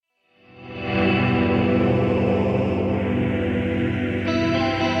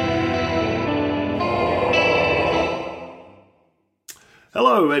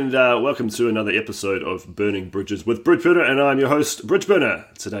Hello and welcome to another episode of Burning Bridges with Bridgeburner, and I'm your host,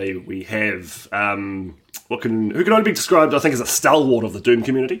 Bridgeburner. Today we have who can only be described, I think, as a stalwart of the Doom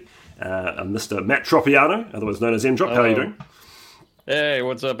community, Mr. Matt Tropiano, otherwise known as M-Drop. How are you doing? Hey,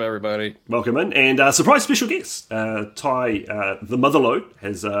 what's up, everybody? Welcome in, and surprise special guest, Ty the Motherlode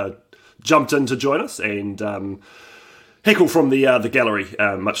has jumped in to join us and heckle from the gallery,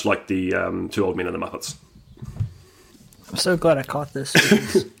 much like the two old men in the Muppets. I'm so glad I caught this.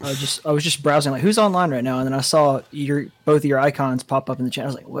 I was just browsing, like, who's online right now, and then I saw both of your icons pop up in the chat. I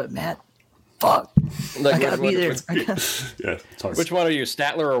was like, "What, Matt? Fuck! Like, I gotta be there." Yeah, totally. Which one are you,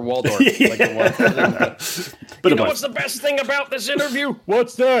 Statler or Waldorf? Like the one. You know what's the best thing about this interview?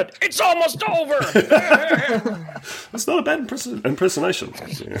 What's that? It's almost over. It's not a bad impersonation.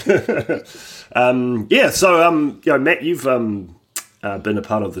 So Matt, you've been a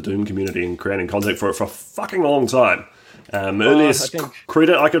part of the Doom community and creating content for it for a fucking long time. Earliest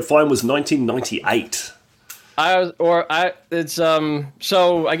credit I could find was 1998.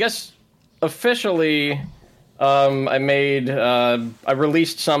 So I guess officially, I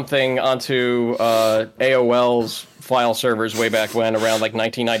released something onto AOL's file servers way back when, around like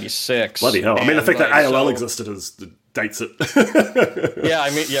 1996. Bloody hell! I mean, the fact that AOL existed dates it. Yeah,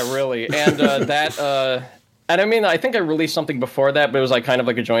 really, and And I mean, I think I released something before that, but it was like kind of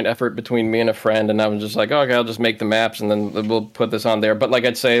like a joint effort between me and a friend, and I was just like, oh, okay, I'll just make the maps, and then we'll put this on there. But like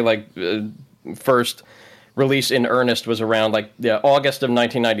I'd say, like first release in earnest was around like August of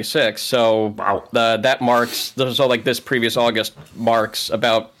 1996. So wow, that marks this previous August marks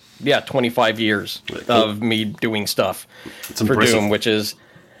about 25 years of me doing stuff for Doom, which is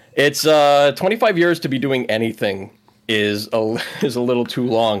 25 years to be doing anything. Is a little too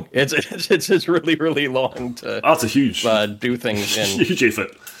long. It's really, really long to. That's a huge do things in. Huge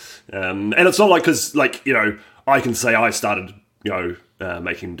effort, and it's not like, because I can say I started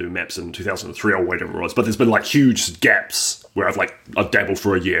making Doom maps in 2003 or whatever it was, but there's been like huge gaps where I've dabbled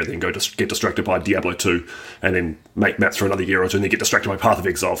for a year, then get distracted by Diablo 2, and then make maps for another year or two, and then get distracted by Path of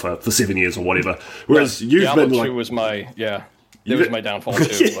Exile for 7 years or whatever. Whereas you've Diablo been 2 was my It was my downfall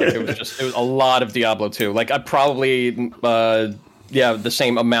too. Yeah. Like, it was a lot of Diablo 2. Like I probably the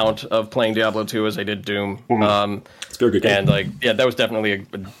same amount of playing Diablo 2 as I did Doom. It's a very good game. And that was definitely a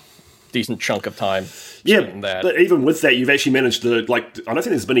decent chunk of time. Yeah, but even with that, you've actually managed to, I don't think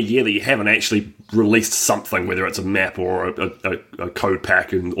there's been a year that you haven't actually released something, whether it's a map or a code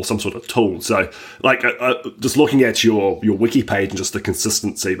pack or some sort of tool. So, just looking at your wiki page and just the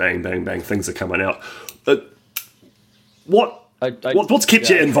consistency, bang, bang, bang, things are coming out. What's kept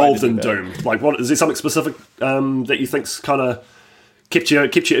you involved in Doom? Is there something specific that you think's kind of kept you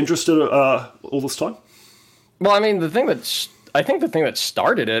interested all this time? Well, I mean, the thing that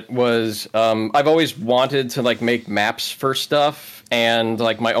started it was I've always wanted to make maps for stuff and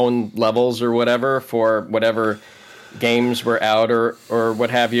my own levels or whatever for whatever games were out or what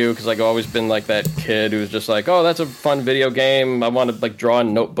have you, because I've always been that kid who's just oh, that's a fun video game. I want to draw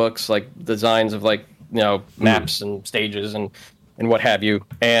in notebooks designs of maps and stages and what have you.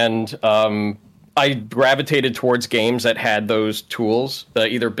 And I gravitated towards games that had those tools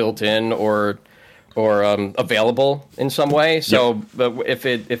either built in or available in some way. So if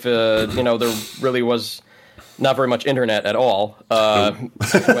there really was not very much internet at all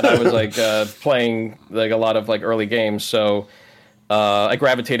when I was playing a lot of I games. So I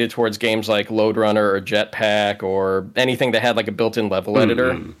gravitated towards games like Lode Runner or Jetpack or anything that had a built-in level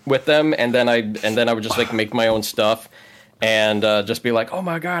editor with them, and then I would just make my own stuff and just be oh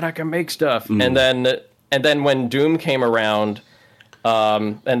my god, I can make stuff. And then when Doom came around,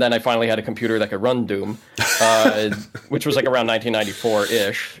 and then I finally had a computer that could run Doom, which was around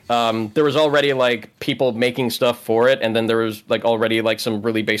 1994-ish. There was already people making stuff for it, and then there was already some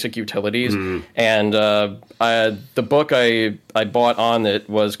really basic utilities. And the book I bought on it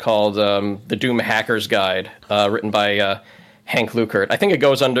was called The Doom Hacker's Guide, written by Hank Lukert. I think it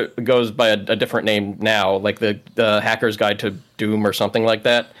goes by a different name now, the Hacker's Guide to Doom or something like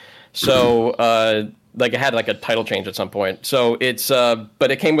that. So it had a title change at some point. So it's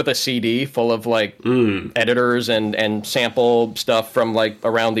but it came with a CD full of editors and sample stuff from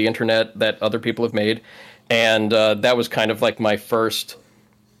around the internet that other people have made, and that was kind of my first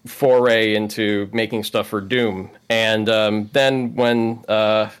foray into making stuff for Doom. And then when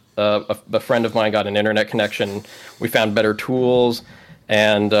a friend of mine got an internet connection, we found better tools,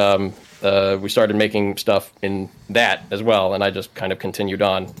 and we started making stuff in that as well, and I just kind of continued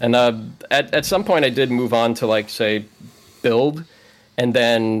on. And at some point, I did move on to say build and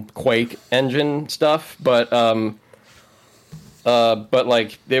then Quake engine stuff, but it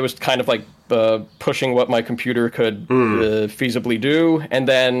was kind of pushing what my computer could feasibly do, and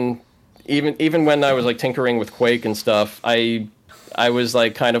then even when I was like tinkering with Quake and stuff, I was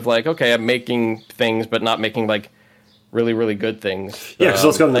like kind of like, okay, I'm making things, but not making like really really good things. Yeah, because I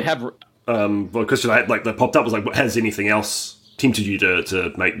was going to I have. well, question I had, like that popped up was like, has anything else tempted you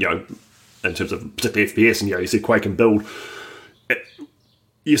to make, in terms of particularly FPS, and you said Quake and build.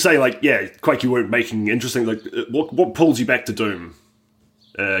 You say like, yeah, Quake, you weren't making interesting. Like, what pulls you back to Doom?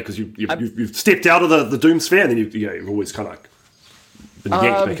 Because you've stepped out of the Doom sphere, and then you've always kind of been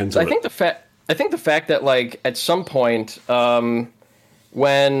yanked back into it. I think the fact that like at some point,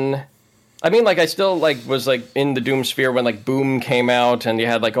 when I mean, like, I still like was like in the Doom sphere when like Boom came out, and you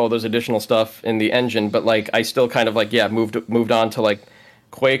had like all those additional stuff in the engine. But like, I still kind of like moved on to like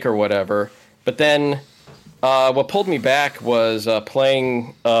Quake or whatever. But then, what pulled me back was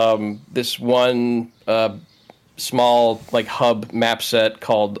playing this one small like hub map set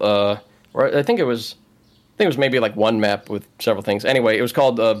called, or I think it was maybe like one map with several things. Anyway, it was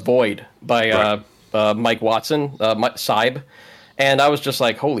called Void by Mike Watson, Sybe. And I was just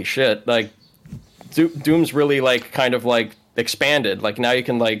like, holy shit, like, Doom's really, like, kind of, like, expanded. Like, now you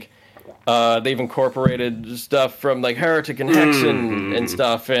can, like, they've incorporated stuff from, like, Heretic and Hexen and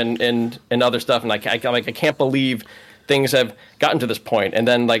stuff and other stuff. And, like, I can't believe things have gotten to this point. And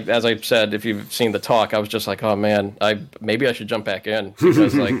then, like, as I said, if you've seen the talk, I was just like, oh, man, maybe I should jump back in.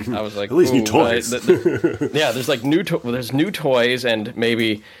 Because, like, I was like... At least new toys. Yeah, there's, like, there's new toys, and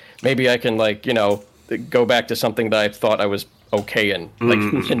maybe I can, like, go back to something that I thought I was okay in, like,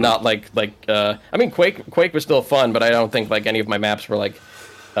 not like I mean, Quake was still fun, but I don't think like any of my maps were like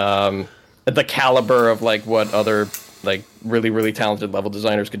the caliber of like what other like really really talented level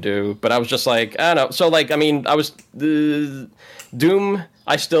designers could do. But I was just like, I don't know. So like, I mean, I was Doom.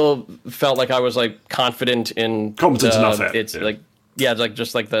 I still felt like I was like confident in competent enough. It's like it's like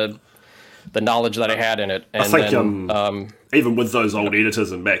just like the knowledge that I had in it. And I think even with those old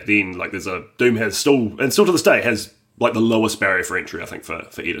editors and back then, like Doom has still to this day has like the lowest barrier for entry, I think, for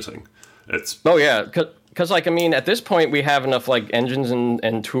editing. Because like, I mean, at this point we have enough like engines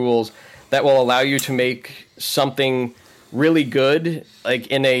and tools that will allow you to make something really good, like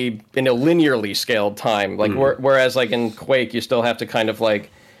in a linearly scaled time. Like whereas like in Quake, you still have to kind of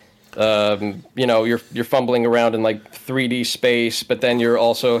like, you're fumbling around in like 3D space, but then you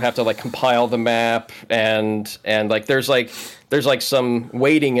also have to like compile the map and like there's like some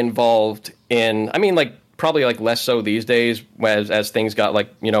waiting involved in. I mean, like, probably like less so these days as things got like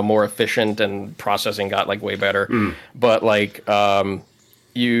more efficient and processing got like way better. But like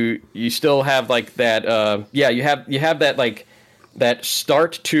you still have like that you have that like that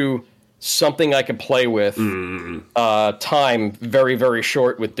start to something I could play with time very very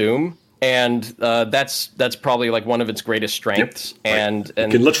short with Doom, and that's probably like one of its greatest strengths. Yep. And you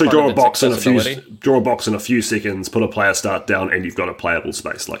can literally draw a box in a few seconds, put a player start down, and you've got a playable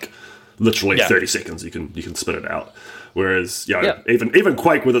space. Like literally 30 seconds, you can spit it out. Whereas, even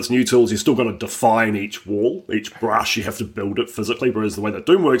Quake with its new tools, you still got to define each wall, each brush. You have to build it physically. Whereas the way that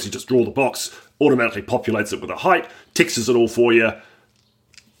Doom works, you just draw the box, automatically populates it with a height, textures it all for you,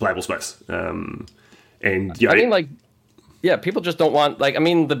 playable space. I mean, like, people just don't want, like, I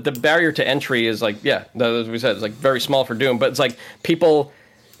mean, the barrier to entry is like, as we said, it's like very small for Doom, but it's like people,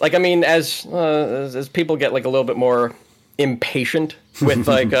 like, I mean, as people get like a little bit more impatient with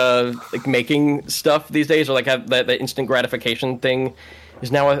like making stuff these days, or like have that instant gratification thing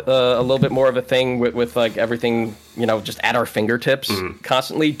is now a little bit more of a thing with like everything just at our fingertips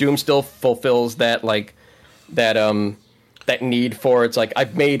constantly. Doom still fulfills that like that need for, it's like,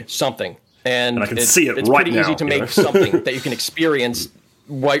 I've made something and I can see it it's right pretty now, easy to make something that you can experience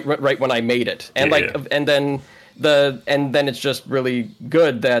right when I made it, and and then it's just really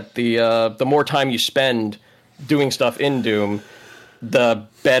good that the more time you spend doing stuff in Doom, the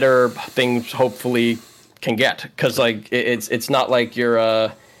better things hopefully can get, because like it's not like you're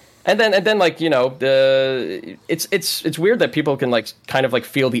and then like it's weird that people can like kind of like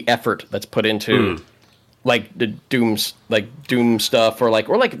feel the effort that's put into like the Doom stuff, or like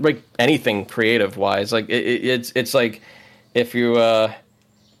anything creative wise. Like it's like if you I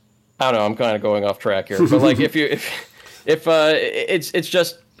don't know, I'm kind of going off track here, but like if it's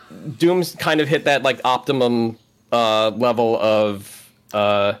just Doom's kind of hit that like optimum level of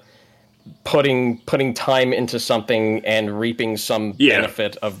putting time into something and reaping some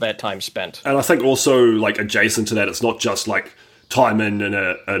benefit of that time spent. And I think also like adjacent to that, it's not just like time in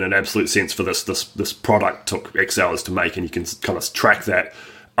an absolute sense for this product took X hours to make, and you can kind of track that.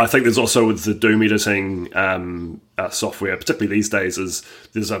 I think there's also with the Doom editing software, particularly these days,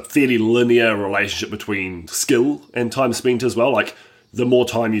 there's a fairly linear relationship between skill and time spent as well. Like the more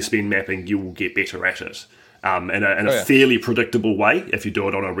time you spend mapping, you will get better at it. In a yeah. fairly predictable way if you do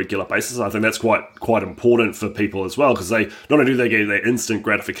it on a regular basis. I think that's quite important for people as well, because they not only do they get that instant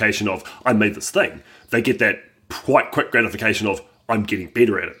gratification of I made this thing, they get that quite quick gratification of I'm getting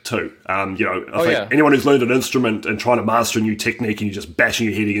better at it too. I think anyone who's learned an instrument and trying to master a new technique and you're just bashing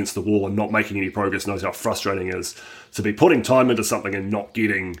your head against the wall and not making any progress knows how frustrating it is to be putting time into something and not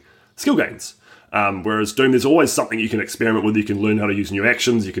getting skill gains. Whereas Doom, there's always something you can experiment with. You can learn how to use new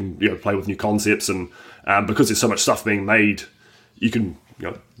actions. You can play with new concepts, and because there's so much stuff being made, you can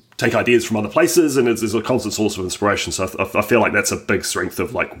take ideas from other places, and there's a constant source of inspiration. So I feel like that's a big strength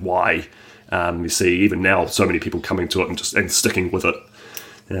of like why you see even now so many people coming to it and sticking with it.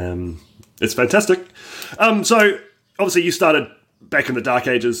 It's fantastic. So obviously you started back in the Dark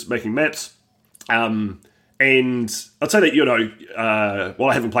Ages making maps. And I'd say that, while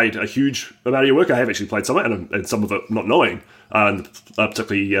I haven't played a huge amount of your work, I have actually played some of it, and some of it not knowing,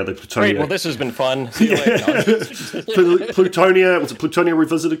 particularly the Plutonia. Great, well, this has been fun. See you later. Plutonia, was it Plutonia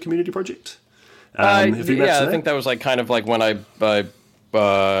Revisited Community Project? I think that was like kind of like when I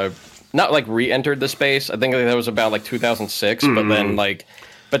not like re-entered the space. I think that was about like 2006,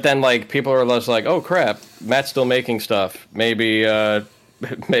 but then people are less like, oh crap, Matt's still making stuff. Maybe,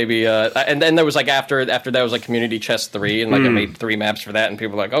 and then there was like after that was like Community Chest 3, and like I made 3 maps for that, and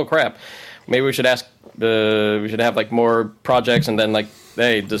people were like, oh crap, maybe we should have like more projects, and then like,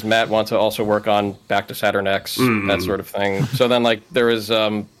 hey, does Matt want to also work on Back to Saturn X, that sort of thing. So then like there was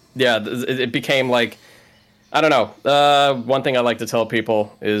it became like, I don't know. One thing I like to tell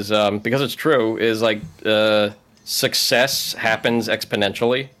people is because it's true is like success happens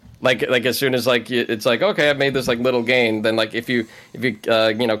exponentially. Like as soon as like it's like, okay, I've made this like little gain, then like if you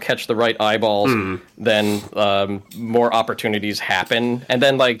catch the right eyeballs, then more opportunities happen, and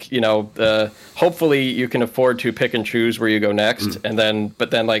then like hopefully you can afford to pick and choose where you go next, and then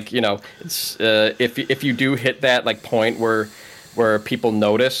like it's if you do hit that like point where people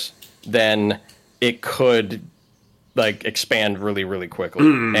notice, then it could like expand really, really quickly,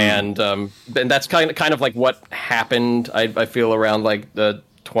 and that's kind of like what happened. I feel around like the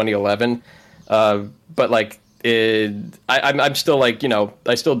 2011, but like I'm still like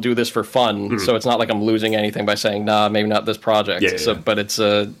I still do this for fun, so it's not like I'm losing anything by saying nah, maybe not this project. But it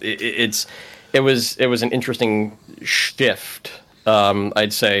was an interesting shift,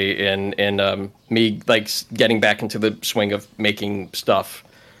 I'd say, in me like getting back into the swing of making stuff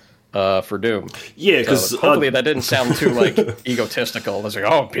for Doom. Yeah, because hopefully that didn't sound too like egotistical. It's like,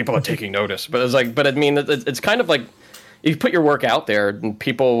 oh, people are taking notice, but it's like, I mean, it's kind of like, you put your work out there, and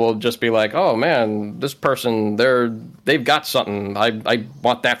people will just be like, "Oh man, this person, they've got something. I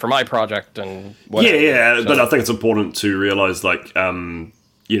want that for my project." And whatever. Yeah. But I think it's important to realize, like,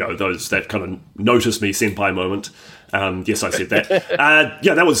 those that kind of notice me senpai moment. Yes, I said that.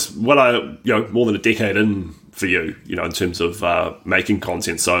 That was what more than a decade in for you, in terms of making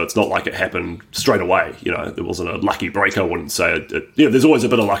content. So it's not like it happened straight away. It wasn't a lucky break. I wouldn't say it. There's always a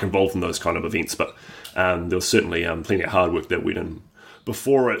bit of luck involved in those kind of events, but. There was certainly plenty of hard work that went in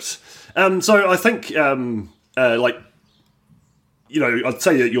before it. So I think, I'd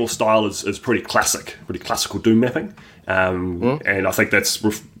say that your style is pretty classical Doom mapping. And I think that's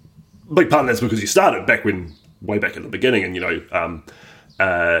a big part of that's because you started way back at the beginning, and you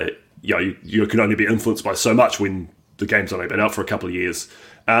can only be influenced by so much when the game's only been out for a couple of years.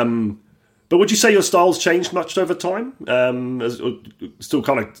 But would you say your style's changed much over time? Still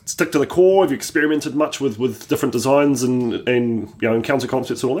kind of stick to the core? Have you experimented much with different designs and encounter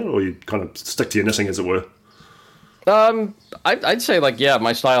concepts and all that, or you kind of stick to your knitting, as it were? I'd say like, yeah,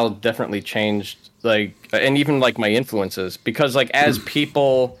 my style definitely changed, like, and even like my influences, because like as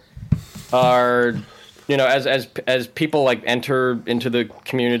people are, as people like enter into the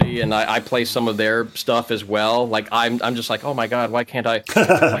community, and I play some of their stuff as well. Like I'm just like, oh my god, why can't I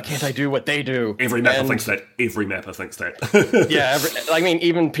do what they do? Every mapper thinks that. Yeah, I mean,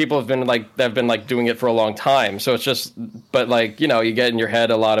 even people have been like doing it for a long time. So it's just, but like you get in your head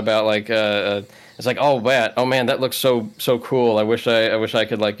a lot about like it's like, oh man, that looks so cool. I wish I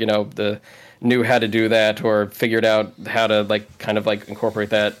could like knew how to do that, or figured out how to like kind of like incorporate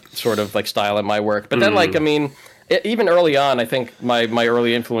that sort of like style in my work. But then like, I mean, even early on, I think my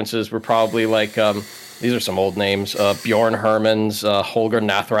early influences were probably like, these are some old names, Bjorn Hermans, Holger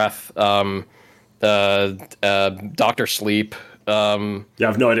Nathrath, Dr. Sleep. I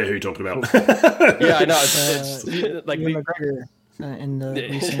have no idea who you're talking about. Yeah, I know. It's like McGregor in the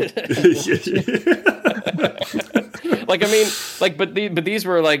recent. Like, I mean, like, but these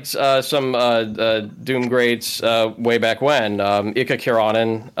were like some Doom greats way back when. Ika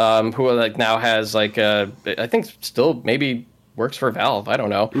Kiranen, who like now has like I think still maybe works for Valve. I don't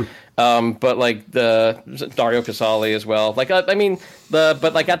know. But like the Dario Casali as well. Like I mean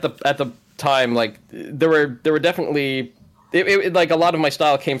but like at the time, like there were definitely like a lot of my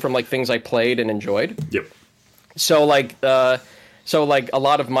style came from like things I played and enjoyed. Yep. So like a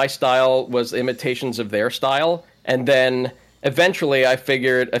lot of my style was imitations of their style, and then eventually I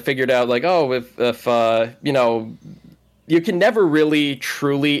figured out like, oh, if you know, you can never really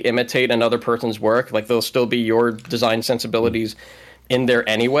truly imitate another person's work. Like there'll still be your design sensibilities in there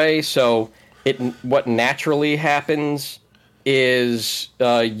anyway. So what naturally happens is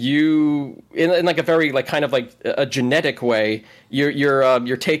you in like a very like kind of like a genetic way,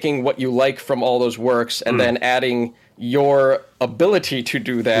 you're taking what you like from all those works and then adding your ability to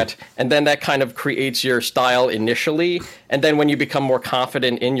do that, and then that kind of creates your style initially, and then when you become more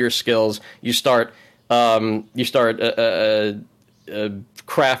confident in your skills, you start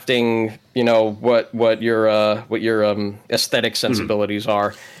crafting, you know, what your aesthetic sensibilities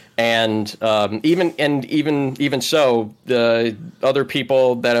are. And even so, the other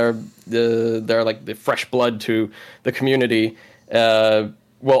people that are like the fresh blood to the community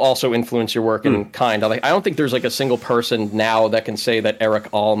will also influence your work in kind. I don't think there's like a single person now that can say that Eric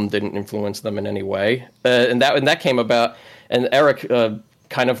Alm didn't influence them in any way. And that came about. And Eric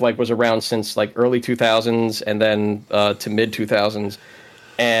kind of like was around since like early 2000s and then to mid 2000s,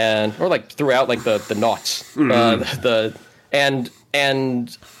 or like throughout like the noughts.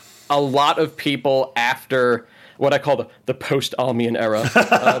 And a lot of people after what I call the post-Almian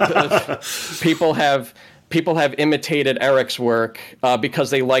era, people have imitated Eric's work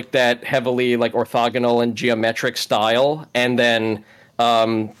because they like that heavily like orthogonal and geometric style, and then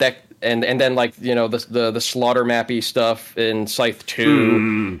then like, you know, the slaughter mappy stuff in Scythe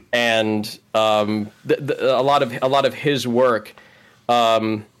 2, and a lot of his work,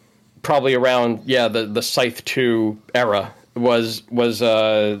 probably around the Scythe 2 era was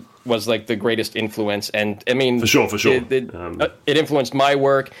like the greatest influence. And I mean, for sure it influenced my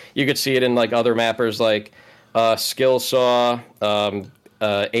work. You could see it in like other mappers like Skillsaw,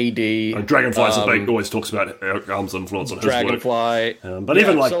 AD. Dragonfly's a big, always talks about Eric Alm's influence on his Dragonfly. work. But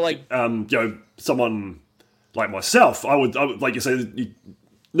even like, you know, someone like myself, I would like you say,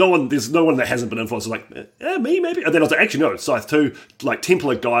 there's no one that hasn't been influenced. Like, me maybe. And then I was like, actually no, Scythe 2, like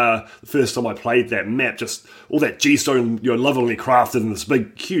Temple of Gaia. The first time I played that map, just all that G-stone, you know, lovingly crafted in this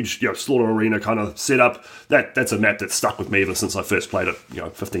big, huge, you know, slaughter arena kind of setup. That's a map that stuck with me ever since I first played it, you know,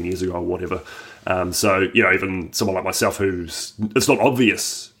 15 years ago or whatever. So you know, even someone like myself it's not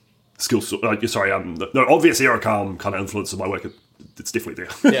obvious no obvious Eric Alm kind of influence of my work. It's definitely there.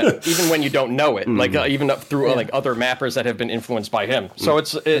 Yeah, even when you don't know it, like even up through like other mappers that have been influenced by him. So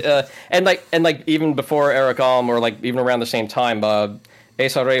it's and like even before Eric Alm, or like even around the same time, Asa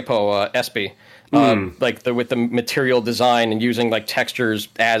Repo, Espy, like with the material design and using like textures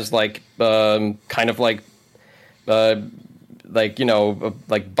as like kind of like you know,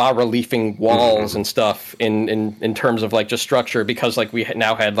 like bas-reliefing walls and stuff in terms of like just structure, because like we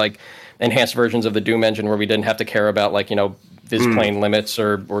now had like enhanced versions of the Doom engine where we didn't have to care about like, you know, visplane limits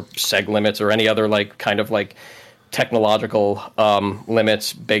or seg limits or any other like kind of like technological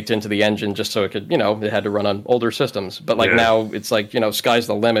limits baked into the engine, just so it could, you know, it had to run on older systems. But like now it's like, you know, sky's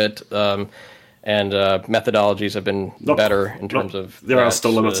the limit. And methodologies have been better in terms of there are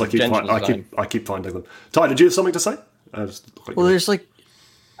still limits. I keep finding them. Ty, did you have something to say? Well, there's like,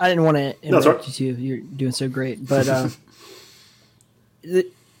 I didn't want to interrupt you. You're doing so great, but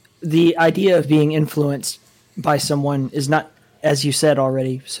the idea of being influenced by someone is not, as you said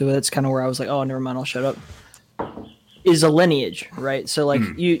already. So that's kind of where I was like, oh, never mind, I'll shut up. Is a lineage, right? So like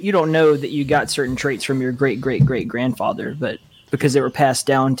you don't know that you got certain traits from your great great great grandfather, but because they were passed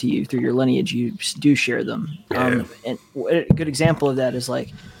down to you through your lineage, you do share them. And a good example of that is like,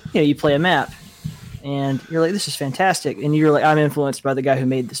 you know, you play a map. And you're like, this is fantastic. And you're like, I'm influenced by the guy who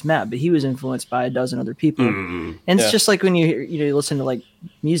made this map, but he was influenced by a dozen other people. And it's just like when you listen to like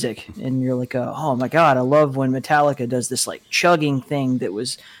music and you're like, oh my God, I love when Metallica does this like chugging thing that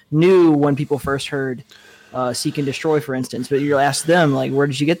was new when people first heard Seek and Destroy, for instance. But you'll ask them, like, where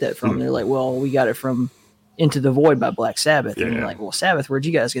did you get that from? And they're like, well, we got it from Into the Void by Black Sabbath. And you're like, well, Sabbath, where'd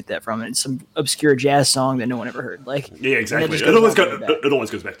you guys get that from? And it's some obscure jazz song that no one ever heard. Like, yeah, exactly. It always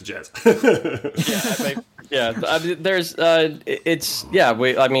goes back to jazz. I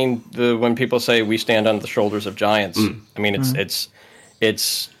mean, there's when people say we stand on the shoulders of giants, I mean,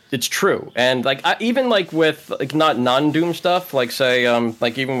 it's true. And like even like with like not non-Doom stuff, like say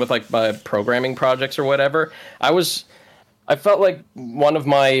like even with like my programming projects or whatever, I felt like one of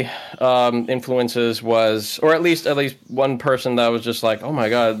my influences was, or at least one person that was just like, oh my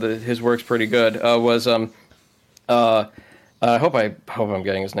God, his work's pretty good, was I hope I'm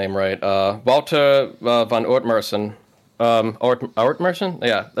getting his name right. Walter von Ortmerson. Ortmerson?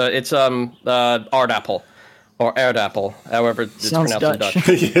 Yeah. It's Ardapple or Erdapple, however it's Sounds pronounced Dutch. in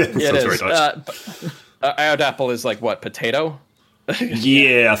Dutch. Yeah, Yeah, it sounds is. very Dutch. Erdapple is like what, potato?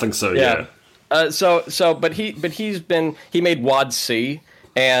 Yeah, I think so. Yeah. But he made WAD C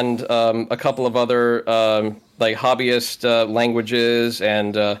and a couple of other like hobbyist languages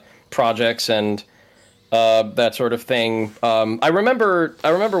and projects and that sort of thing. I remember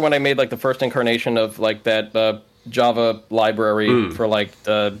when I made like the first incarnation of like that Java library for like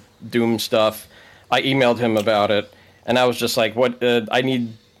Doom stuff. I emailed him about it, and I was just like, "What? I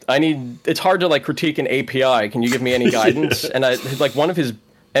need. It's hard to like critique an API. Can you give me any guidance?" And I like one of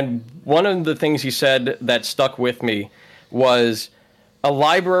the things he said that stuck with me was a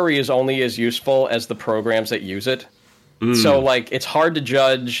library is only as useful as the programs that use it. So like it's hard to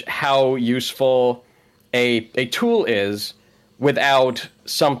judge how useful a tool is without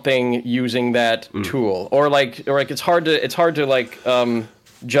something using that tool, or it's hard to like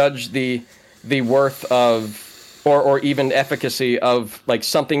judge the worth of or even efficacy of like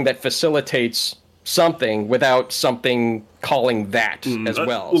something that facilitates something without something calling that as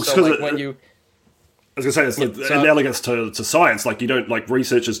well. So like when you I was gonna say it's analogous to science. Like you don't like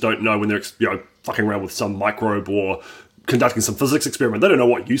researchers don't know when they're fucking around with some microbe or conducting some physics experiment. They don't know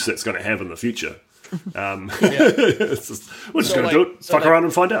what use it's going to have in the future. It's just, we're just going to do it. Fuck around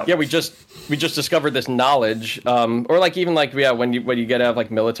and find out. Yeah, we just discovered this knowledge, or like even like when you get out of like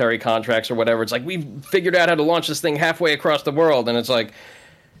military contracts or whatever, it's like we've figured out how to launch this thing halfway across the world, and it's like,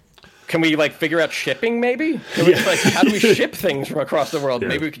 can we like figure out shipping? Maybe like how do we ship things from across the world?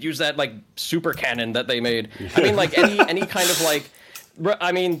 Maybe we could use that like super cannon that they made. I mean, like any kind of like.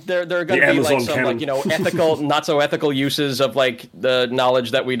 I mean, there are going to be like some cannon. Like ethical, not so ethical uses of like the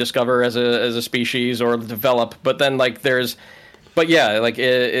knowledge that we discover as a species or develop. But then like but yeah, like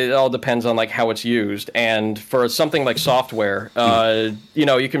it all depends on like how it's used. And for something like software,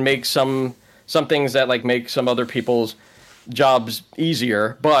 you can make some things that like make some other people's jobs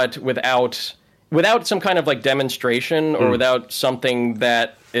easier, but without some kind of like demonstration or without something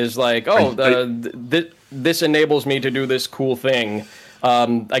that is like, this enables me to do this cool thing.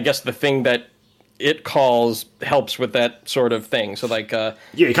 I guess the thing that it calls helps with that sort of thing. So like,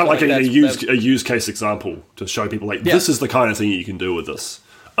 you can't like a use case example to show people like this is the kind of thing you can do with this.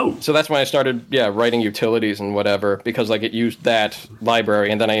 Oh, so that's when I started writing utilities and whatever, because like it used that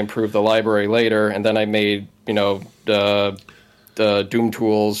library, and then I improved the library later, and then I made the Doom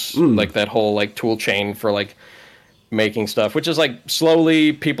tools, like that whole like tool chain for like making stuff, which is like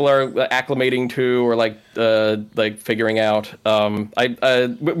slowly people are acclimating to or like figuring out.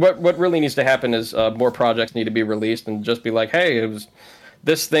 What really needs to happen is more projects need to be released and just be like, hey,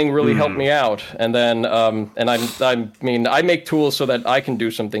 this thing really helped me out, and then I make tools so that I can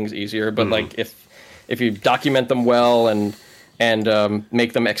do some things easier. But like if you document them well and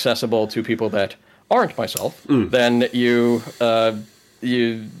make them accessible to people that aren't myself, then you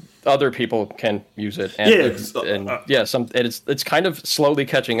other people can use it, and it's kind of slowly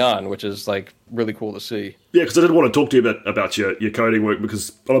catching on, which is like really cool to see. Yeah, because I did want to talk to you about your coding work,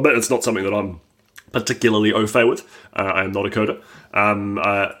 because I'll admit it's not something that I'm particularly au fait with. I am not a coder,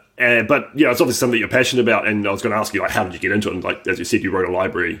 but yeah, it's obviously something that you're passionate about. And I was going to ask you, like, how did you get into it? And like as you said, you wrote a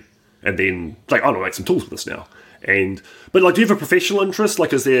library, and then like I want to make some tools for this now. But like, do you have a professional interest?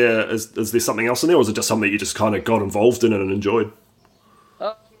 Like, is there something else in there, or is it just something that you just kind of got involved in and enjoyed?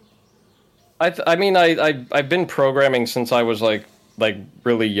 I've been programming since I was like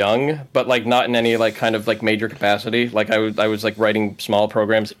really young, but like not in any like kind of like major capacity. Like I was like writing small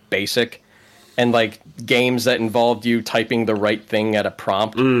programs, BASIC, and like games that involved you typing the right thing at a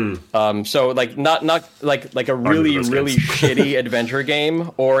prompt. So like not like a really shitty adventure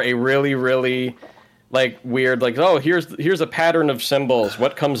game, or a really like weird like, oh, here's a pattern of symbols.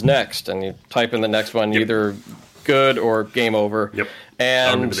 What comes next? And you type in the next one, either good or game over. Yep.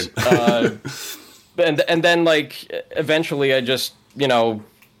 And and then like eventually I just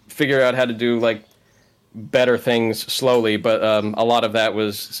figured out how to do like better things slowly, but a lot of that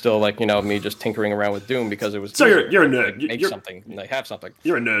was still like me just tinkering around with Doom because it was so you're a nerd. Like, make something and they have something.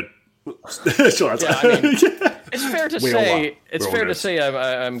 You're a nerd. Sure, yeah, I mean, it's fair to say. It's fair to say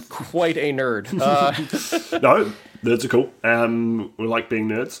I'm quite a nerd. No, nerds are cool. We like being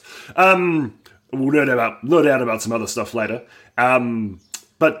nerds. We'll nerd out about some other stuff later.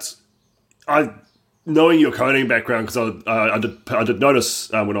 But knowing your coding background, because I did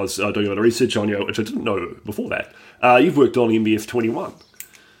notice when I was doing a lot of research on you, which I didn't know before that, you've worked on MBF 21.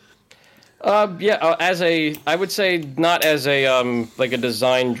 I would say not as a like a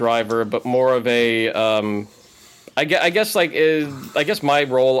design driver, but more of a I guess I guess my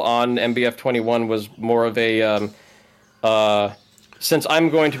role on MBF 21 was more of a since I'm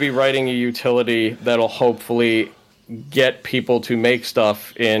going to be writing a utility that'll hopefully get people to make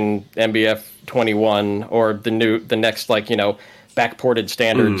stuff in MBF 21 or the next backported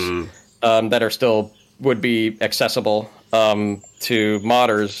standards that are still would be accessible to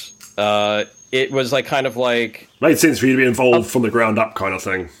modders. It was kind of made sense for you to be involved from the ground up kind of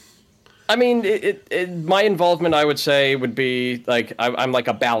thing. I mean, my involvement, I would say, would be I'm like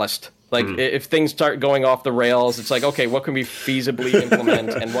a ballast. If things start going off the rails, it's like, okay, what can we feasibly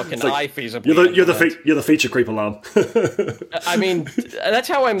implement, and what can I feasibly implement? You're the feature creep alarm. I mean, that's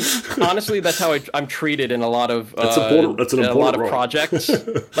how I'm treated in a lot of that's an important role. Projects.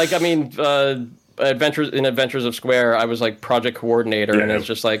 Adventures of Square, I was project coordinator, and it's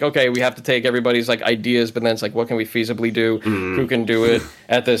just okay, we have to take everybody's ideas, but then it's what can we feasibly do? Who can do it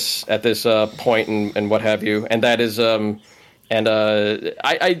at this point, and what have you? And that is the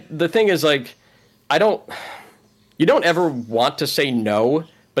thing is you don't ever want to say no,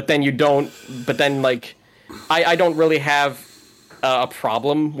 but then you don't. But then I don't really have a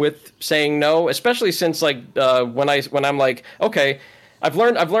problem with saying no, especially since when I'm okay, I've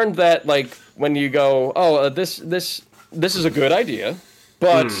learned that when you go, oh, this is a good idea,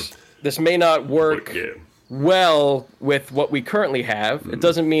 but this may not work well with what we currently have. It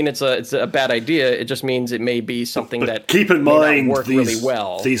doesn't mean it's a bad idea. It just means it may be something that keep in mind work really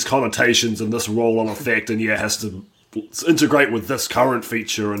well. These connotations and this roll-on effect, and has to integrate with this current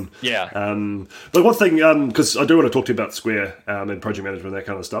feature. And but one thing, because I do want to talk to you about Square and project management and that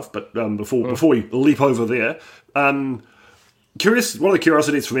kind of stuff. But before we leap over there, curious. One of the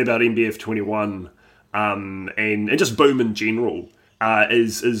curiosities for me about MBF 21 and just Boom in general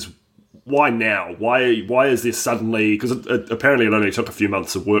is why now? Why is there suddenly? Because apparently it only took a few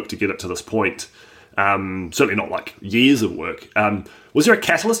months of work to get it to this point. Certainly not years of work. Was there a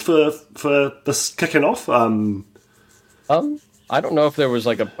catalyst for this kicking off? I don't know if there was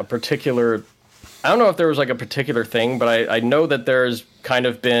a particular. I don't know if there was a particular thing, but I know that there's kind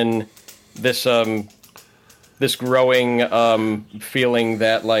of been this this growing feeling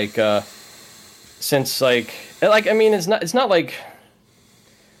that since I mean it's not like.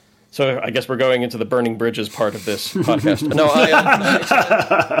 So I guess we're going into the burning bridges part of this podcast. No,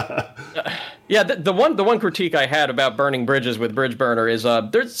 the one critique I had about burning bridges with Bridge Burner is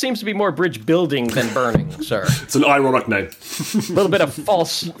there seems to be more bridge building than burning, sir. It's an ironic name. A little bit of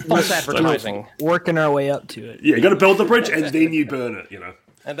false advertising. Working our way up to it. Yeah, you got to build the bridge and then you burn it.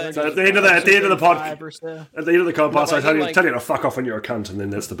 And then so at the end of the podcast, at the end of the podcast, I tell you to fuck off when you're a cunt, and then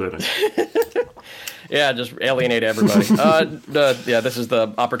that's the burning. Yeah, just alienate everybody. This is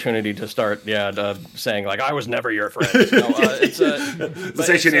the opportunity to start. Saying I was never your friend. No, it's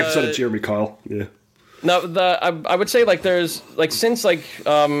actually an episode of Jeremy Kyle. Yeah. No, I would say there's since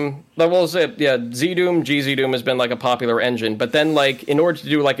ZDoom, GZDoom has been a popular engine, but then in order to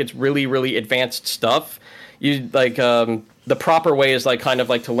do its really really advanced stuff, you the proper way is kind of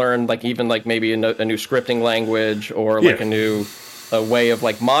to learn even maybe a new scripting language or a new way of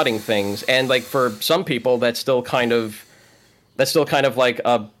modding things, and for some people that's still kind of that's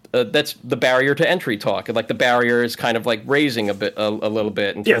the barrier to entry talk. The barrier is kind of raising a little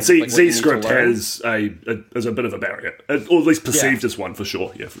bit. In terms of, ZScript has a bit of a barrier, or at least perceived as one for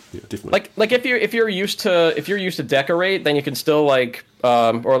sure. Yeah, definitely. If you're used to decorate, then you can still the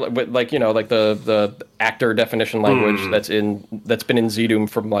actor definition language that's been in ZDoom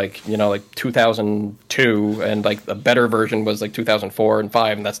from 2002, and a better version was 2004 and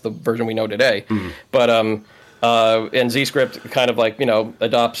 5, and that's the version we know today. But and ZScript kind of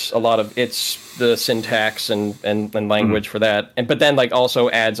adopts a lot of the syntax and language for that, but then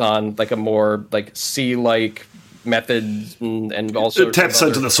also adds on a more C-like methods and also it taps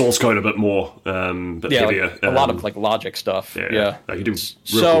into the source code a bit more, but heavier. A lot of logic stuff. Yeah. You do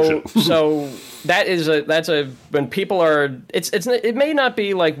so that's when people are it may not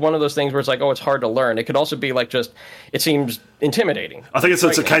be one of those things where it's it's hard to learn. It could also be just it seems intimidating. I think it's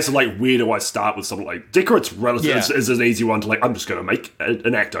a case of where do I start with something Decorate's relative is an easy one to I'm just going to make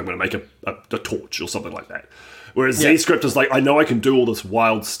an actor. I'm going to make a torch or something like that. Whereas ZScript is I know I can do all this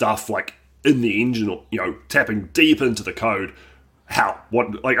wild stuff in the engine, or tapping deep into the code. How?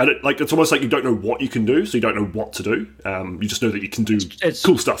 What? It's almost you don't know what you can do, so you don't know what to do. You just know that you can do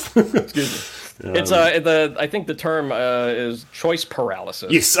cool stuff. It's I think the term is choice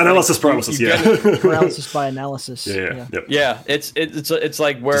paralysis. Yes, analysis paralysis. Paralysis by analysis. Yeah. It's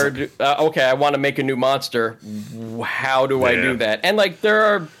where okay, I want to make a new monster. How do I do that? And there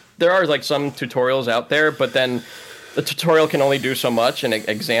are some tutorials out there, but then the tutorial can only do so much in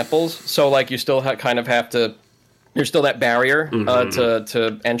examples. So you still kind of have to there's still that barrier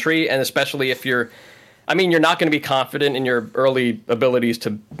to entry, and especially if you're not going to be confident in your early abilities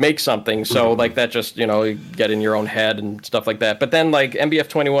to make something, so like that just, you get in your own head and stuff like that. But then like MBF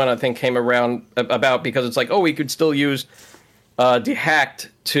 21, I think, came around about because it's like, oh, we could still use Dehacked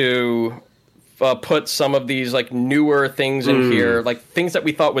to put some of these like newer things in here, like things that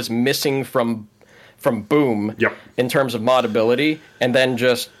we thought was missing from Boom in terms of modability, and then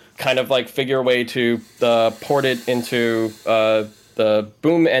just kind of like figure a way to port it into the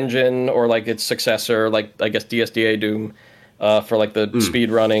Boom engine or like its successor, like I guess DSDA Doom, for like the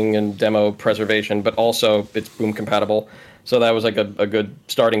speed running and demo preservation, but also it's Boom compatible. So that was like a good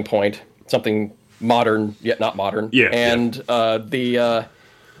starting point, something modern yet not modern.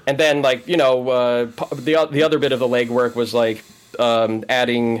 And then like the other bit of the legwork was like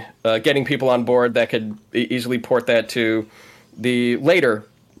adding getting people on board that could easily port that to the later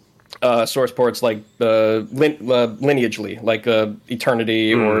source ports, like lineagely, like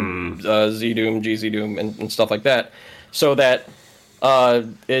Eternity or Z-Doom, GZ-Doom, and stuff like that, so that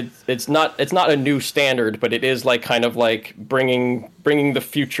it's not a new standard, but it is like kind of like bringing the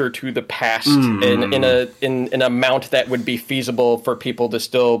future to the past in an amount that would be feasible for people to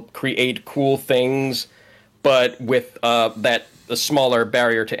still create cool things, but with the smaller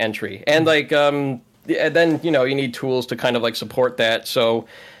barrier to entry. And like and then you need tools to kind of like support that. So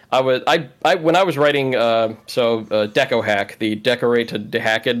when I was writing DecoHack, the decorate to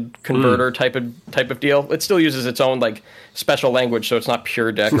dehacked converter type of deal, it still uses its own like special language, so it's not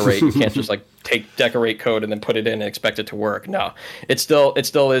pure decorate. You can't just like take decorate code and then put it in and expect it to work. No, it still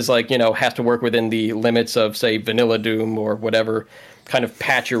is like has to work within the limits of say vanilla Doom or whatever kind of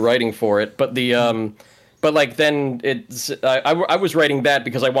patch you're writing for it. But the but like then it's I was writing that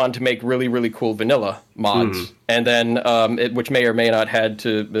because I wanted to make really, really cool vanilla mods, and then which may or may not had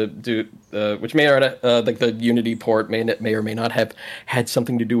to do which may or not like the Unity port may or may not have had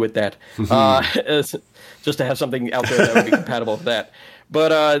something to do with that, just to have something out there that would be compatible with that.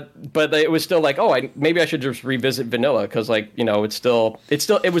 But it was still like, maybe I should just revisit vanilla because like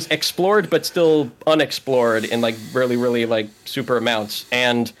it was explored but still unexplored in like really, really like super amounts.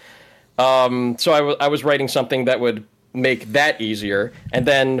 And so I was writing something that would make that easier, and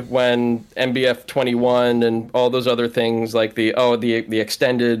then when MBF 21 and all those other things like the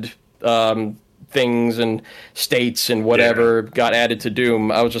extended things and states and whatever got added to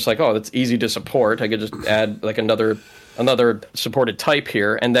Doom, I was just like, that's easy to support. I could just add like another supported type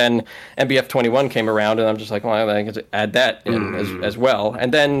here, and then MBF 21 came around, and I'm just like, I could add that in as well,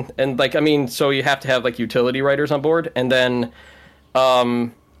 so you have to have like utility writers on board, and then.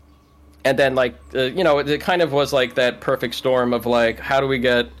 And then, like, it kind of was like that perfect storm of like, how do we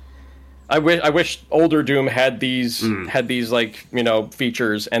get? I wish older Doom had these like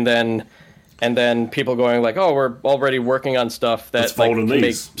features, and then people going like, we're already working on stuff that like can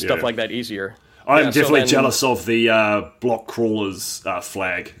make stuff like that easier. I'm definitely jealous of the block crawlers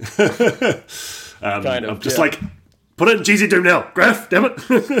flag. I'm just like, put it in GZ Doom now, Graph, damn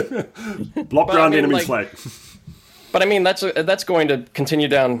it, block ground enemies flag. But I mean, that's going to continue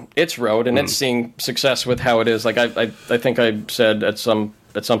down its road, and it's seeing success with how it is. Like I think I said at some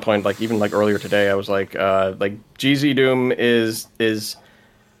point, like even like earlier today, I was like GZ Doom is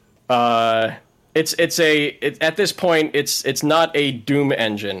at this point it's not a Doom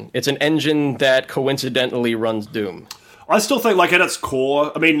engine. It's an engine that coincidentally runs Doom. I still think, like, at its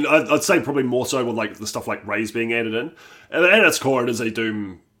core, I mean, I'd say probably more so with like the stuff like Raze being added in. At its core, it is a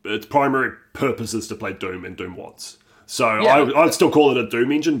Doom. Its primary purpose is to play Doom and Doom mods. So I'd still call it a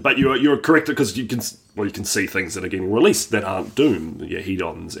Doom engine, but you're correct because you can see things that are getting released that aren't Doom, your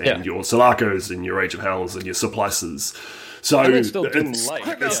Hedons and your Solakos and your Age of Hells and your Supplices. So it's still Doom-like.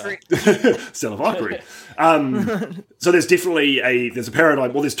 Still a Valkyrie. So there's definitely there's a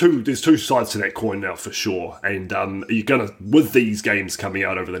paradigm. Well, there's two sides to that coin now for sure, and you're gonna, with these games coming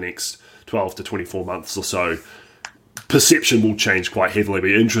out over the next 12 to 24 months or so, perception will change quite heavily. It'll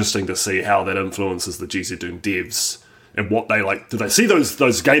be interesting to see how that influences the GZ Doom devs and what they like. Do they see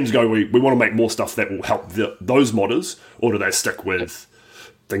those games go, we want to make more stuff that will help those modders, or do they stick with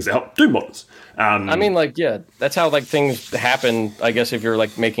things that help Doom modders? I mean, like, that's how like things happen. I guess if you're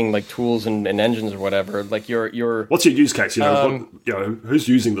like making like tools and engines or whatever, like you're. What's your use case? Who's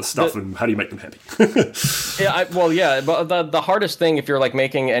using this stuff and how do you make them happy? But the hardest thing if you're like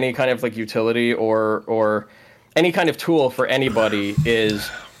making any kind of like utility or any kind of tool for anybody is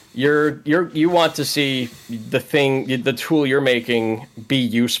you want to see the tool you're making be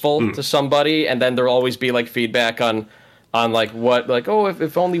useful to somebody, and then there'll always be like feedback on on like what, like, oh,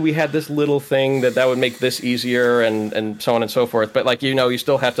 if only we had this little thing that would make this easier, and so on and so forth. But like, you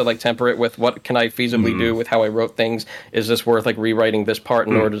still have to like temper it with what can I feasibly do with how I wrote things. Is this worth like rewriting this part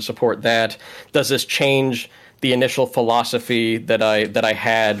in order to support that? Does this change the initial philosophy that I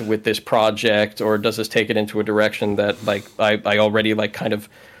had with this project, or does this take it into a direction that like I already like kind of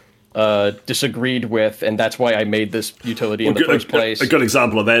disagreed with, and that's why I made this utility in the first place. A good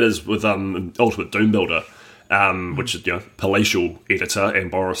example of that is with Ultimate Doom Builder, which is palatial editor, and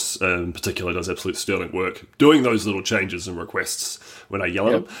Boris in particular does absolute sterling work doing those little changes and requests when I yell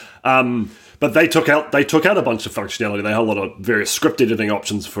at them. But they took out a bunch of functionality. They had a lot of various script editing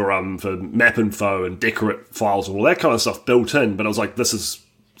options for map info and decorate files and all that kind of stuff built in. But I was like, this is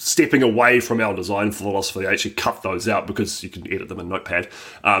stepping away from our design philosophy. I actually cut those out because you can edit them in Notepad,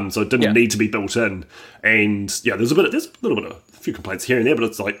 so it didn't need to be built in. And there's a little bit of a few complaints here and there, but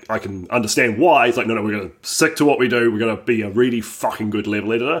it's like I can understand why. It's like, no, we're going to stick to what we do. We're going to be a really fucking good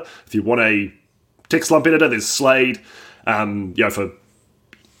level editor. If you want a text lump editor, there's Slade. For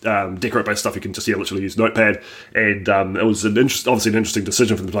decorate-based stuff, you can just literally use Notepad. And it was obviously an interesting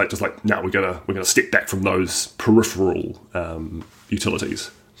decision from the plate. Just like, no, we're gonna step back from those peripheral utilities.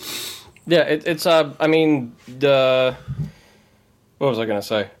 Yeah, it's I mean, what was I gonna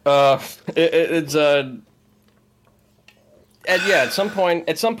say? At some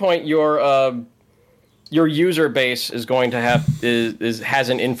point your user base is going to has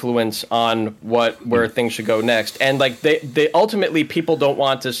an influence on where things should go next, and like they ultimately, people don't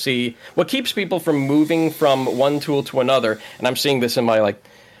want to see what keeps people from moving from one tool to another. And I'm seeing this in my like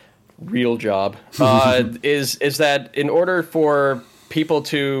real job is that in order for people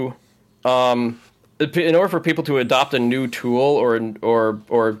to adopt a new tool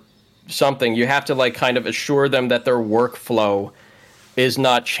or something, you have to like kind of assure them that their workflow is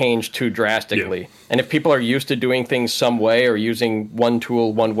not changed too drastically. And if people are used to doing things some way, or using one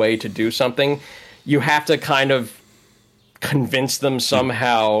tool one way to do something, you have to kind of convince them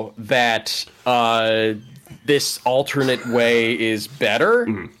somehow that this alternate way is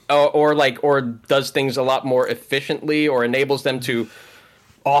better, or does things a lot more efficiently, or enables them to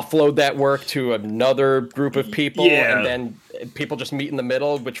offload that work to another group of people, and then people just meet in the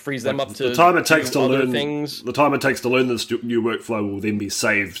middle, which frees them up to the time it takes to learn things. The time it takes to learn this new workflow will then be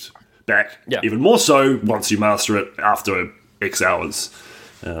saved back, even more so once you master it after X hours.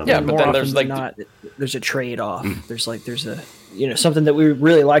 But then there's like there's a trade-off. There's a something that we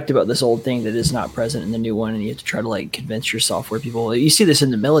really liked about this old thing that is not present in the new one, and you have to try to like convince your software people. You see this in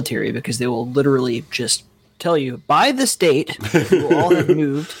the military because they will literally just tell you by this date you will all have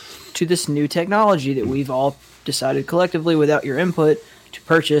moved to this new technology that we've all decided collectively without your input to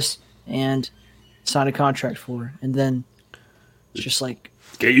purchase and sign a contract for, and then it's just like,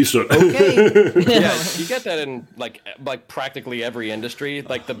 get used to it. Okay. Yeah, you get that in like practically every industry.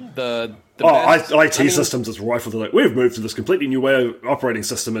 Like the IT systems is rife with like, we've moved to this completely new way of operating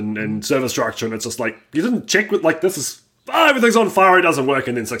system and server structure, and it's just like, you didn't check with like, this is everything's on fire, it doesn't work,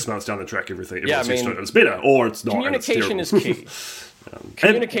 and then 6 months down the track, it's better, or it's not. Communication is key.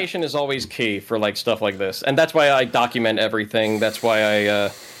 Communication is always key for like stuff like this, and that's why I document everything. That's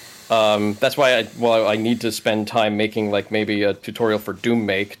why I need to spend time making like maybe a tutorial for Doom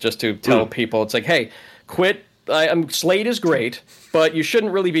Make, just to tell people it's like, hey, quit. Slade is great, but you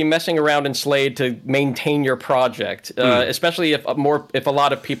shouldn't really be messing around in Slade to maintain your project, especially if a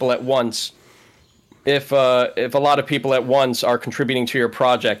lot of people at once. If a lot of people at once are contributing to your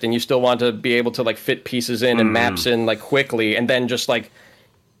project, and you still want to be able to like fit pieces in and maps in like quickly, and then just like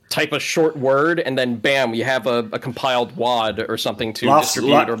type a short word, and then bam, you have a compiled WAD or something to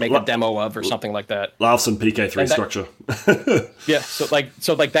distribute or make a demo of, or something like that. Laughs and PK3 structure.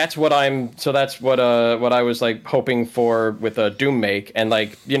 That's what I was like hoping for with a Doom Make, and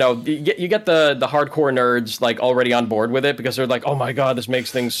like you get the hardcore nerds like already on board with it because they're like, oh my god, this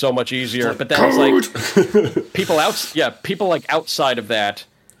makes things so much easier. But then it's like people like outside of that.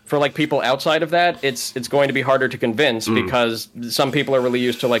 For like people outside of that, it's going to be harder to convince because some people are really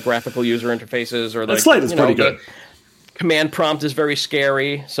used to like graphical user interfaces, or like Slate is pretty good. Command prompt is very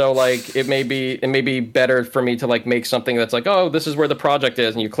scary, so like it may be better for me to like make something that's like, oh, this is where the project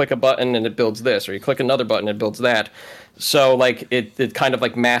is, and you click a button and it builds this, or you click another button and it builds that. So like it kind of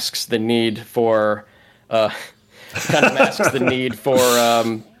like masks the need for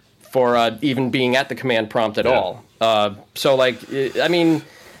even being at the command prompt at all.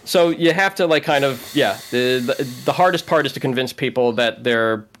 So you have to like kind of the hardest part is to convince people that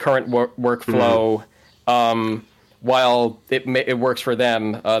their current workflow, while it works for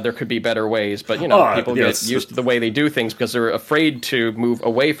them, there could be better ways. But people get used to the way they do things because they're afraid to move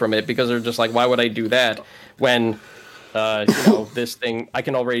away from it, because they're just like, why would I do that when this thing, I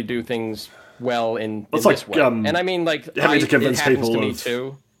can already do things well in It's this like, way. And I mean, like, having to convince it happens people to me of-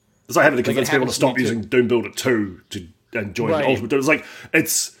 too. It's like having to convince people to happens to me stop using Doom Builder 2 and join Right. Ultimate Doom. It's like,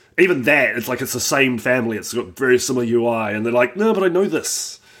 it's even that, it's like it's the same family, it's got very similar UI, and they're like, no, but I know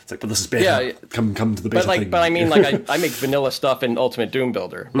this. It's like, but this is better. Yeah. Come to the better thing. But I mean, like, I make vanilla stuff in Ultimate Doom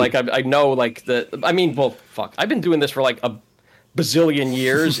Builder. Like, I know, like, I've been doing this for, like, a bazillion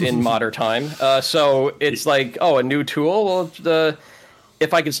years in modern time. So it's like, a new tool? Well,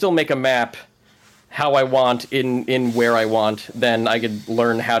 if I could still make a map how I want in where I want, then I could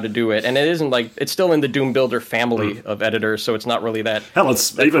learn how to do it. And it isn't like, it's still in the Doom Builder family of editors, so it's not really that Hell,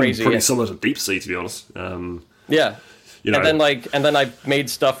 it's even crazy. pretty similar to Deep Sea, to be honest. Yeah. You know. And then I've made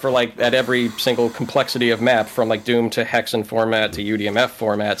stuff for like at every single complexity of map, from like Doom to Hexen format to UDMF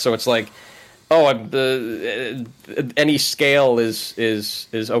format. So it's like, any scale is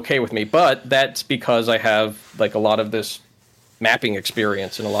okay with me, but that's because I have like a lot of this mapping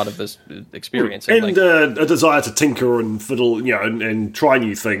experience and a lot of this experience And like, a desire to tinker and fiddle, and try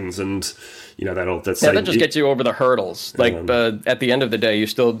new things, and that just gets you over the hurdles. Like, at the end of the day, you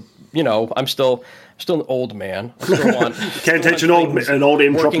still, I'm still an old man. I still want can't teach an old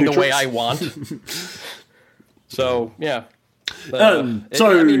M working the tricks. way I want. So yeah. It's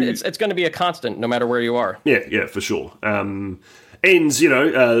going to be a constant no matter where you are. Yeah, for sure. And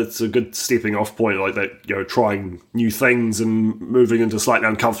it's a good stepping off point like that. Trying new things and moving into slightly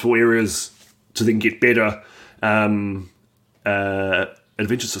uncomfortable areas to then get better.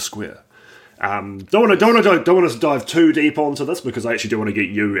 Adventures of Square. Don't want to dive too deep onto this because I actually do want to get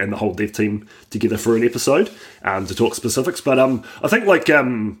you and the whole dev team together for an episode to talk specifics. But I think like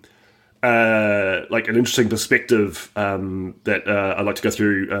an interesting perspective that I'd like to go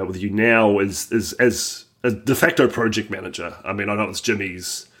through with you now is as a de facto project manager. I mean, I know it's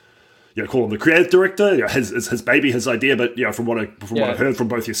Jimmy's, call him the creative director. His baby, his idea. But from what I heard from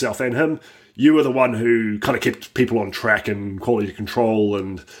both yourself and him, you were the one who kind of kept people on track and quality control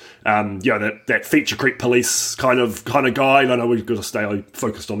and that feature creep police kind of guy. And I know we've got to stay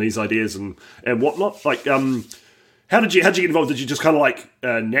focused on these ideas and whatnot. Like, how did you get involved? Did you just kind of like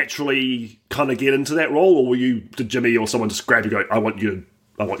naturally kind of get into that role, or did Jimmy or someone just grab you and go, I want you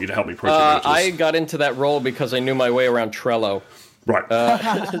to help me project manage this? I got into that role because I knew my way around Trello. Right.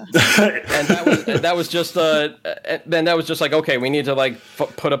 And that was just like, okay, we need to like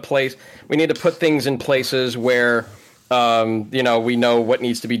we need to put things in places where we know what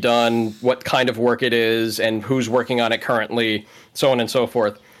needs to be done, what kind of work it is, and who's working on it currently, so on and so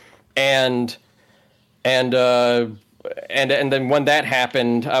forth. And then when that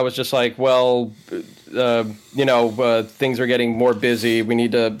happened, I was just like, well, things are getting more busy. We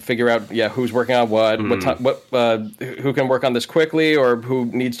need to figure out, who's working on what who can work on this quickly, or who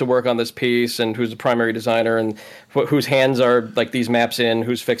needs to work on this piece, and who's the primary designer, and whose hands are like these maps in,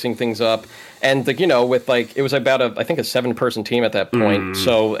 who's fixing things up, and with like it was about I think a 7-person team at that point.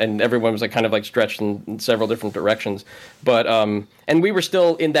 So and everyone was like kind of like stretched in several different directions, but and we were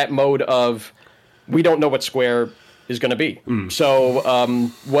still in that mode of we don't know what Square is going to be. So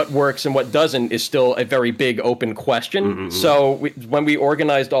what works and what doesn't is still a very big open question. So when we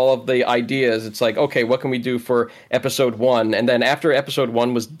organized all of the ideas, it's like, okay, what can we do for episode 1? And then after episode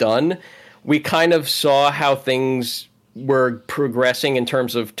 1 was done, we kind of saw how things were progressing in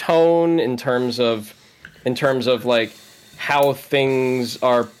terms of tone, in terms of like how things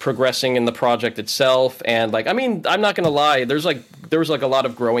are progressing in the project itself. And like, I mean, I'm not going to lie, there was like a lot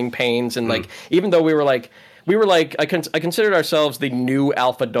of growing pains, and like even though we were like I considered ourselves the new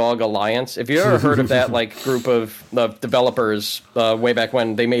Alpha Dog Alliance. If you ever heard of that like group of developers way back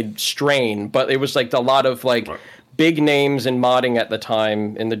when, they made Strain, but it was like a lot of like big names in modding at the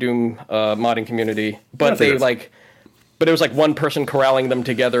time in the Doom modding community. But but it was like one person corralling them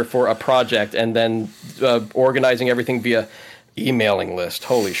together for a project and then organizing everything via emailing list.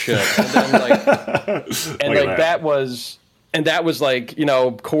 Holy shit! And then that was like,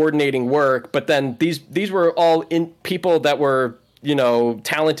 coordinating work, but then these were all people that were,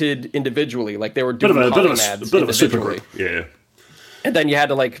 talented individually, like they were doing polymaths bit of a super individually. group. Yeah. And then you had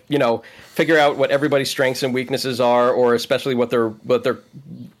to like, figure out what everybody's strengths and weaknesses are, or especially what their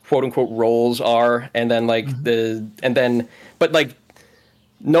quote unquote roles are. And then like but like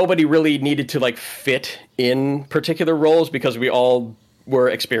nobody really needed to like fit in particular roles because we all were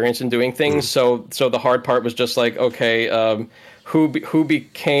experienced in doing things. So the hard part was just like, okay, who's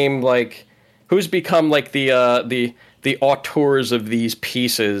become like the auteurs of these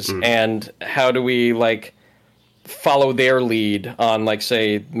pieces, and how do we like follow their lead on like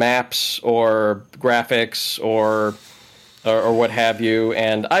say maps or graphics or or what have you.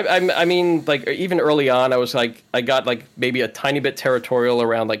 And I mean, like even early on, I was like, I got like maybe a tiny bit territorial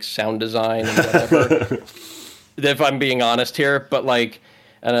around like sound design and whatever. If I'm being honest here, but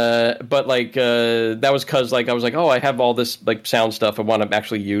that was because like I was like, oh, I have all this like sound stuff, I want to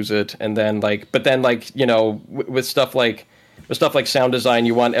actually use it, and then with stuff like sound design,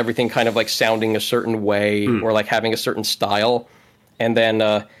 you want everything kind of like sounding a certain way or like having a certain style, and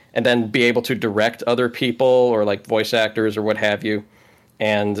then be able to direct other people or like voice actors or what have you,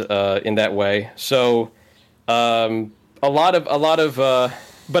 and in that way. So a lot of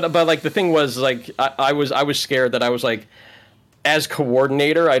but like the thing was like I was scared that I was like, as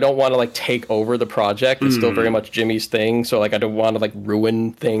coordinator, I don't want to like take over the project. It's still very much Jimmy's thing, so like I don't want to like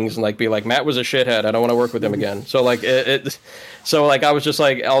ruin things and like be like, Matt was a shithead, I don't want to work with him again. So like so like I was just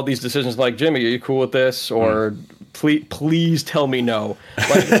like, all these decisions like, Jimmy, are you cool with this? Or please tell me no.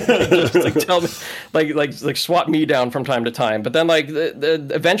 Like, just like tell me, like swat me down from time to time. But then like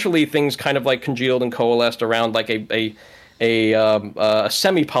eventually things kind of like congealed and coalesced around like a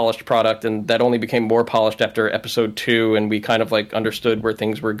semi-polished product, and that only became more polished after episode 2, and we kind of like understood where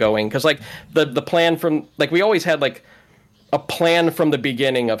things were going, because like the plan from like we always had like a plan from the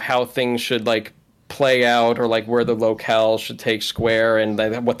beginning of how things should like play out, or like where the locale should take Square,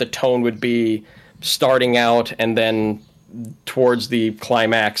 and what the tone would be starting out, and then towards the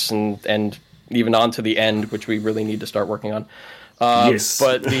climax, and even on to the end, which we really need to start working on. Yes.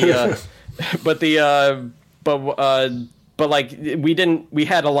 But like we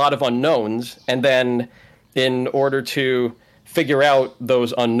had a lot of unknowns, and then in order to figure out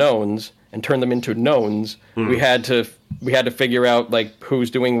those unknowns and turn them into knowns, we had to figure out like who's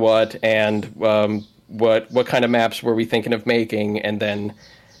doing what, and what kind of maps were we thinking of making, and then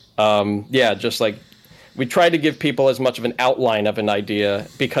just like we tried to give people as much of an outline of an idea,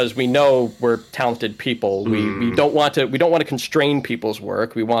 because we know we're talented people. We don't want to constrain people's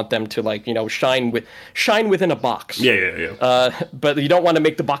work. We want them to like, shine within a box. Yeah. But you don't want to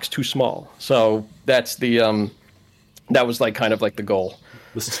make the box too small. So that's that was like kind of like the goal.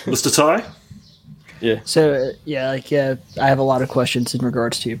 Mr. Ty? Yeah. So I have a lot of questions in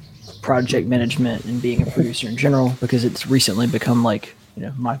regards to project management and being a producer in general, because it's recently become like,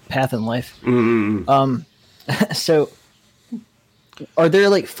 my path in life. So are there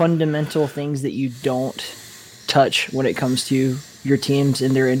like fundamental things that you don't touch when it comes to your teams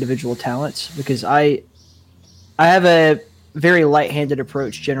and their individual talents? Because I have a very light-handed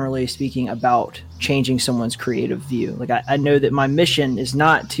approach, generally speaking, about changing someone's creative view. Like I know that my mission is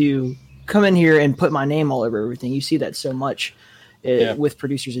not to come in here and put my name all over everything. You see that so much with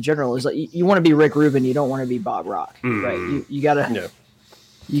producers in general. Is like you want to be Rick Rubin, you don't want to be Bob Rock, right? You gotta. Yeah.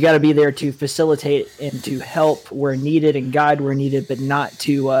 You got to be there to facilitate and to help where needed and guide where needed, but not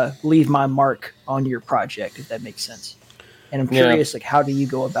to leave my mark on your project, if that makes sense. And I'm curious, like, how do you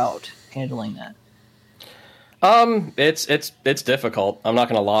go about handling that? It's difficult. I'm not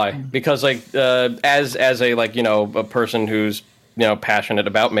gonna lie, because like as a like a person who's passionate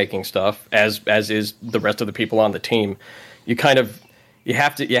about making stuff, as is the rest of the people on the team, you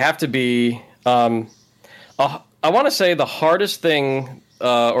have to be. I want to say the hardest thing.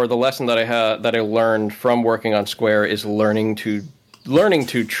 Or the lesson that I learned from working on Square is learning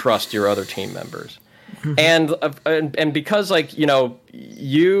to trust your other team members, and because like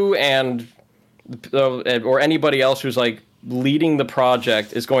you and or anybody else who's like leading the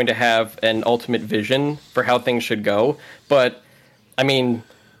project is going to have an ultimate vision for how things should go, but I mean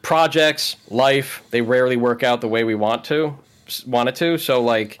projects, life, they rarely work out the way we want it to. So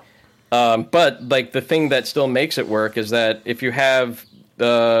like, but like the thing that still makes it work is that if you have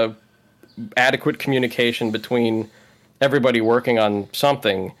adequate communication between everybody working on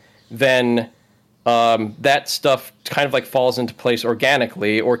something, then that stuff kind of like falls into place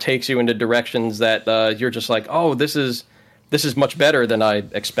organically, or takes you into directions that you're just like, oh, this is much better than I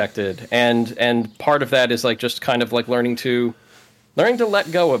expected, and part of that is like just kind of like learning to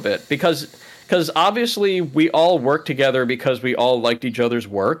let go a bit, because obviously we all work together because we all liked each other's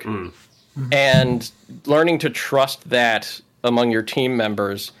work, and learning to trust that among your team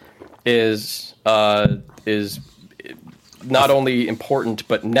members is not only important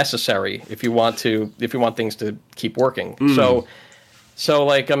but necessary if you want things to keep working. So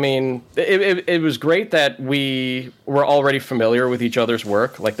like I mean, it was great that we were already familiar with each other's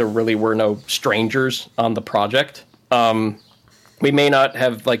work. Like there really were no strangers on the project. We may not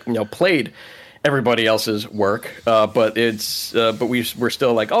have like played everybody else's work, but we're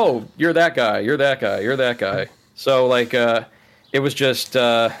still like, oh, you're that guy, you're that guy, you're that guy. So like it was just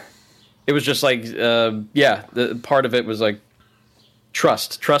like the part of it was like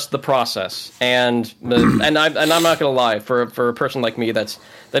trust the process, and I'm not gonna lie, for a person like me, that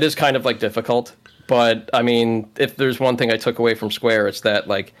is kind of like difficult. But I mean, if there's one thing I took away from Square, it's that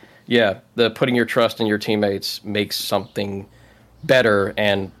like, yeah, the putting your trust in your teammates makes something better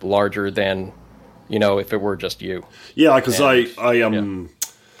and larger than, if it were just you. Yeah, because I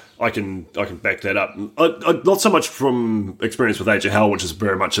can back that up. Not so much from experience with Age of Hell, which is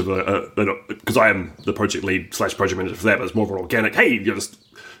very much of because I am the project lead / project manager for that, but it's more of an organic, hey, just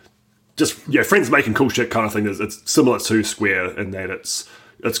friends making cool shit kind of thing. It's similar to Square in that it's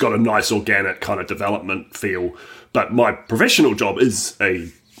got a nice organic kind of development feel. But my professional job is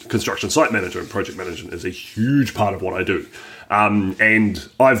a construction site manager, and project management is a huge part of what I do. And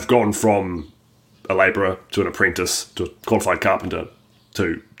I've gone from a labourer to an apprentice to a qualified carpenter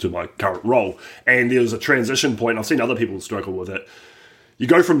to my current role. And there's a transition point. I've seen other people struggle with it. You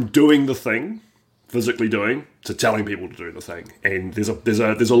go from doing the thing, physically doing, to telling people to do the thing. And there's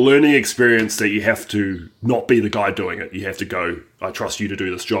a learning experience that you have to not be the guy doing it. You have to go, I trust you to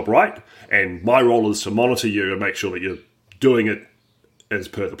do this job right. And my role is to monitor you and make sure that you're doing it as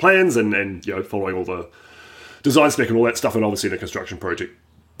per the plans and following all the design spec and all that stuff. And obviously in a construction project,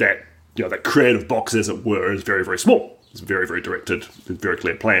 that creative box, as it were, is very, very small. It's very, very directed, very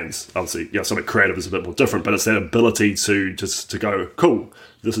clear plans. Obviously, something creative is a bit more different, but it's that ability to go, cool,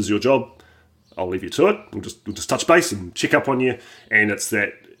 this is your job, I'll leave you to it. We'll just touch base and check up on you. And it's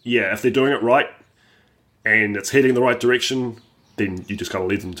that, if they're doing it right and it's heading the right direction, then you just kind of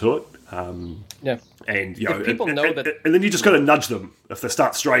lead them to it. And if people know that, and then you just got to nudge them if they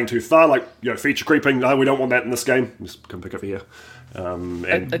start straying too far, like feature creeping. No, we don't want that in this game. Just come pick over here.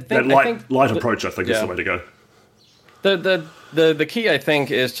 And that light approach, I think, is the way to go. The key, I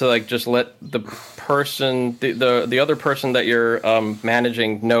think, is to like just let the person, the other person that you're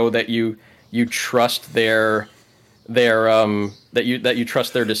managing, know that you trust that you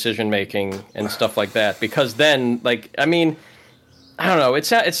trust their decision making and stuff like that. Because then, like, I mean, I don't know. It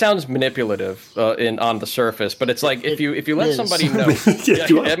sounds manipulative on the surface, but it's like if you let somebody know.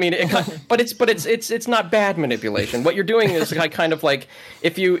 I mean, but it's not bad manipulation. What you're doing is kind of like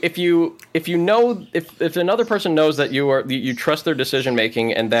if another person knows that you trust their decision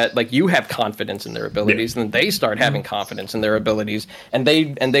making and that like you have confidence in their abilities, then they start having confidence in their abilities, and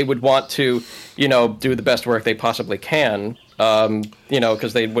they would want to do the best work they possibly can,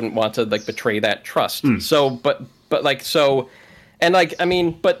 because they wouldn't want to like betray that trust. So, but like so. And like, I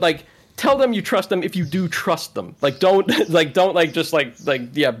mean, but like, tell them you trust them if you do trust them. Like, don't lie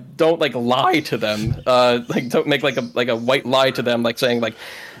to them. Don't make like a white lie to them, like saying like,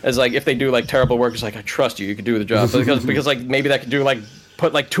 as like if they do like terrible work, it's like I trust you, you can do the job because like maybe that could do like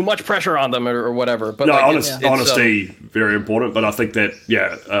put like too much pressure on them or whatever. But no, like, honesty very important. But I think that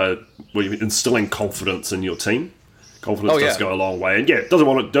instilling confidence in your team. Confidence does go a long way, and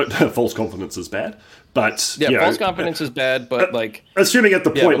false confidence is bad. But false confidence is bad. But like, assuming at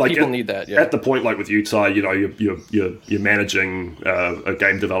the point, like people need that. At the point, like with Utah, you're managing a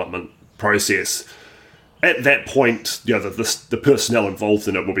game development process. At that point, the personnel involved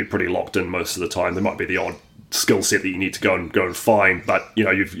in it will be pretty locked in most of the time. There might be the odd skill set that you need to go and find, but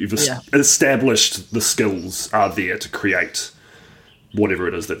you've established the skills are there to create whatever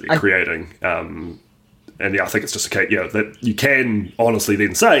it is that they're creating. And I think it's just a case, that you can honestly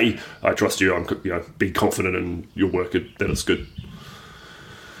then say, I trust you, I'm, be confident in your work, that it's good.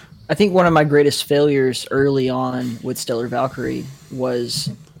 I think one of my greatest failures early on with Stellar Valkyrie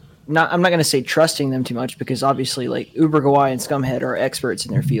was I'm not going to say trusting them too much, because obviously like Uber Gawai and Scumhead are experts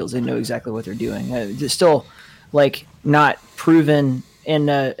in their fields. They know exactly what they're doing. It's still like not proven in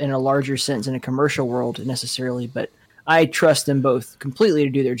a larger sense in a commercial world necessarily, but I trust them both completely to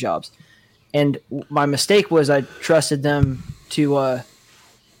do their jobs. And my mistake was I trusted them to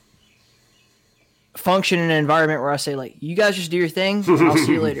function in an environment where I say, like, you guys just do your thing, I'll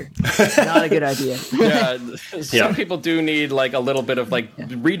see you later. Not a good idea. Some people do need, like, a little bit of, like,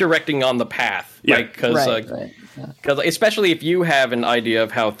 redirecting on the path. Yeah. Like, because especially if you have an idea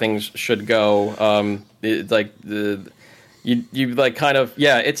of how things should go, you like kind of,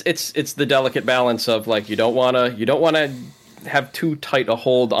 it's the delicate balance of, like, you don't want to have too tight a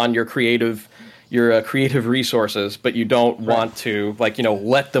hold on your creative resources, but you don't want to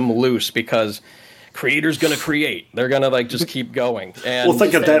let them loose, because creators gonna create. They're gonna like just keep going. And well,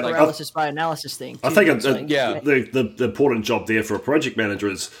 think of that paralysis by analysis thing. I think the important job there for a project manager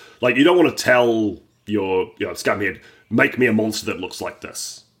is like you don't want to tell your Scumhead, make me a monster that looks like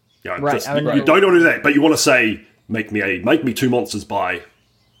this. You don't want to do that, but you want to say make me 2 monsters by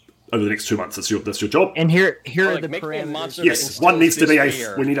over the next 2 months. That's your job. And here are the parameters. Yes, one needs to be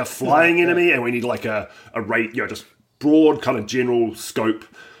we need a flying enemy, and we need like a rate, just broad kind of general scope,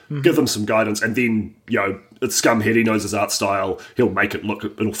 give them some guidance, and then, it's Scumhead, he knows his art style, he'll make it look,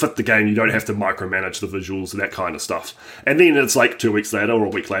 it'll fit the game, you don't have to micromanage the visuals and that kind of stuff. And then it's like 2 weeks later or a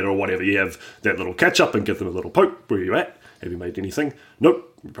week later or whatever, you have that little catch up and give them a little poke. Where are you at? Have you made anything?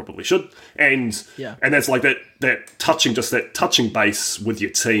 Nope, you probably should. And that's like that touching base with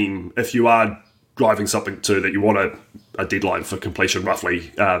your team. If you are driving something to that you want a deadline for completion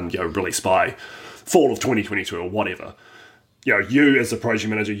roughly, release by fall of 2022 or whatever, you as a project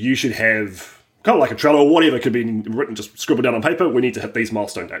manager, you should have kind of like a Trello or whatever could be written, just scribble down on paper. We need to hit these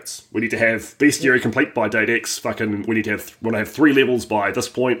milestone dates. We need to have bestiary complete by date X. We need to have 3 levels by this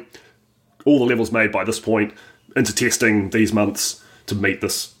point. All the levels made by this point into testing these months to meet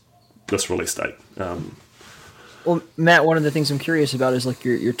this release date. Well, Matt, one of the things I'm curious about is like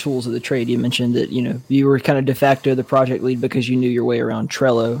your tools of the trade. You mentioned that you were kind of de facto the project lead because you knew your way around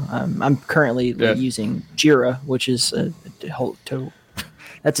Trello. I'm currently using Jira, which is a whole total.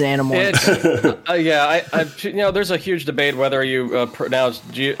 That's an animal. There's a huge debate whether you pronounce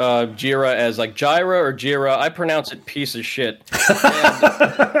Jira as like Jira or Jira. I pronounce it piece of shit.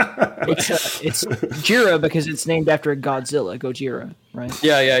 It's Jira because it's named after a Godzilla, Gojira, right?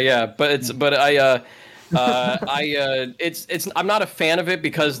 Yeah. I'm not a fan of it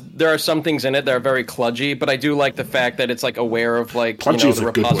because there are some things in it that are very kludgy, but I do like the fact that it's like aware of like the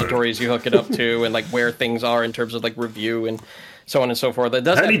repositories you hook it up to and like where things are in terms of like review and so on and so forth. It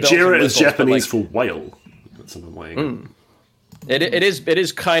does. Jira is Japanese for whale. That's annoying. It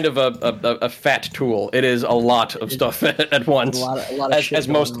is kind of a fat tool. It is a lot of stuff at once. A lot of shit as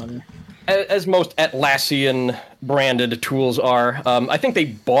most Atlassian branded tools are. I think they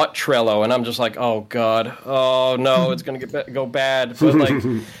bought Trello, and I'm just like, oh god, oh no, it's gonna go bad. But like,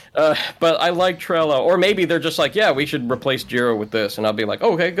 but I like Trello, or maybe they're just like, yeah, we should replace Jira with this, and I'll be like,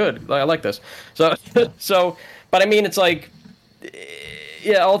 okay, good, I like this. So, but I mean, it's like,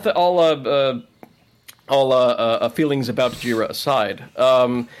 yeah, all feelings about Jira aside,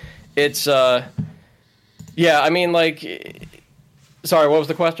 it's yeah, I mean, like. Sorry, what was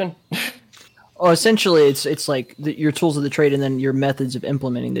the question? Oh, essentially, it's like your tools of the trade and then your methods of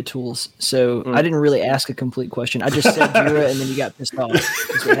implementing the tools. So I didn't really ask a complete question. I just said Jira, and then you got pissed off.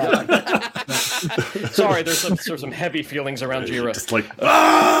 That's what happened. Sorry, there's some heavy feelings around Jira. Just like,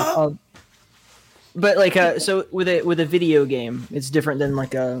 but like, so with a video game, it's different than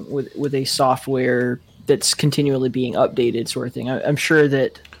like with a software that's continually being updated, sort of thing. I'm sure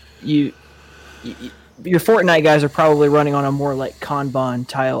that your Fortnite guys are probably running on a more like Kanban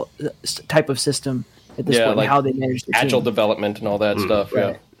type of system at this point. Like how they manage the agile team. Development and all that stuff.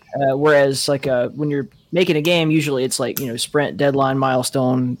 Right. Yeah. Whereas like when you're making a game, usually it's like sprint, deadline,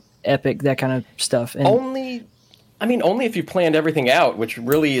 milestone, epic, that kind of stuff. And only if you planned everything out, which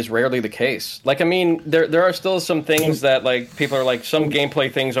really is rarely the case. Like, I mean, there are still some things that like people are like, some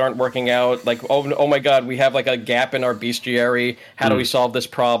gameplay things aren't working out. Like, oh my god, we have like a gap in our bestiary. How do we solve this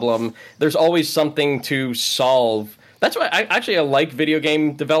problem? There's always something to solve. That's why I like video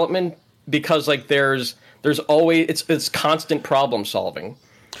game development, because like there's always it's constant problem solving.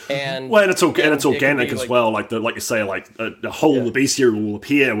 And it's organic as well. Like you say, like a hole in the bestiary will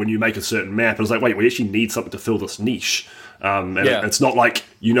appear when you make a certain map. And it's like, wait, we actually need something to fill this niche. It's not like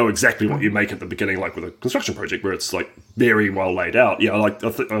exactly what you make at the beginning, like with a construction project where it's like very well laid out. Yeah, like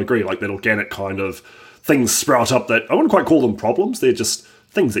I agree. Like that organic kind of things sprout up that I wouldn't quite call them problems. They're just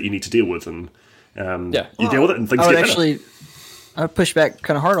things that you need to deal with, and you deal with it, and things get better. I would push back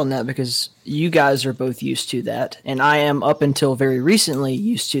kind of hard on that because you guys are both used to that, and I am up until very recently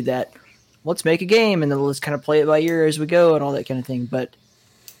used to that. Let's make a game, and then let's kind of play it by ear as we go, and all that kind of thing. But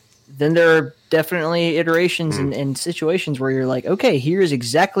then there are definitely iterations and situations where you're like, okay, here's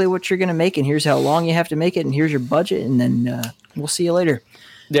exactly what you're going to make, and here's how long you have to make it, and here's your budget, and then we'll see you later.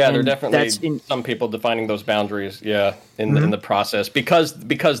 Yeah, there are definitely some people defining those boundaries. Yeah, in the process, because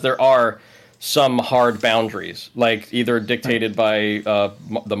there are some hard boundaries, like either dictated by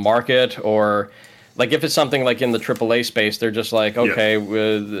the market, or like if it's something like in the AAA space, they're just like, okay,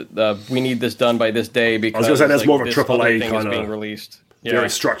 we need this done by this day because I was going to say that's more of a AAA kind of being released. Very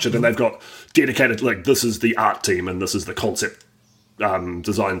structured, and they've got dedicated, like this is the art team, and this is the concept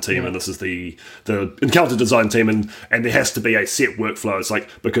design team, and this is the encounter design team, and there has to be a set workflow. It's like,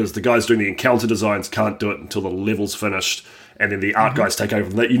 because the guys doing the encounter designs can't do it until the level's finished, and then the art guys take over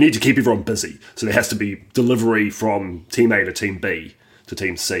from that. You need to keep everyone busy, so there has to be delivery from team A to team B to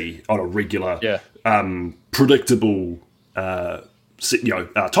team C on a regular, predictable,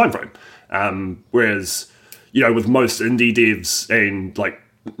 time frame. Whereas, with most indie devs, and like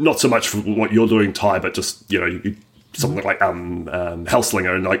not so much for what you're doing, Ty, but just something like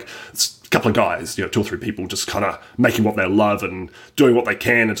Hellslinger, and like couple of guys, 2 or 3 people, just kind of making what they love and doing what they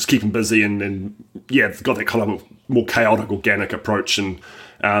can and just keep them busy. And they've got that kind of more chaotic, organic approach. And,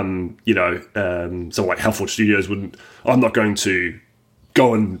 someone like Hellforge Studios I'm not going to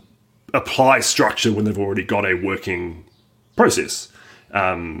go and apply structure when they've already got a working process.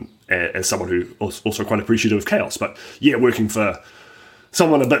 As someone who also quite appreciative of chaos, but working for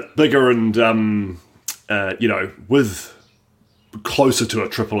someone a bit bigger and with closer to a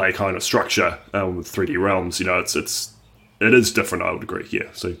AAA kind of structure with 3D Realms, it is different. I would agree. Yeah,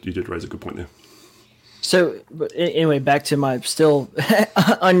 so you did raise a good point there. So, but anyway, back to my still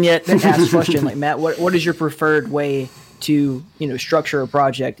unyet asked question. Like, Matt, what is your preferred way to structure a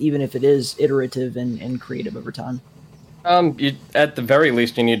project, even if it is iterative and creative over time? At the very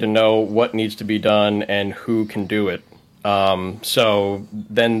least, you need to know what needs to be done and who can do it. So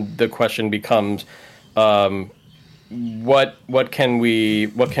then the question becomes, what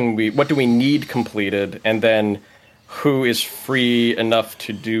do we need completed, and then who is free enough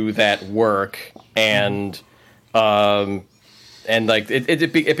to do that work, and like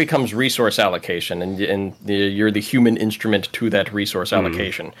it becomes resource allocation, and you're the human instrument to that resource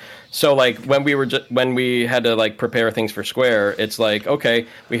allocation. So like when we had to like prepare things for Square, it's like, okay,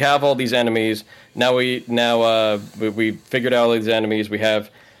 we have all these enemies. Now we figured out all these enemies. We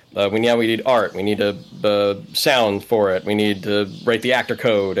need art. We need a sound for it. We need to write the actor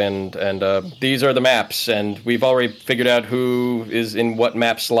code, and these are the maps. And we've already figured out who is in what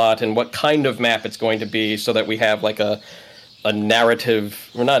map slot and what kind of map it's going to be, so that we have like a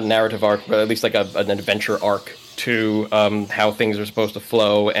narrative, or not a narrative arc, but at least like an adventure arc to how things are supposed to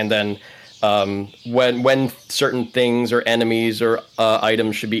flow. And then when certain things or enemies or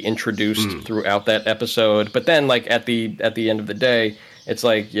items should be introduced throughout that episode. But then like at the end of the day, it's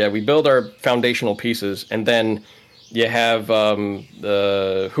like, we build our foundational pieces, and then you have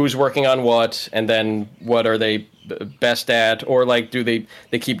who's working on what, and then what are they best at, or like do they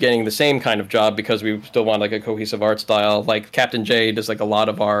keep getting the same kind of job because we still want like a cohesive art style. Like Captain J does like a lot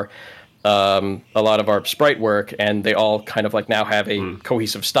of our sprite work, and they all kind of like now have a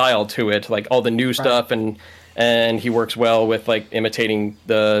cohesive style to it, like all the new stuff, and he works well with like imitating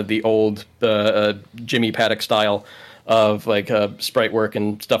the old Jimmy Paddock style of like sprite work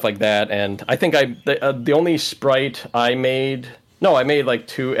and stuff like that. And I think the only sprite I made like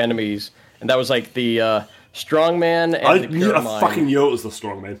 2 enemies, and that was like the Strongman and the Pyramind. I fucking knew it was the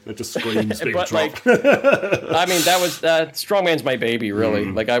Strongman. It just screams being but dropped. like, I mean, that was Strongman's my baby, really.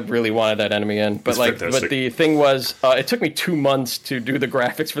 Like, I really wanted that enemy in. But like, but the thing was, it took me 2 months to do the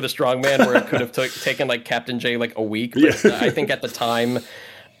graphics for the Strongman, where it could have taken like Captain J like a week. But I think at the time,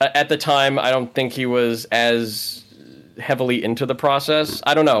 I don't think he was as heavily into the process.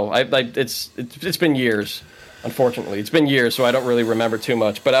 I don't know. It's been years. Unfortunately, it's been years, so I don't really remember too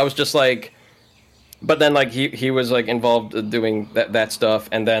much. But I was just like. But then, like, he was, like, involved doing that stuff,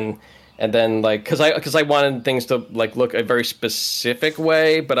 and then like, because I wanted things to, like, look a very specific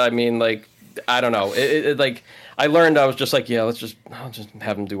way, but I mean, like, I don't know. It like, I learned, I was just like, I'll just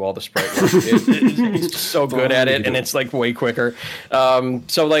have him do all the sprite work. He's just so good at it, and it's, like, way quicker. And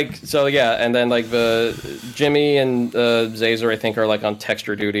then, like, the Jimmy and Zazer, I think, are, like, on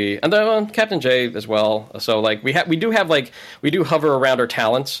texture duty, and then Captain J as well. So, like, we do hover around our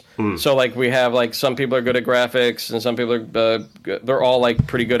talents. So, like, we have, like, some people are good at graphics, and some people are, they're all, like,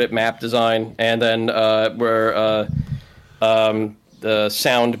 pretty good at map design, and then the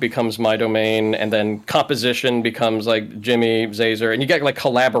sound becomes my domain, and then composition becomes like Jimmy, Zazer, and you get like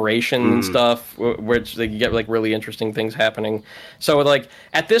collaboration and stuff, which you get like really interesting things happening. So like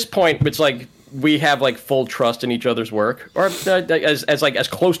at this point, it's like we have like full trust in each other's work, or as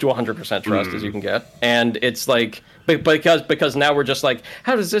close to 100% trust as you can get, and it's like because now we're just like,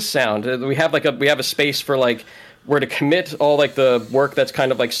 how does this sound? We have a space for like where to commit all like the work that's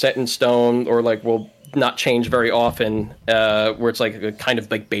kind of like set in stone, or like will not change very often, where it's like a kind of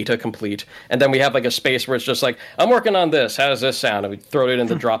like beta complete, and then we have like a space where it's just like, I'm working on this, how does this sound, and we throw it in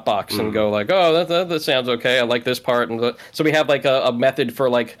the Dropbox and go like, oh, that sounds okay, I like this part. And so we have like a method for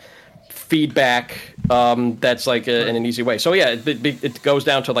like feedback that's like in an easy way. So yeah, it goes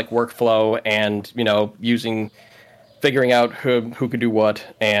down to like workflow and figuring out who could do what,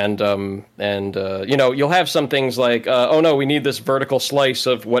 and you'll have some things like, oh no, we need this vertical slice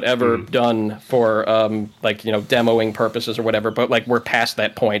of whatever done for demoing purposes or whatever, but like we're past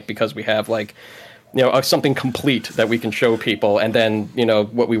that point because we have like something complete that we can show people, and then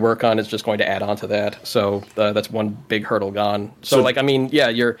what we work on is just going to add on to that. So that's one big hurdle gone. So like, I mean, yeah,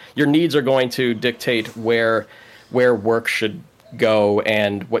 your needs are going to dictate where work should go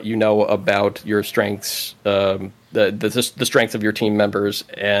and what you know about your strengths, the strength of your team members,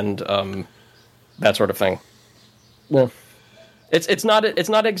 and that sort of thing. Well, it's not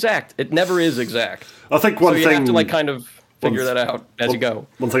exact. It never is exact. I think one you thing have to like kind of figure that out as you go.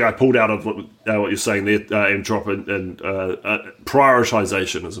 One thing I pulled out of what you're saying there, M-Drop, and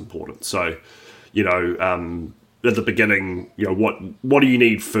prioritization is important. So, at the beginning, what do you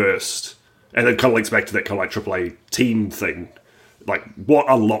need first? And it kind of links back to that kind of like AAA team thing. Like, what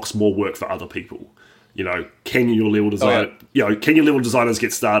unlocks more work for other people? Can your level design? Can your level designers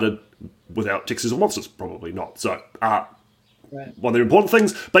get started without Texas or monsters? Probably not. So, one of the important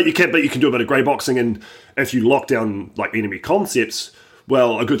things, but you can do a bit of grey boxing, and if you lock down like enemy concepts,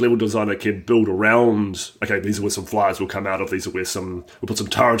 well, a good level designer can build around. Okay, these are where some flyers will come out of. These are where we'll put some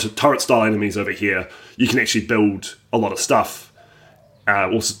turret style enemies over here. You can actually build a lot of stuff,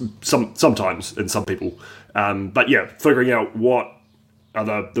 or sometimes in some people. But yeah, figuring out what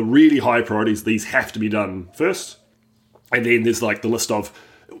are the really high priorities. These have to be done first, and then there's like the list of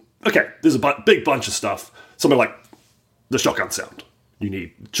there's a big bunch of stuff. Something like the shotgun sound.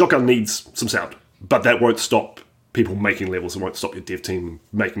 Shotgun needs some sound, but that won't stop people making levels and won't stop your dev team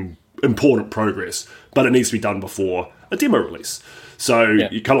making important progress. But it needs to be done before a demo release. So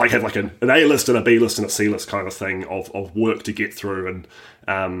you kind of like have like an A list and a B list and a C list kind of thing of work to get through, and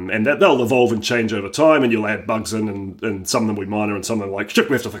that they'll evolve and change over time, and you'll add bugs in, and some of them will be minor, and some of them are like, shit,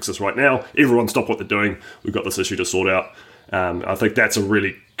 we have to fix this right now. Everyone stop what they're doing. We've got this issue to sort out. I think that's a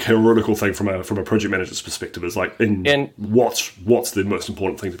really critical thing from a project manager's perspective, is like, what's the most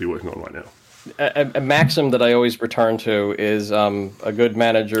important thing to be working on right now? A maxim that I always return to is a good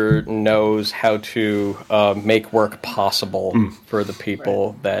manager knows how to make work possible for the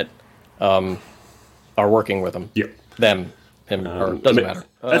people that are working with them. Yep. Him, or doesn't matter.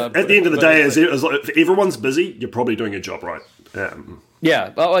 At the end of the day, if everyone's busy, you're probably doing your job right.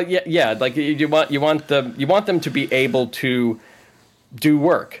 Yeah. Like you want them to be able to do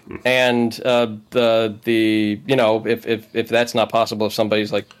work, and if that's not possible, if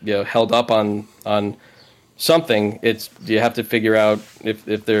somebody's like held up on something, you have to figure out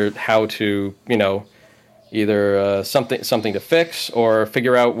if they're how to either something to fix, or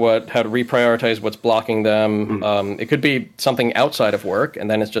figure out how to reprioritize what's blocking them. It could be something outside of work,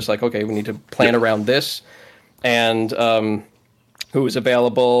 and then it's just like, okay, we need to plan around this, and who is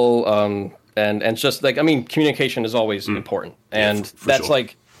available, and it's just like, I mean, communication is always important, and that's sure.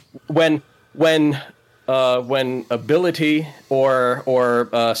 Like when ability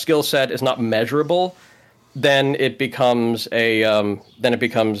or skill set is not measurable, then it becomes a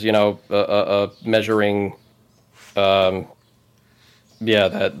measuring. That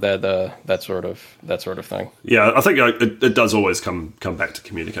sort of thing. Yeah, I think it does always come back to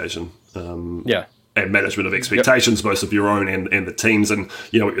communication. And management of expectations, both of your own and the teams. And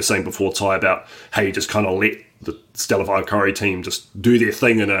what you're saying before, Ty, about how you just kind of let the Stellar Valkyrie team just do their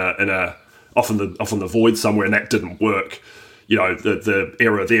thing in a off in the void somewhere, and that didn't work. The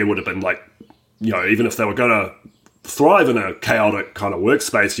error there would have been like, even if they were going to thrive in a chaotic kind of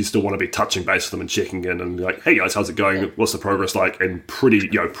workspace, you still want to be touching base with them and checking in and like, hey guys, how's it going? What's the progress like? And pretty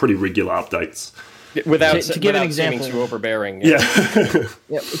regular updates. Without to give an example, too overbearing. To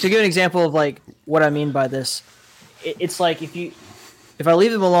give an example of like what I mean by this, it's like if I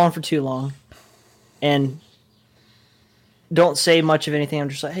leave them alone for too long, and don't say much of anything, I'm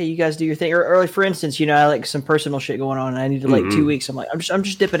just like, hey, you guys do your thing. Or like, for instance, I like some personal shit going on, and I need to like 2 weeks. I'm like, I'm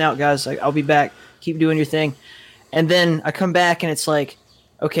just dipping out, guys. Like, I'll be back. Keep doing your thing. And then I come back, and it's like,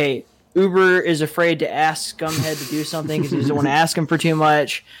 okay, Uber is afraid to ask Scumhead to do something because he doesn't want to ask him for too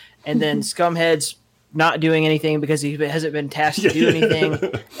much. And then Scumhead's not doing anything because he hasn't been tasked to do anything.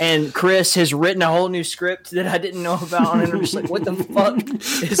 And Chris has written a whole new script that I didn't know about, and I'm just like, what the fuck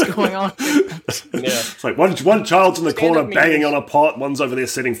is going on? It's like one child's in the corner banging on a pot, one's over there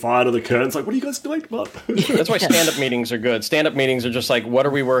setting fire to the curtain. It's like, what are you guys doing? That's why stand-up meetings are good. Stand-up meetings are just like, what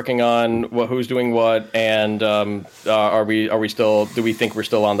are we working on? Who's doing what? And are we still? Do we think we're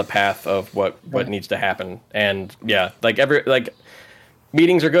still on the path of what needs to happen? And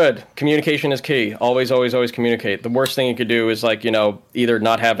meetings are good. Communication is key. Always, always, always communicate. The worst thing you could do is like, either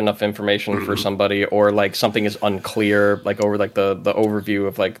not have enough information for somebody, or like something is unclear, like over like the overview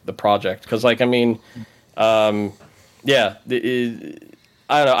of like the project. Because like, I mean, I don't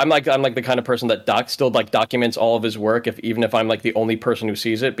know. I'm like the kind of person that still like documents all of his work, even if I'm like the only person who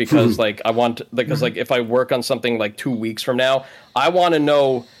sees it, because like like if I work on something like 2 weeks from now, I want to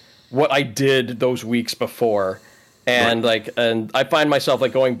know what I did those weeks before. And and I find myself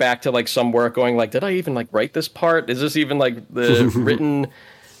like going back to like some work, going like, did I even like write this part? Is this even like the written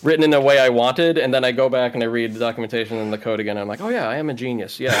written in a way I wanted, and then I go back and I read the documentation and the code again, and I'm like, oh yeah, I am a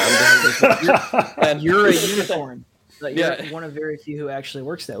genius. Yeah, And you're a unicorn. Like, Yeah. you're one of very few who actually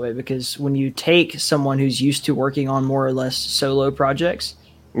works that way, because when you take someone who's used to working on more or less solo projects,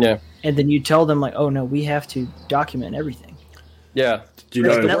 yeah, and then you tell them like, oh no, we have to document everything. yeah. Do you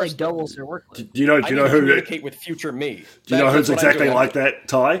know? That like doubles their workload. Do you know? Do I you need know to who? communicate with future me. Do you know who's That's what I'm exactly doing. like that,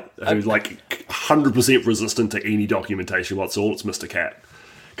 Ty? Who's like 100% resistant to any documentation whatsoever? It's Mr. Cat.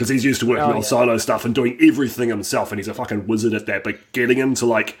 Because he's used to working on solo stuff and doing everything himself, and he's a fucking wizard at that. But getting him to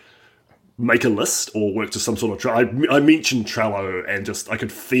like make a list or work to some sort of I mentioned Trello, and just I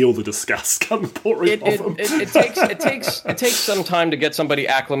could feel the disgust pouring off him. It takes some time to get somebody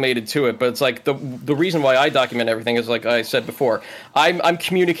acclimated to it, but it's like the reason why I document everything is, like I said before, I'm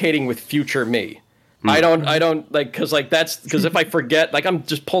communicating with future me. I don't like, because if I forget, like, I'm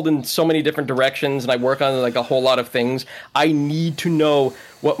just pulled in so many different directions and I work on like a whole lot of things. I need to know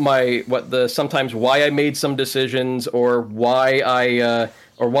sometimes why I made some decisions, or why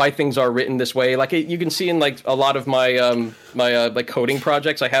or why things are written this way. Like, you can see in like a lot of my like coding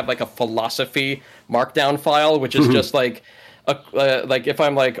projects, I have like a philosophy markdown file, which is just like like if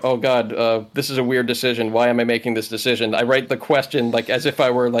I'm like, oh god, this is a weird decision. Why am I making this decision? I write the question like as if I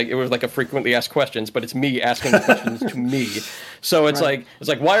were like, it was like a frequently asked questions, but it's me asking the questions to me. So it's like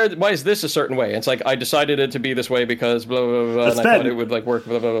why is this a certain way? And it's like, I decided it to be this way because blah blah blah, and I thought it would like work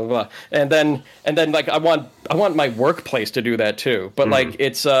blah blah blah blah. And then like I want my workplace to do that too. But like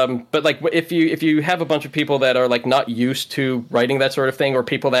it's but like if you have a bunch of people that are like not used to writing that sort of thing, or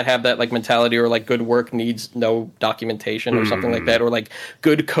people that have that like mentality, or like good work needs no documentation or something like that, or like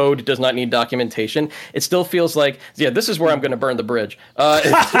good code does not need documentation, it still feels like, yeah, this is where I'm going to burn the bridge.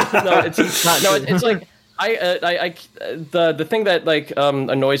 It's like the thing that like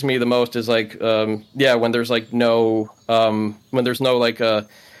annoys me the most is like when there's like no like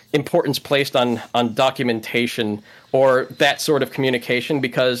importance placed on documentation or that sort of communication,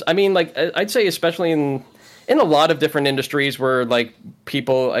 because I mean, like, I'd say especially in a lot of different industries where like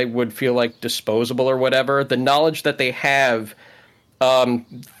people, I would feel like disposable or whatever, the knowledge that they have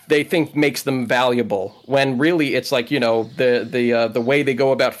they think makes them valuable, when really it's like, you know, the way they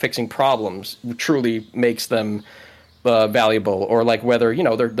go about fixing problems truly makes them valuable, or like whether, you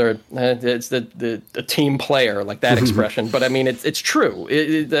know, they're it's the team player, like that expression. But I mean, it's true.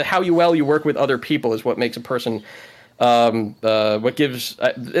 How well you work with other people is what makes a person what gives,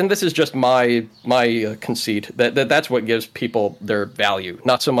 and this is just my conceit, that's what gives people their value,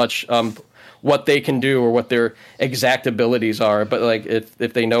 not so much what they can do or what their exact abilities are, but like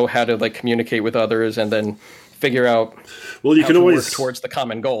if they know how to like communicate with others and then figure out you can always work towards the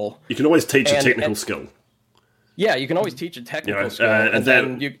common goal. You can always teach a technical skill. Yeah, you can always teach a technical skill, and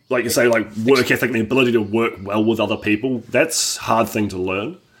then you, like you say, like work ethic, the ability to work well with other people. That's a hard thing to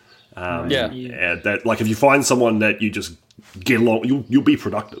learn. And that, like, if you find someone that you just get along, you'll be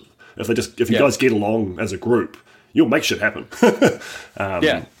productive. If you guys get along as a group, you'll make shit happen. But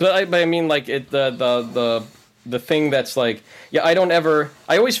I mean, like, the thing that's like, I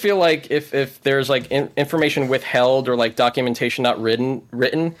always feel like if there's like information withheld or like documentation not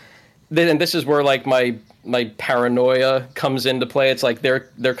written, then this is where like my paranoia comes into play. It's like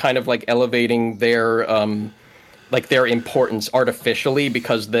they're kind of like elevating their their importance artificially,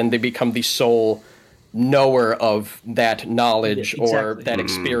 because then they become the sole knower of that knowledge or that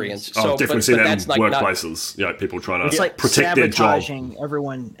experience. I've definitely seen that in workplaces. People trying to like protect their job. Sabotaging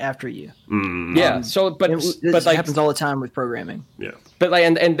everyone after you. This like, happens all the time with programming. Yeah. But like,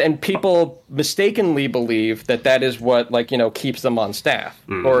 and people mistakenly believe that is what, like, you know, keeps them on staff,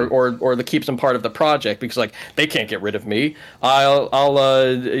 or that keeps them part of the project, because like they can't get rid of me. So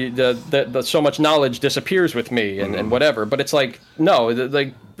much knowledge disappears with me and whatever. But it's like, no,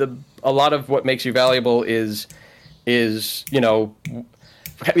 a lot of what makes you valuable is, you know,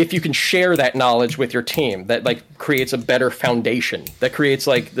 if you can share that knowledge with your team, that like creates a better foundation, that creates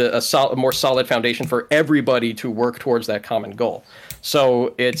like a more solid foundation for everybody to work towards that common goal.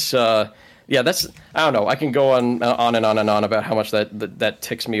 So it's that's, I don't know, I can go on and on and on about how much that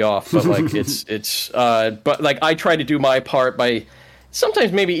ticks me off, but like but like I try to do my part by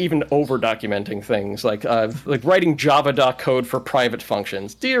sometimes maybe even over documenting things, like writing Java doc code for private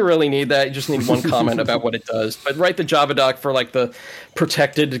functions. Do you really need that? You just need one comment about what it does. But write the Java doc for like the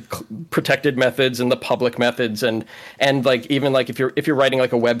protected methods and the public methods, and like even like if you're writing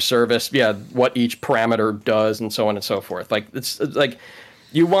like a web service, what each parameter does and so on and so forth. Like it's like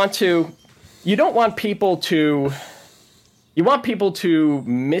you don't want people to. You want people to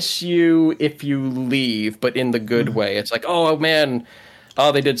miss you if you leave, but in the good way. It's like, oh man,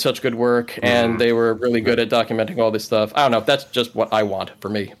 oh, they did such good work and they were really good at documenting all this stuff. I don't know if that's just what I want for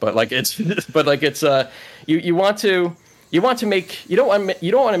me, but like it's you want to make you don't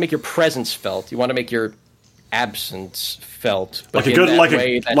want to make your presence felt. You want to make your absence felt, but like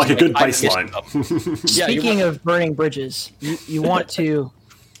a good baseline. Speaking of burning bridges, you want to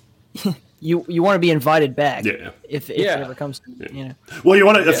you want to be invited back. Yeah. If it ever comes to, you know. Well, you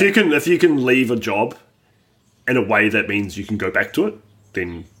want to if you can leave a job in a way that means you can go back to it,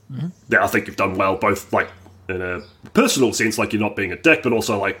 then I think you've done well, both like in a personal sense, like you're not being a dick, but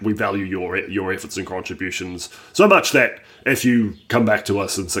also like we value your efforts and contributions so much that if you come back to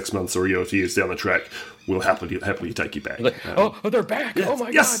us in 6 months or a year or 2 years down the track, we'll happily take you back. Like, they're back! Oh my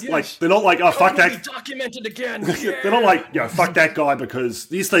god! Yes, like they're not like fuck that. Documented again. They're not like fuck that guy because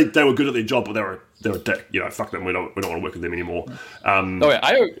they were good at their job, but they're a dick. Fuck them. We don't want to work with them anymore.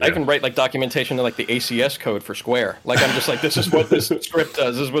 I can write like documentation to like the ACS code for Square. Like I'm just like this is what this script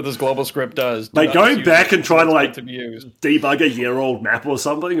does. This is what this global script does. Like going back and trying to like debug a year-old map or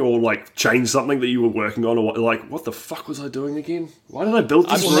something, or like change something that you were working on, or what the fuck was I doing again? Why did I build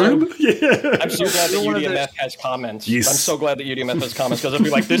this room? I'm so glad that UDMF has comments. Yes. I'm so glad that UDMF has comments because it'll be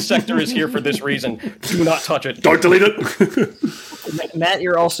like, this sector is here for this reason. Do not touch it. Don't delete it. Matt,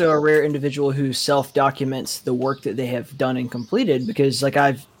 you're also a rare individual who self-documents the work that they have done and completed, because like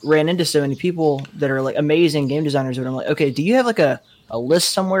I've ran into so many people that are like amazing game designers, but I'm like, okay, do you have like a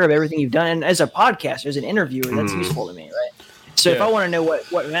list somewhere of everything you've done? And as a podcaster, as an interviewer, that's useful to me, right? So if I want to know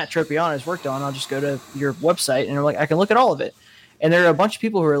what Matt Tropiano has worked on, I'll just go to your website and I'm like, I can look at all of it. And there are a bunch of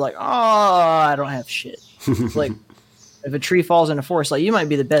people who are like, oh, I don't have shit. Like, if a tree falls in a forest, like you might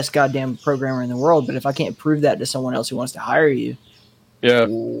be the best goddamn programmer in the world, but if I can't prove that to someone else who wants to hire you,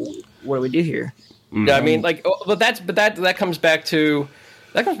 what do we do here? Yeah, I mean, like, but that comes back to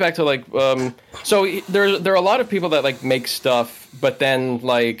like, so there are a lot of people that like make stuff, but then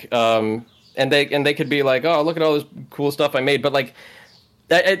like, and they could be like, oh, look at all this cool stuff I made, but like,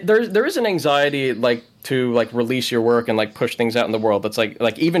 there is an anxiety like to like release your work and like push things out in the world. That's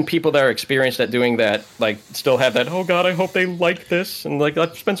like even people that are experienced at doing that like still have that, oh god, I hope they like this, and like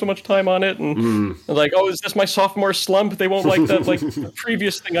I've spent so much time on it, and like, oh, is this my sophomore slump? They won't like that like the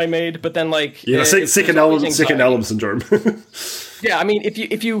previous thing I made. But then like second album syndrome. Yeah, I mean,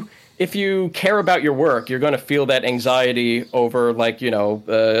 if you care about your work, you're going to feel that anxiety over, like,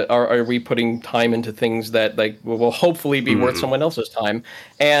 are we putting time into things that like will hopefully be worth someone else's time?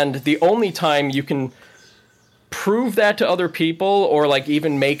 And the only time you can prove that to other people, or like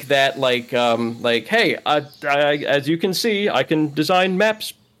even make that like hey, I, as you can see, I can design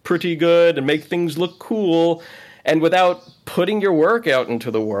maps pretty good and make things look cool, and without putting your work out into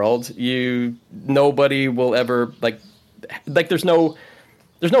the world, nobody will ever like there's no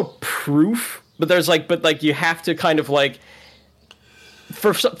proof, but you have to kind of like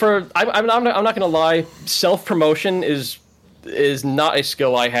I'm not gonna lie, self-promotion is not a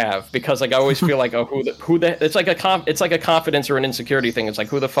skill I have, because like I always feel like, oh, it's like a confidence or an insecurity thing. It's like,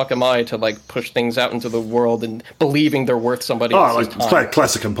 who the fuck am I to like push things out into the world and believing they're worth somebody else's time? It's like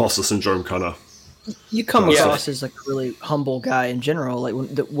classic imposter syndrome kind of. You come across as like a really humble guy in general. Like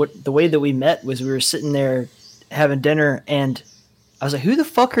the way that we met was we were sitting there having dinner, and I was like, who the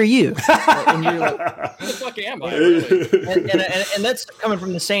fuck are you? And you're like, who the fuck am I? Really? And that's coming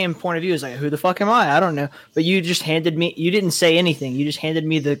from the same point of view. It's like, who the fuck am I? I don't know. But you just handed me, you didn't say anything. You just handed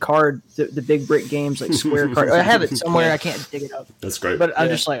me the card, the Big Brick Games, like Square card. I have it somewhere. I can't dig it up. That's great. But I'm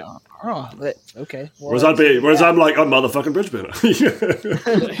just like, okay. Well, whereas I'm like, I'm motherfucking Bridge Banner.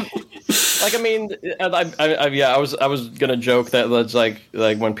 Like, I mean, I was gonna joke that that's like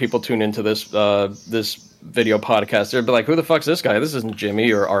when people tune into this video podcast, they'd be like, who the fuck's this guy? This isn't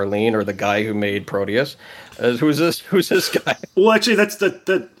Jimmy or Arlene or the guy who made Proteus. Who's this guy? Well, actually, that's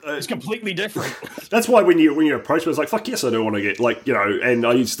it's completely different. That's why when you approach me, it's like, fuck yes, I do want to get, like, and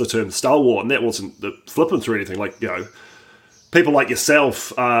I used the term Star Wars, and that wasn't flippant or anything. Like, people like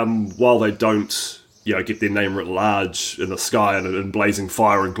yourself, while they don't get their name written large in the sky and in blazing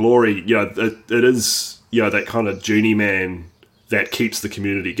fire and glory, it is that kind of journeyman that keeps the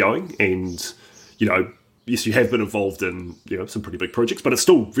community going. And yes, you have been involved in some pretty big projects, but it's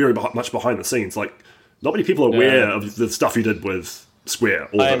still very much behind the scenes. Like, not many people are aware of the stuff you did with Square,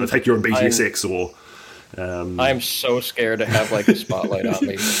 or that they take you on BTSX, or. I'm so scared to have like a spotlight on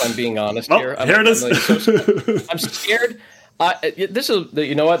me. If I'm being honest here, here it is. I'm scared. This is,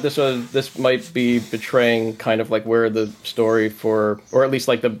 you know what, this might be betraying kind of like where the story for, or at least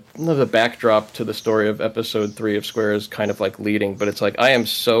like the backdrop to the story of episode 3 of Square is kind of like leading, but it's like I am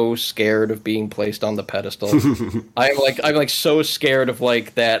so scared of being placed on the pedestal. I'm like so scared of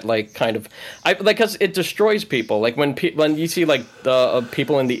like that, like kind of, because it destroys people. Like when you see like the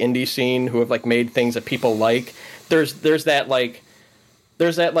people in the indie scene who have like made things that people like, there's that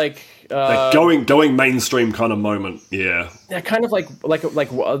going mainstream kind of moment, yeah. Yeah, kind of like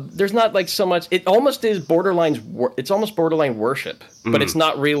there's not like so much. It almost is borderline. It's almost borderline worship, but it's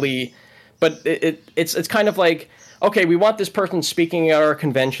not really. But it's kind of like, okay, we want this person speaking at our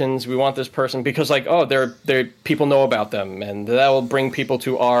conventions. We want this person because like, oh, they're people know about them, and that will bring people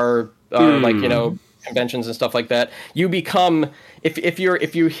to our like, you know, conventions and stuff like that. You become if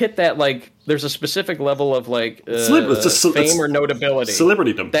you hit that, like there's a specific level of like fame or notability,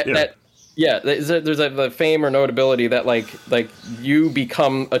 celebritydom. There's a fame or notability that like you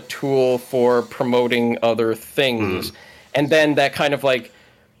become a tool for promoting other things, and then that kind of like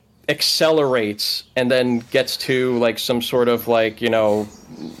accelerates and then gets to like some sort of like, you know,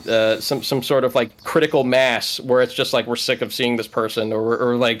 some sort of like critical mass where it's just like we're sick of seeing this person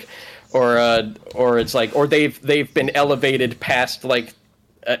or it's like, or they've been elevated past like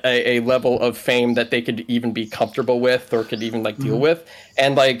a level of fame that they could even be comfortable with or could even like deal with.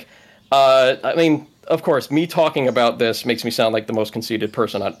 And like, I mean, of course, me talking about this makes me sound like the most conceited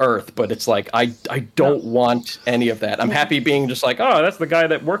person on earth, but it's like, I don't want any of that. I'm happy being just like, oh, that's the guy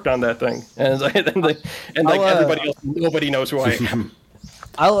that worked on that thing. And everybody else, nobody knows who I am.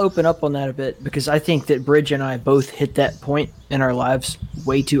 I'll open up on that a bit because I think that Bridge and I both hit that point in our lives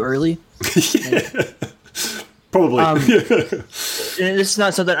way too early. Probably. It's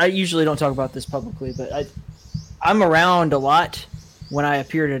not something I usually don't talk about this publicly, but I'm around a lot when I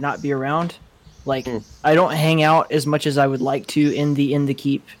appear to not be around. Like I don't hang out as much as I would like to in the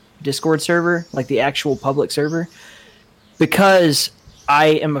Keep Discord server, like the actual public server, because I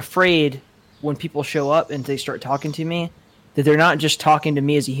am afraid when people show up and they start talking to me that they're not just talking to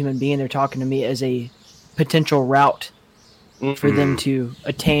me as a human being, they're talking to me as a potential route for them to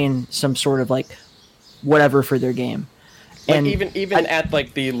attain some sort of like whatever for their game. Like And even at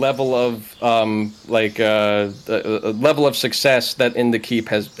like the level of the level of success that In the Keep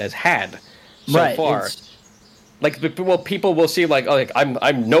has had so far. Like, well, people will see like, oh, like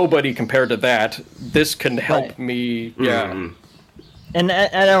I'm nobody compared to that. This can help me. Yeah. And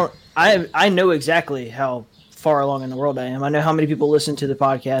I know exactly how far along in the world I am. I know how many people listen to the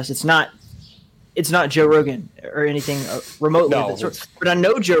podcast. It's not Joe Rogan or anything remotely of that sort. But I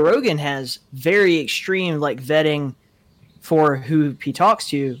know Joe Rogan has very extreme like vetting for who he talks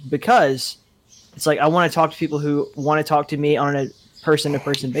to, because it's like I want to talk to people who want to talk to me on a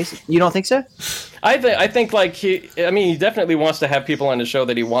person-to-person basis. You don't think so? I think like he definitely wants to have people on the show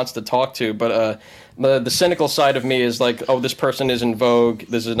that he wants to talk to, but the cynical side of me is like, oh, this person is in vogue.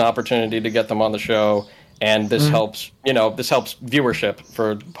 This is an opportunity to get them on the show. And this helps, this helps viewership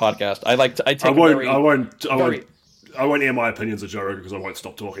for the podcast. I won't air my opinions of Joe Rogan because I won't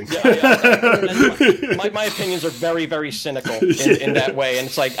stop talking. My opinions are very, very cynical in that way. And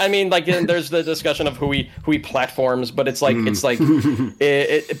it's like, I mean, like there's the discussion of who he platforms, but it's like,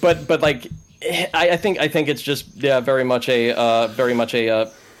 but like, I think it's just very much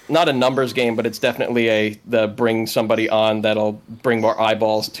a not a numbers game, but it's definitely the bring somebody on that'll bring more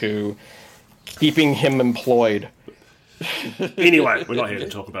eyeballs to keeping him employed. Anyway, we're not here to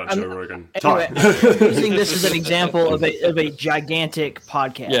talk about Joe Rogan. Anyway, I'm using this as an example of a gigantic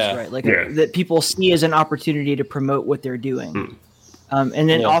podcast, right? Like that people see as an opportunity to promote what they're doing. And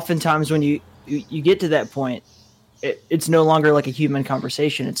then oftentimes when you get to that point, it's no longer like a human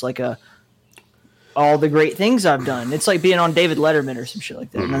conversation. It's like all the great things I've done. It's like being on David Letterman or some shit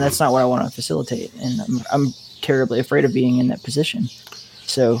like that. And that's not what I want to facilitate. And I'm terribly afraid of being in that position.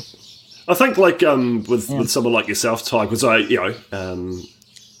 So I think like with someone like yourself, Ty, because I've known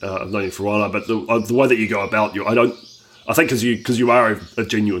you for a while now, but the way that you go about I think because you are a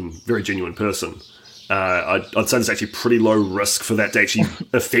very genuine person, I'd say it's actually pretty low risk for that to actually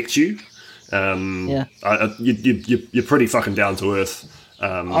affect you. You're pretty fucking down to earth.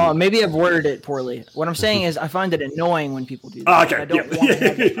 Maybe I've worded it poorly. What I'm saying is I find it annoying when people do that. Oh, okay. I don't want to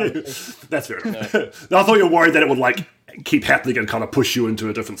have that conversation. That's fair enough. I thought you were worried that it would like keep happening and kind of push you into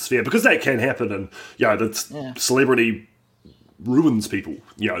a different sphere, because that can happen, and celebrity ruins people.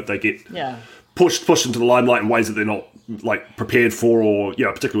 They get pushed into the limelight in ways that they're not like prepared for, or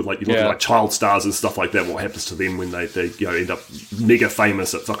particularly with like you look at like child stars and stuff like that. What happens to them when they end up mega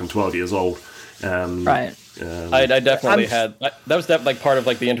famous at fucking 12 years old? Right. I definitely had that was like part of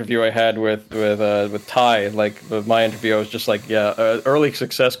like the interview I had with Ty. Like with my interview, I was just like, early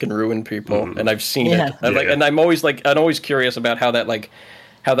success can ruin people, and I've seen it. And I'm always curious about how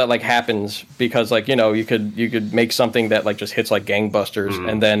that happens, because like, you know, you could make something that like just hits like gangbusters,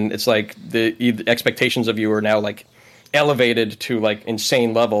 and then it's like the expectations of you are now like elevated to like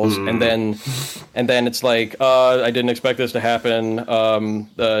insane levels, and then it's like, I didn't expect this to happen.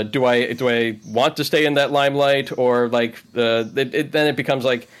 Do I want to stay in that limelight, or like then it becomes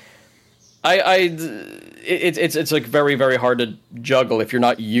like it's like very, very hard to juggle if you're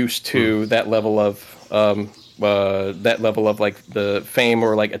not used to that level of like the fame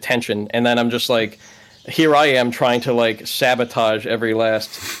or like attention, and then I'm just like, here I am trying to like sabotage every last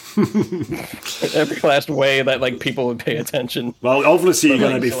way that like people would pay attention. Well, obviously you're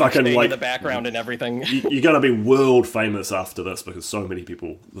going to be fucking like in the background and everything. You're going to be world famous after this, because so many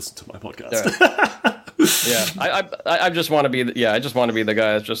people listen to my podcast. Yeah, I just want to be. I just want to be the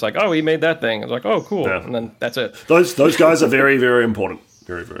guy that's just like, oh, he made that thing. It's like, oh, cool, and then that's it. Those guys are very, very important.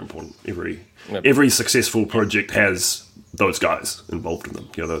 Very, very important. Every successful project has those guys involved in them.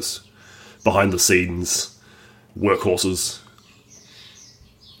 You know, those behind the scenes workhorses.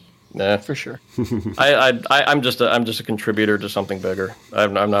 Yeah, For sure. I'm just a contributor to something bigger.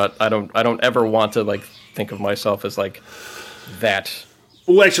 I'm not. I don't ever want to like think of myself as like that.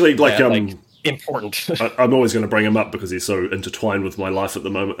 Well, actually, like important. I'm always going to bring him up because he's so intertwined with my life at the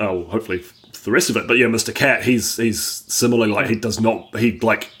moment. Oh, hopefully for the rest of it. But yeah, Mr. Cat, he's similarly like he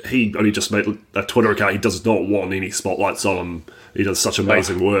only just made a Twitter account. He does not want any spotlights on him. He does such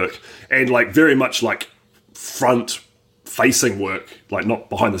amazing work, and like very much like front facing work, like not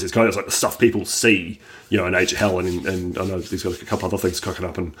behind the scenes, kind of like the stuff people see, you know, in Age of Hell, and I know he's got a couple other things cooking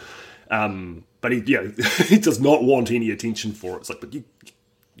up, and but he does not want any attention for it. It's like, but you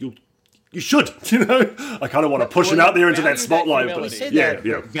should, you know. I kind of want to push him out there into that spotlight, but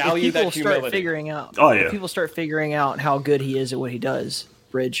Value that humility. Start figuring out. If people start figuring out how good he is at what he does,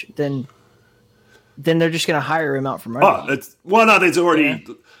 Bridge, then they're just going to hire him out for money.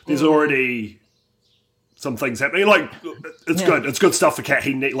 There's already some things happening. Like it's good. It's good stuff for Cat.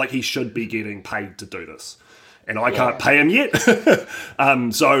 He should be getting paid to do this, and I can't pay him yet. So I'm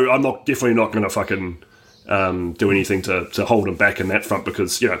definitely not going to fucking do anything to hold him back in that front,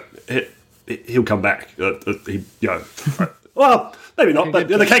 because you know he'll come back. Well, maybe not, but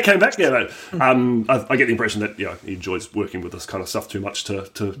the Cat came back. Yeah, but I get the impression that he enjoys working with this kind of stuff too much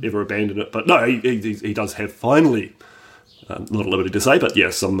to ever abandon it. But no, he does have finally. Not at liberty to say, but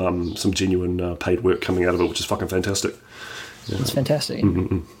some genuine paid work coming out of it, which is fucking fantastic. Yeah. It's fantastic.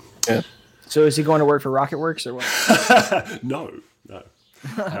 Mm-hmm. Yeah. So is he going to work for RocketWorks or what? No.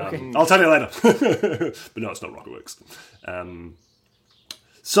 Okay. I'll tell you later. But no, it's not RocketWorks.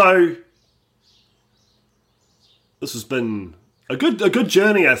 So this has been a good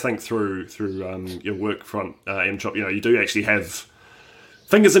journey, I think, through your work front, M-Chop. You know, you do actually have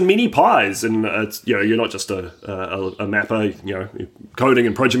fingers in many pies, and it's, you're not just a mapper. Coding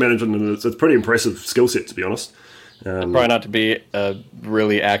and project management, and it's a pretty impressive skill set, to be honest. Try not to be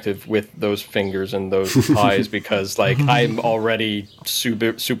really active with those fingers and those pies, because like I'm already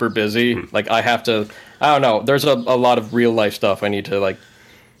super busy. Like I don't know. There's a lot of real life stuff I need to like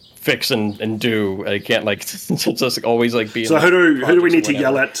fix and do. I can't like just always like be. So who do we need to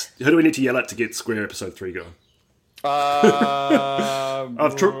yell at? Who do we need to yell at to get Square episode 3 going?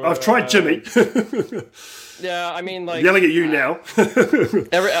 I've tried Jimmy. Yeah, I mean, like I'm yelling at you now. The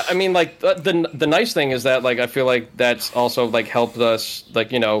nice thing is that like I feel like that's also like helped us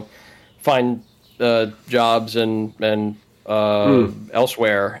like find jobs and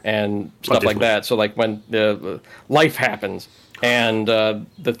elsewhere and stuff like that. So like when life happens and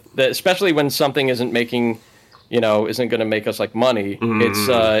especially when something isn't making isn't going to make us like money,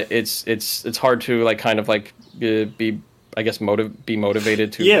 it's hard to like kind of like be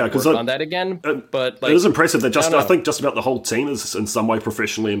motivated to work on that again. But like, it is impressive that I think just about the whole team is in some way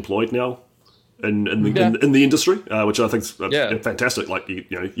professionally employed now in the industry, which I think is fantastic. Like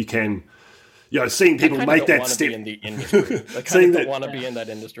you can seeing people make that step. In the industry. I kind of don't want to be in that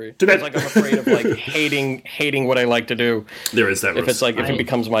industry. Because like I'm afraid of like hating what I like to do. There is that risk. If it's like if it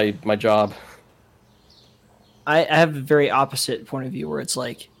becomes my job. I have a very opposite point of view where it's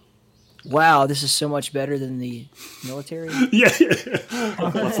like, wow, this is so much better than the military. Yeah.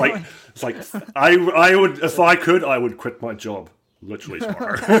 It's like I would, if I could, I would quit my job literally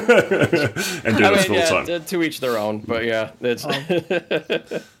tomorrow and do this full time. To each their own, but yeah, it's.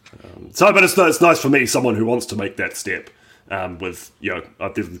 But it's nice for me, someone who wants to make that step. I've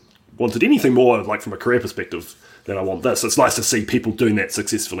never wanted anything more like from a career perspective then I want this. It's nice to see people doing that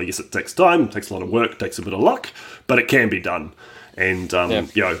successfully. Yes, it takes time, it takes a lot of work, it takes a bit of luck, but it can be done. And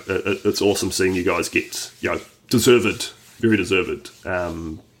it's awesome seeing you guys get deserved, very deserved,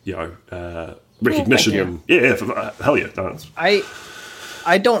 recognition. Hell yeah. No,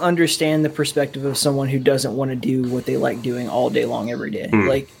 I don't understand the perspective of someone who doesn't want to do what they like doing all day long every day.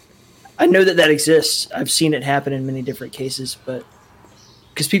 Like, I know that exists. I've seen it happen in many different cases, but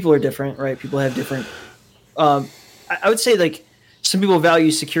because people are different, right? People have different. I would say like some people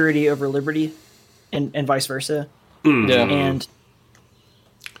value security over liberty, and vice versa. And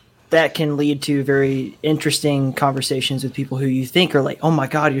that can lead to very interesting conversations with people who you think are like, oh my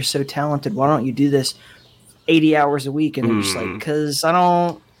God, you're so talented. Why don't you do this 80 hours a week? And they're just like, because I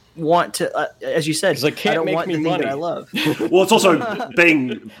don't want to, as you said, I can't make me money. That I love. Well, it's also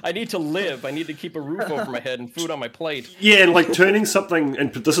being... I need to live. I need to keep a roof over my head and food on my plate. Yeah, and like turning something,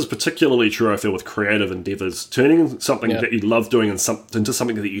 and this is particularly true, I feel, with creative endeavors, turning something that you love doing into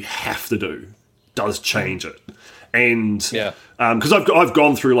something that you have to do does change it. And because I've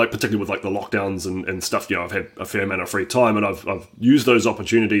gone through, like, particularly with like the lockdowns and stuff, I've had a fair amount of free time, and I've used those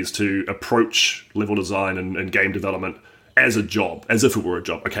opportunities to approach level design and game development as a job, as if it were a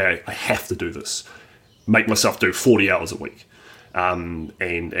job. Okay, I have to do this. Make myself do 40 hours a week, and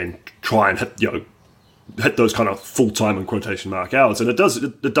try and hit those kind of full-time in quotation mark hours. And it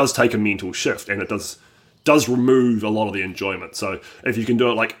does take a mental shift, and it does remove a lot of the enjoyment. So if you can do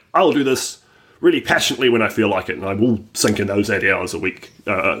it, like, I'll do this really passionately when I feel like it, and I will sink in those 8 hours a week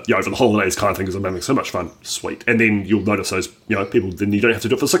over the holidays kind of thing, because I'm having so much fun. Sweet. And then you'll notice those people, then you don't have to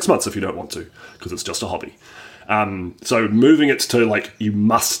do it for 6 months if you don't want to, because it's just a hobby. So moving it to like, you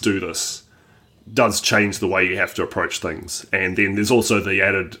must do this, does change the way you have to approach things. And then there's also the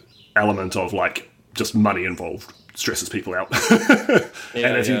added element of like just money involved stresses people out.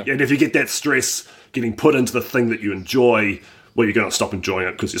 And if you get that stress getting put into the thing that you enjoy, well, you're going to stop enjoying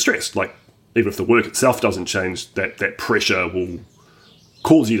it because you're stressed. Like, even if the work itself doesn't change, that pressure will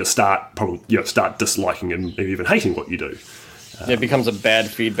cause you to start disliking and even hating what you do. It becomes a bad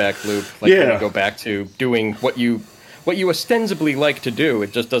feedback loop. Like when you go back to doing what you ostensibly like to do,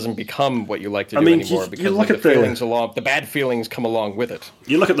 it just doesn't become what you like to do anymore, because the bad feelings come along with it.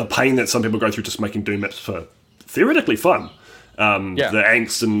 You look at the pain that some people go through just making Doom maps for theoretically fun. The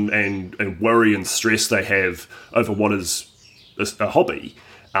angst and worry and stress they have over what is a hobby.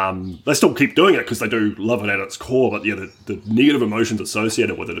 They still keep doing it because they do love it at its core, but the negative emotions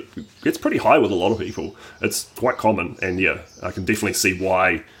associated with it gets pretty high with a lot of people. It's quite common, and I can definitely see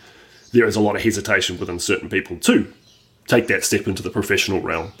why there is a lot of hesitation within certain people to take that step into the professional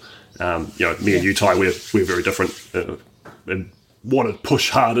realm. Me and you, Ty, we're very different and want to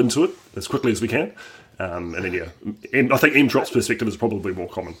push hard into it as quickly as we can. And then I think M-Drop's perspective is probably more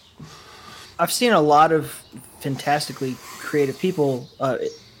common. I've seen a lot of fantastically creative people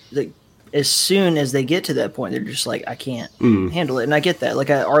that as soon as they get to that point, they're just like, I can't handle it. And I get that. Like,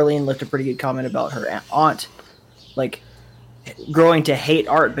 Arlene left a pretty good comment about her aunt, like, growing to hate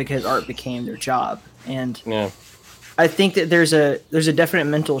art because art became their job. And I think that there's a definite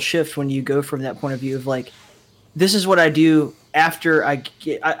mental shift when you go from that point of view of like, this is what I do after I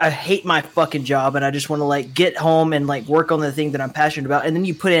hate my fucking job, and I just want to like get home and like work on the thing that I'm passionate about. And then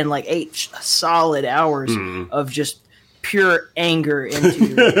you put in like 8 solid hours of just pure anger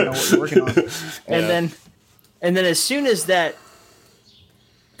into what you're working on. And then as soon as that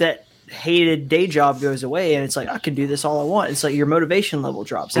hated day job goes away, and it's like, I can do this all I want, it's like your motivation level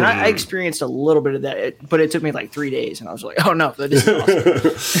drops. And I experienced a little bit of that, but it took me like 3 days, and I was like, oh no, that is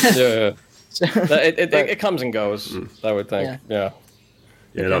awesome. It comes and goes, I would think.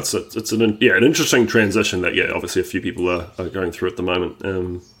 It's an interesting transition that obviously a few people are going through at the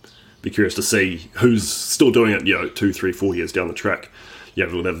moment. Be curious to see who's still doing it 2, 3, 4 years down the track.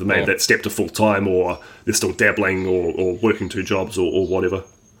 Whether they've made that step to full time, or they're still dabbling or working 2 jobs or whatever.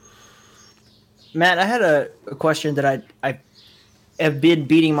 Matt, I had a question that I have been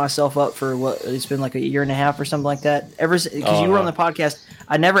beating myself up for it's been like a year and a half or something like that. Because you were on the podcast,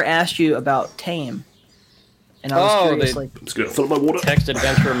 I never asked you about Tame, and I was curious. I'm just gonna fill my water. Text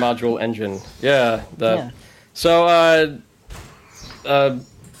adventure module engine. So,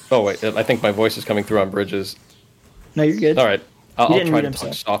 oh wait, I think my voice is coming through on Bridges. No, you're good. All right, I'll try to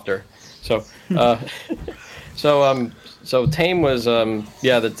talk softer. So, So Tame was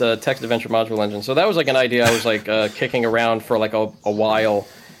the text adventure module engine. So that was like an idea I was like kicking around for like a while,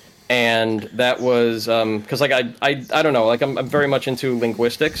 and that was because like I don't know, like I'm very much into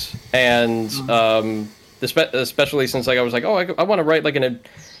linguistics, and especially since like I was like, oh, I want to write like an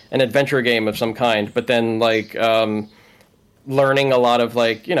adventure game of some kind, but then like learning a lot of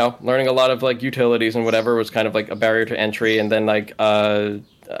like utilities and whatever was kind of like a barrier to entry. And then like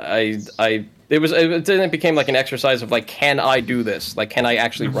it became like an exercise of like, can I do this? Like, can I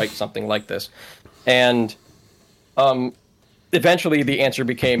actually write something like this? And eventually the answer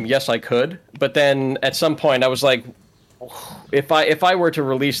became yes, I could. But then at some point I was like, if I were to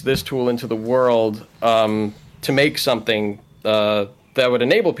release this tool into the world to make something that would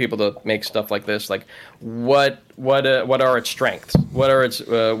enable people to make stuff like this, like what are its strengths? What are its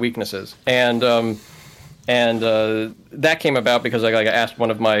weaknesses? And that came about because I asked one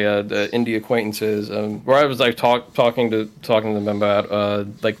of my indie acquaintances where I was like talking to them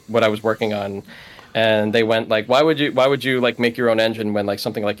about like what I was working on, and they went like, why would you like make your own engine when like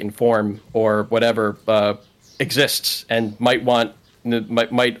something like Inform or whatever exists and might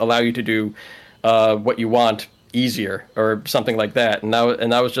allow you to do what you want easier or something like that. And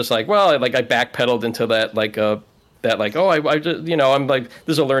I was just like, well, like I backpedaled into that I just, I'm like,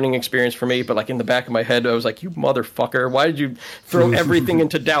 this is a learning experience for me, but like in the back of my head I was like, you motherfucker, why did you throw everything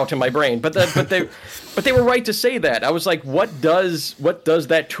into doubt in my brain? But they were right to say that. I was like, what does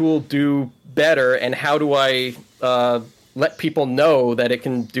that tool do better, and how do I let people know that it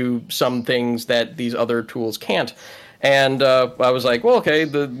can do some things that these other tools can't? And I was like, well, okay,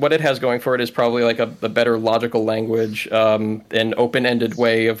 what it has going for it is probably like a better logical language, an open-ended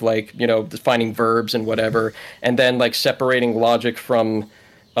way of like, defining verbs and whatever, and then like separating logic from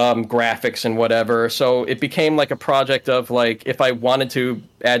graphics and whatever. So it became like a project of like, if I wanted to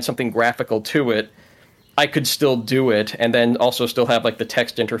add something graphical to it, I could still do it, and then also still have like the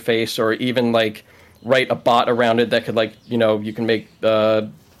text interface, or even like write a bot around it that could like, you can make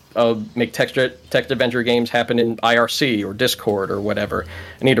text adventure games happen in IRC or Discord or whatever.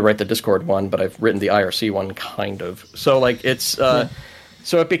 I need to write the Discord one, but I've written the IRC one kind of. So like it's so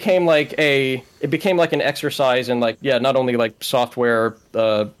it became like an exercise in like, not only like software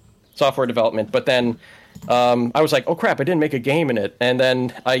development, but then I was like, oh crap, I didn't make a game in it. And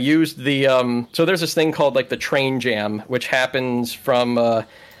then I used the so there's this thing called like the Train Jam, which happens from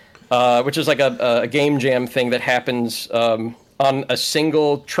which is like a game jam thing that happens on a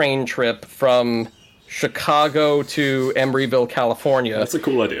single train trip from Chicago to Emeryville, California. That's a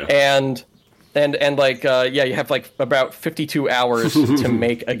cool idea. And like you have like about 52 hours to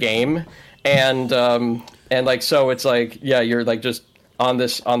make a game, and like so it's like you're like just on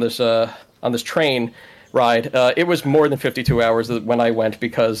this train ride. It was more than 52 hours when I went,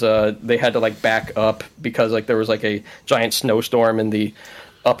 because they had to like back up because like there was like a giant snowstorm in the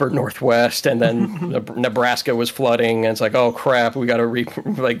upper Northwest, and then Nebraska was flooding, and it's like, oh crap, we got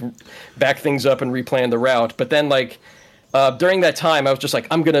to back things up and replan the route. But then like during that time, I was just like,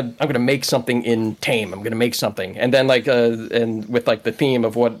 I'm gonna make something in Tame. I'm gonna make something, and then like and with like the theme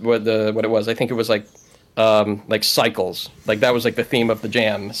of what it was, I think it was like cycles. Like that was like the theme of the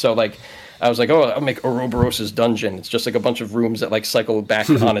jam. So like I was like, oh, I'll make Ouroboros' dungeon. It's just like a bunch of rooms that like cycle back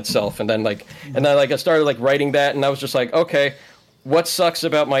on itself, and then I started like writing that, and I was just like, okay, what sucks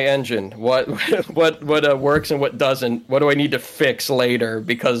about my engine? What works and what doesn't? What do I need to fix later?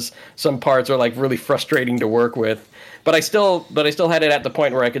 Because some parts are like really frustrating to work with. But I still had it at the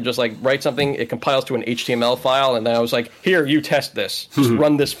point where I could just like write something. It compiles to an HTML file, and then I was like, here, you test this. Just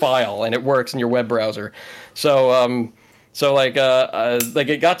run this file, and it works in your web browser. So like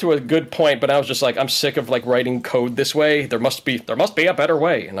it got to a good point, but I was just like, I'm sick of like writing code this way. There must be a better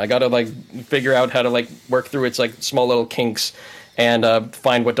way, and I got to like figure out how to like work through its like small little kinks and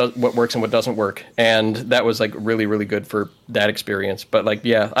find what works and what doesn't work. And that was like really, really good for that experience. But like,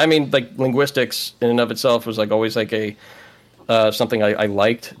 I mean, like linguistics in and of itself was like always like a something I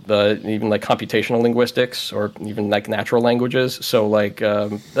liked, even like computational linguistics or even like natural languages. So like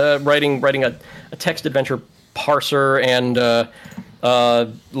writing a text adventure parser and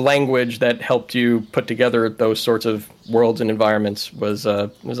language that helped you put together those sorts of worlds and environments was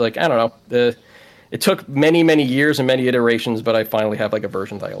like, I don't know, it took many, many years and many iterations, but I finally have like a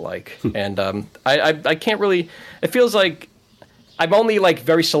version that I like. And I can't really, it feels like I'm only like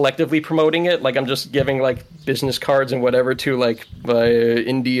very selectively promoting it. Like I'm just giving like business cards and whatever to like my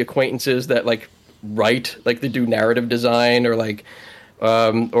indie acquaintances that like write, like they do narrative design or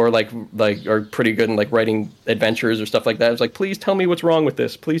are pretty good in like writing adventures or stuff like that. It's like, please tell me what's wrong with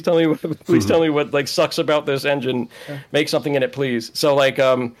this. Please tell me, tell me what like sucks about this engine. Make something in it, please. So like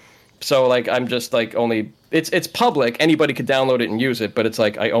I'm just like only it's public. Anybody could download it and use it, but it's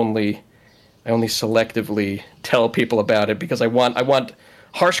like I only selectively tell people about it because I want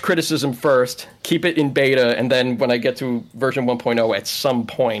harsh criticism first, keep it in beta, and then when I get to version 1.0 at some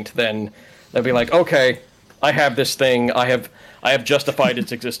point, then they'll be like, okay, I have this thing. I have justified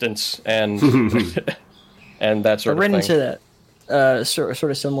its existence and and that sort of thing. Into that. sort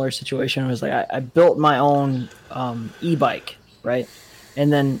of similar situation. It was like I built my own e-bike, right?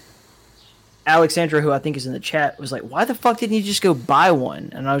 And then Alexandra, who I think is in the chat, was like, "Why the fuck didn't you just go buy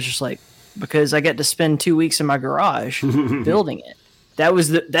one?" And I was just like, "Because I get to spend 2 weeks in my garage building it.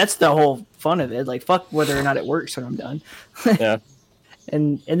 That's the whole fun of it. Like, fuck whether or not it works when I'm done." Yeah.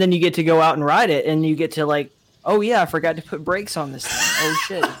 And then you get to go out and ride it, and you get to like, oh yeah, I forgot to put brakes on this thing. Oh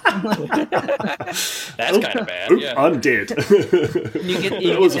shit. That's kind of bad. Oop, Yeah. I'm dead. You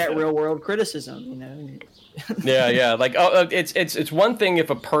get that real world criticism, you know. Yeah. Like, it's one thing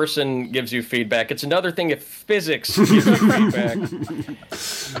if a person gives you feedback. It's another thing if physics gives you feedback.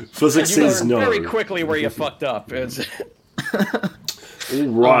 Physics You says learn no. very quickly where you fucked up. It's All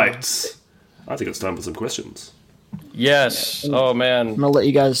right. I think it's time for some questions. yes. Oh man. I'm gonna let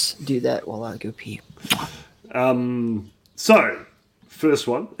you guys do that while I go pee. So, first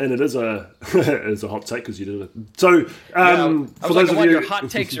one, and it is a hot take because you did it. So, I for was those like, of what you your hot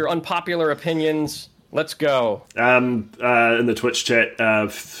takes, your unpopular opinions. Let's go. in the Twitch chat,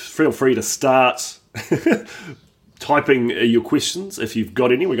 feel free to start typing your questions if you've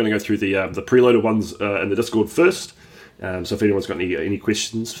got any. We're going to go through the preloaded ones in the Discord first. So if anyone's got any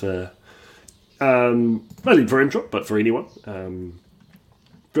questions for mainly for Imdrop, but for anyone,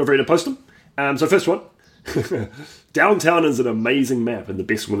 feel free to post them. So first one, Downtown is an amazing map and the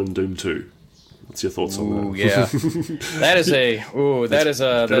best one in Doom 2. What's your thoughts on Ooh, that? yeah. That is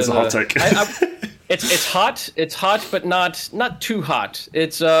a hot take. It's hot. It's hot, but not too hot.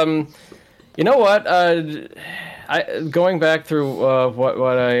 It's you know what? Going back through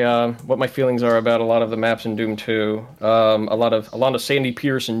what my feelings are about a lot of the maps in Doom 2, a lot of Sandy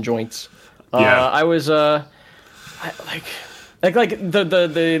Pearson joints. Yeah. I was the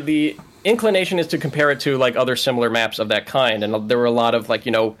inclination is to compare it to like other similar maps of that kind, and there were a lot of like,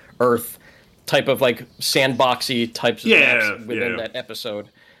 you know, Earth type of like sandboxy types of maps within that episode.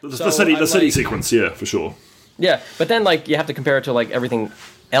 The city sequence, yeah, for sure. Yeah, but then like you have to compare it to like everything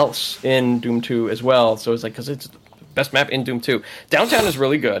else in Doom 2 as well. So it's like, because it's the best map in Doom 2. Downtown is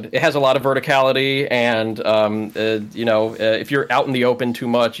really good. It has a lot of verticality, and if you're out in the open too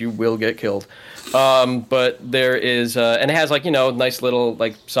much, you will get killed. But there is, and it has like, you know, nice little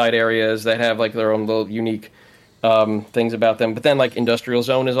like side areas that have like their own little unique things about them. But then like Industrial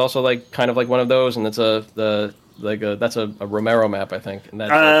Zone is also like kind of like one of those, and that's a Romero map, I think. And that's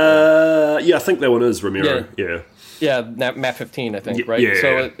yeah, I think that one is Romero. Yeah, map 15, I think, right? Yeah.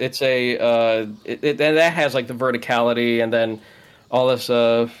 So it's and that has like the verticality, and then all this,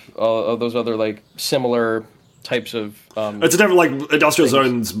 all those other like similar types of. It's a different, like Industrial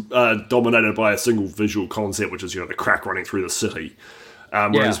Zone's dominated by a single visual concept, which is, you know, the crack running through the city.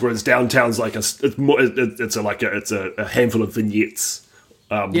 Whereas Downtown's like it's a handful of vignettes.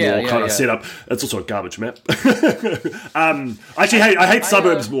 Set up. It's also a garbage map. I hate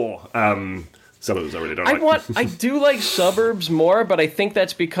Suburbs more. Suburbs I really don't like. I do like Suburbs more, but I think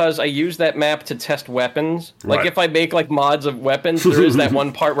that's because I use that map to test weapons. Like, Right. if I make, like, mods of weapons, there is that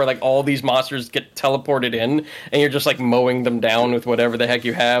one part where, like, all these monsters get teleported in, and you're just, like, mowing them down with whatever the heck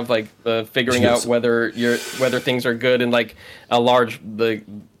you have, like, figuring out whether things are good in, like, a large, like,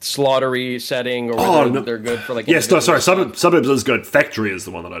 slaughtery setting, or whether they're good for, like... Suburbs is good. Factory is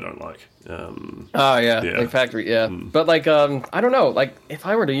the one that I don't like. Like Factory, But, like, I don't know, like, if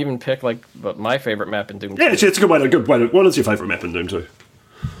I were to even pick, like, my favorite map in Doom 2... Yeah, it's a good way to... What is your favourite map in Doom 2?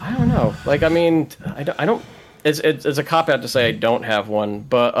 I don't know. Like, I mean, I don't. It's a cop out to say I don't have one,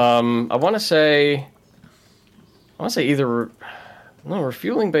 but I want to say either. No,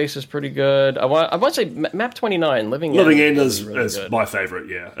 refueling base is pretty good. I want to say map 29, Living End is is my favourite.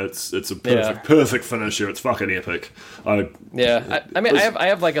 Yeah, it's a perfect finisher. It's fucking epic. I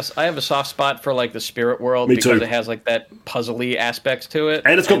have a soft spot for like the Spirit World because it has like that puzzly aspects to it,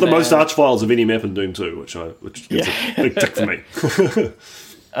 and it's got the most arch files of any map in Doom 2, which is a big tick for me.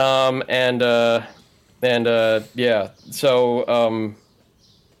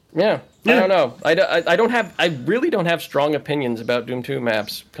 I don't know. I really don't have strong opinions about Doom 2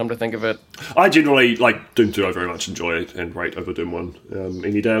 maps, come to think of it. I generally like Doom 2. I very much enjoy it and rate over Doom 1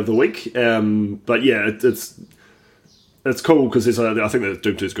 any day of the week. But yeah, it's cool because I think that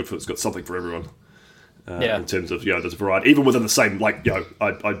Doom 2 is good for, it's got something for everyone. In terms of, you know, there's a variety, even within the same, like, you know,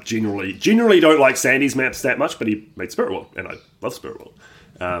 I generally don't like Sandy's maps that much, but he made Spirit World, and I love Spirit World.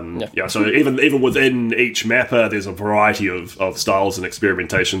 So even within each mapper, there's a variety of styles and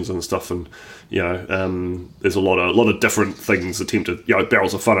experimentations and stuff, and you know, there's a lot of different things attempted. You know,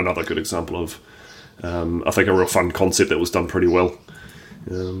 Barrels of Fun, another good example of, I think, a real fun concept that was done pretty well.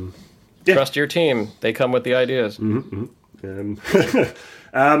 Trust your team; they come with the ideas. From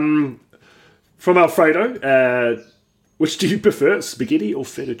Alfredo, Which do you prefer, spaghetti or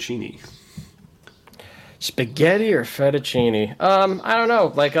fettuccine? Spaghetti or fettuccine? I don't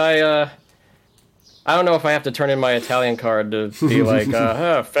know. Like I don't know if I have to turn in my Italian card to be like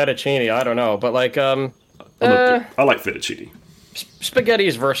fettuccine. I don't know, but like I like fettuccine. Spaghetti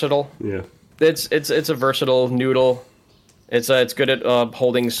is versatile. Yeah. It's a versatile noodle. It's good at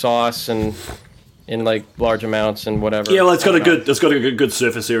holding sauce and in like large amounts and whatever. Yeah, well, it's got a good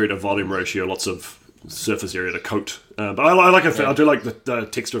surface area to volume ratio. Lots of surface area to coat. But I do like the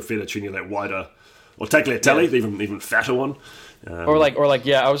texture of fettuccine, that wider, or tagliatelle, even fatter one. Or like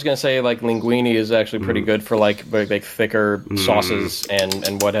yeah, I was gonna say like linguine is actually pretty good for like thicker sauces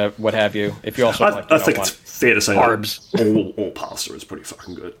and what have you. If you also I think it's fair to say carbs. That all pasta is pretty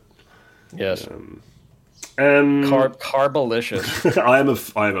fucking good. Yes. Carbolicious. I am a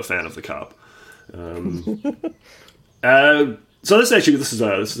fan of the carb. So this is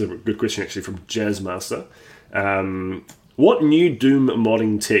a good question actually from Jazzmaster. What new Doom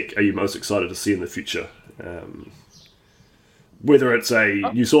modding tech are you most excited to see in the future? Whether it's a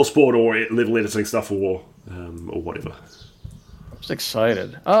new source port or level editing stuff or whatever. I'm just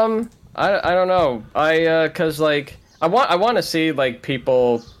excited. I don't know. Cause like I want to see like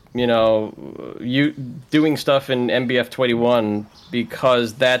people, you doing stuff in MBF 21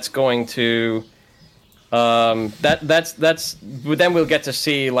 because that's going to that's then we'll get to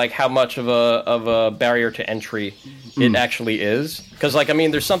see like how much of a barrier to entry it actually is. Cause like I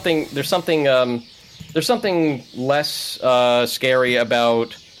mean there's something less scary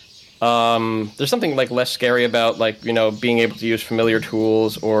about there's something like less scary about like being able to use familiar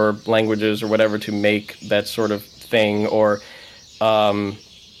tools or languages or whatever to make that sort of thing, or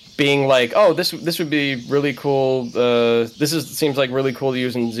being like, oh, this would be really cool. Seems like really cool to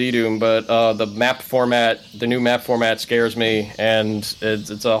use in ZDoom, but the new map format scares me, and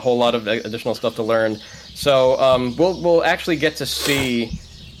it's a whole lot of additional stuff to learn. So we'll actually get to see.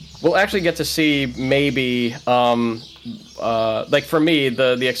 We'll actually get to see maybe, like for me,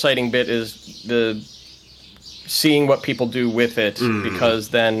 the exciting bit is the seeing what people do with it, because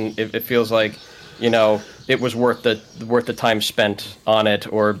then it feels like, it was worth the time spent on it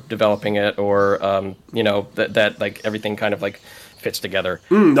or developing it, or that like everything kind of like fits together.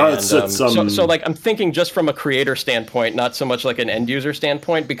 So like I'm thinking just from a creator standpoint, not so much like an end user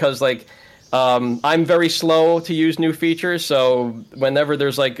standpoint, because like. I'm very slow to use new features, so whenever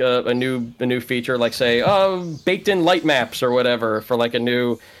there's like a new feature, like say baked in light maps or whatever for like an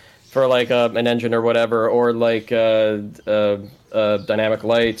engine or whatever, or like dynamic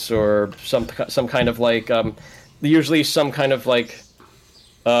lights or some kind of like usually some kind of like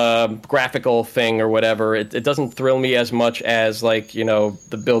graphical thing or whatever, it doesn't thrill me as much as like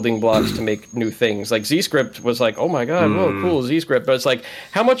the building blocks to make new things. Like ZScript was like, oh my god, whoa, cool, ZScript, but it's like,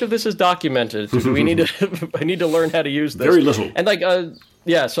 how much of this is documented? Do we need to I need to learn how to use this? Very little. And like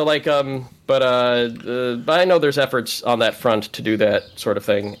yeah, so like but I know there's efforts on that front to do that sort of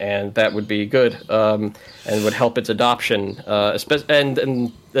thing, and that would be good, and would help its adoption,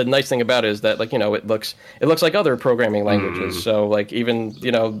 and the nice thing about it is that like it looks like other programming languages, so like even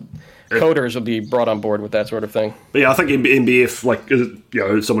coders will be brought on board with that sort of thing. But yeah, I think MBF, like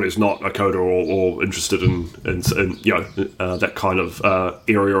someone who's not a coder or interested in that kind of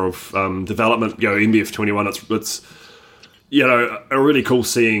area of development, MBF 21, it's a really cool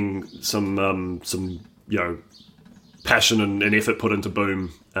seeing some passion and effort put into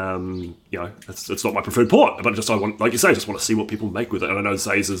Boom. It's not my preferred port, but I want to see what people make with it. And I know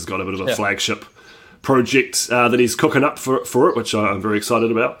Zazer's got a bit of a flagship project that he's cooking up for it, which I'm very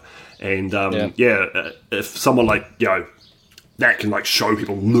excited about. And if someone like that can like show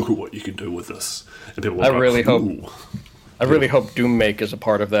people, look at what you can do with this, and people, I really hope Doom Make is a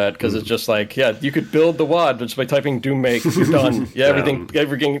part of that, because it's just like, you could build the WAD just by typing Doom Make. You're done.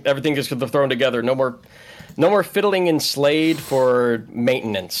 Everything is thrown together. No more fiddling in Slade for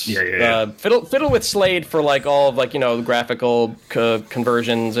maintenance. Fiddle with Slade for like all of like graphical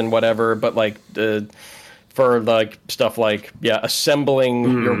conversions and whatever, but like for like stuff like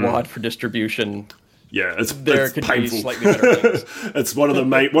assembling your WAD for distribution. Yeah, it's could painful. Be slightly better things. It's one of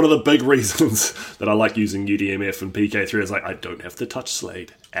the big reasons that I like using UDMF and PK3 is like I don't have to touch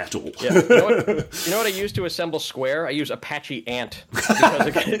Slade at all. Yeah. You know what I use to assemble Square? I use Apache Ant,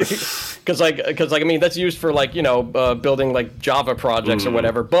 because I mean that's used for like building like Java projects or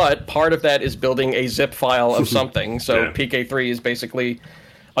whatever. But part of that is building a zip file of something. So PK3 is basically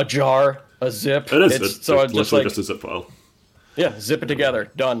a jar, a zip. It is. It's literally just a zip file. Yeah, zip it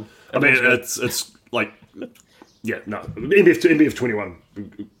together. Done. I mean, it's like, MBF 21,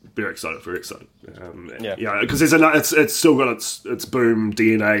 very excited, very excited. Yeah. Because it's still got its Boom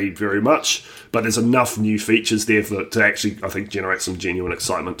DNA very much, but there's enough new features there to actually, I think, generate some genuine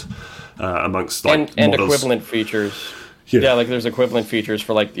excitement amongst like and modders. equivalent features. Yeah, like there's equivalent features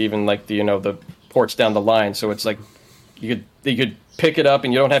for like even like the ports down the line. So it's like you could pick it up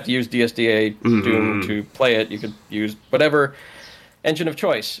and you don't have to use DSDA Doom to play it. You could use whatever engine of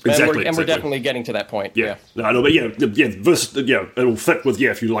choice. Exactly. And we're definitely getting to that point. Yeah. No, but it'll fit with,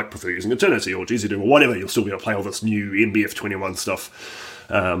 if you prefer using Eternity or GZ Doom or whatever, you'll still be able to play all this new NBF21 stuff.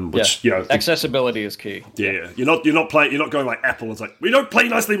 Which accessibility is key. Yeah. You're not going like Apple. It's like, we don't play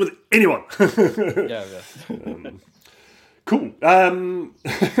nicely with anyone. Yeah. Cool.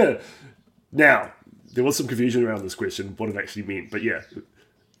 Now, there was some confusion around this question, what it actually meant, but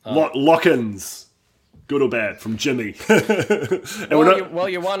lock-ins, good or bad, from Jimmy.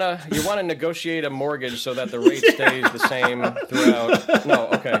 You wanna negotiate a mortgage so that the rate stays the same throughout. No,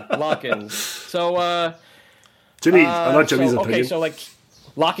 okay, lock-ins. So, Jimmy, I know Jimmy's opinion. Okay, so like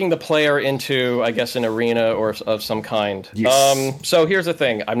locking the player into, I guess, an arena or of some kind. Yes. So here's the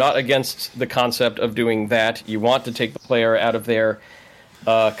thing: I'm not against the concept of doing that. You want to take the player out of their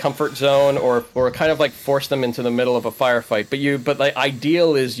comfort zone, or kind of like force them into the middle of a firefight. But the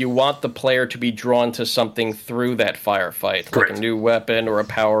ideal is you want the player to be drawn to something through that firefight, Correct. like a new weapon or a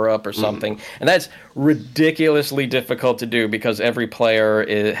power up or something. And that's ridiculously difficult to do because every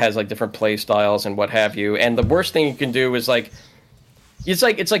player has like different play styles and what have you. And the worst thing you can do is like. It's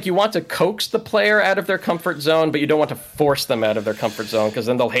like you want to coax the player out of their comfort zone, but you don't want to force them out of their comfort zone because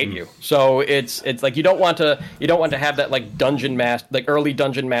then they'll hate you. So it's like you don't want to have that like early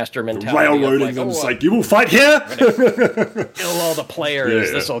dungeon master mentality. Railroading them, it's like, you will fight here. Kill all the players.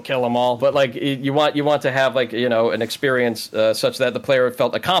 Yeah. This will kill them all. But like you want to have like an experience such that the player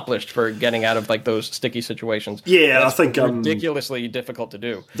felt accomplished for getting out of like those sticky situations. Yeah, I think ridiculously difficult to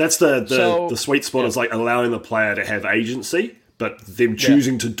do. That's the sweet spot is like allowing the player to have agency, but them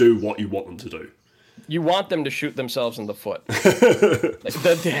choosing to do what you want them to do. You want them to shoot themselves in the foot.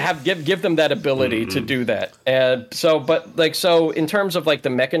 Give them that ability to do that. And so in terms of like the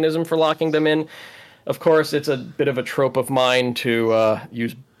mechanism for locking them in, of course, it's a bit of a trope of mine to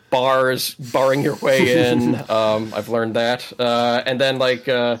use barring your way in. I've learned that. And then like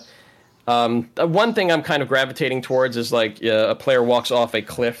one thing I'm kind of gravitating towards is like a player walks off a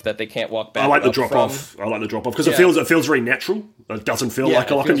cliff that they can't walk back. I like the drop off because it feels very natural. It doesn't feel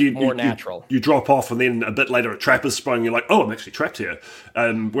like a lock, and you more natural. You drop off, and then a bit later a trap is sprung. You're like, oh, I'm actually trapped here.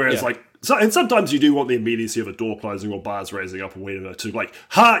 Whereas and sometimes you do want the immediacy of a door closing or bars raising up or whatever to like,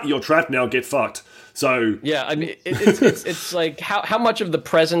 you're trapped now, get fucked. So yeah, I mean, it's like how much of the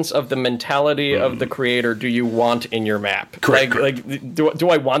presence of the mentality of the creator do you want in your map? Correct. Like do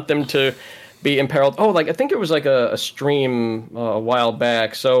I want them to be imperiled? Oh, like I think it was like a stream a while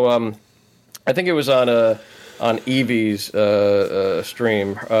back. So I think it was on Evie's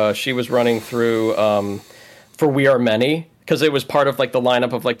stream. She was running through for We Are Many. Because it was part of like the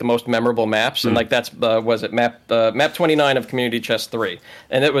lineup of like the most memorable maps, and like that's was it map 29 of Community Chest 3,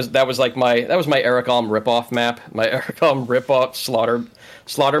 and that was my Eric Alm ripoff map, my Eric Alm ripoff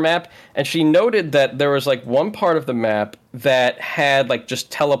slaughter map, and she noted that there was like one part of the map that had like just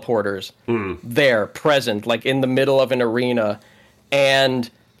teleporters there present, like in the middle of an arena, and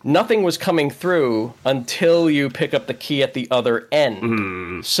nothing was coming through until you pick up the key at the other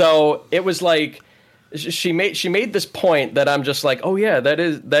end. So it was like. She made this point that I'm just like, oh yeah, that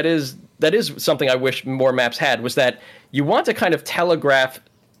is something I wish more maps had, was that you want to kind of telegraph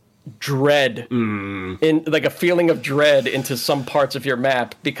dread in like a feeling of dread into some parts of your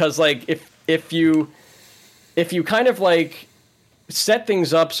map, because like if you kind of like set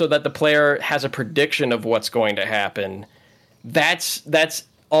things up so that the player has a prediction of what's going to happen, that's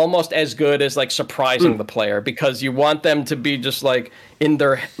almost as good as like surprising the player, because you want them to be just like in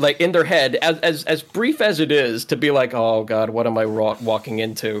their head, as brief as it is, to be like, oh god, what am I walking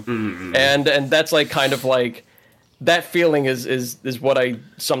into? And that's like kind of like that feeling is what I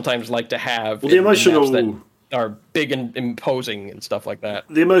sometimes like to have. Well, the emotional in maps that are big and imposing and stuff like that.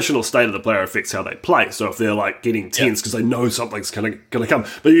 The emotional state of the player affects how they play. So if they're like getting tense because they know something's gonna come,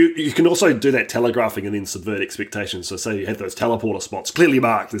 but you can also do that telegraphing and then subvert expectations. So say you have those teleporter spots clearly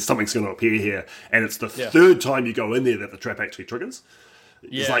marked, there's something's going to appear here, and it's the third time you go in there that the trap actually triggers.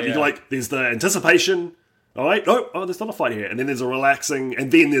 It's like there's the anticipation. All right, there's not a fight here, and then there's a relaxing,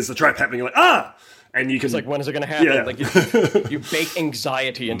 and then there's the trap happening. You're like and you can. It's like, when is it going to happen? Yeah. Like you bake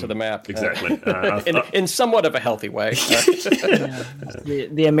anxiety into the map. Exactly. In somewhat of a healthy way.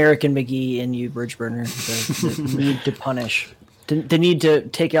 The American McGee in you, bridge burner, the need to punish The need to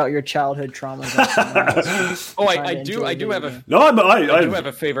take out your childhood traumas. On someone else. Oh, I do have a No, I do have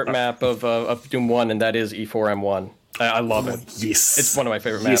a favorite map of Doom 1, and that is E4M1. I love it. Yes, It's one of my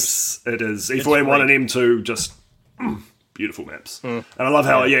favorite maps. Yes, it is. E4M1 and M2 just beautiful maps, and I love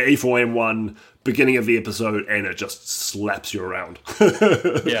how E4M1 beginning of the episode and it just slaps you around.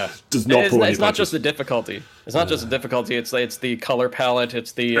 Yeah, Does not pull any it's not punches. just the difficulty. It's not just the difficulty. It's the color palette.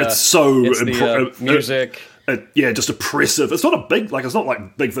 It's the It's so it's the music. Just oppressive. It's not a big, it's not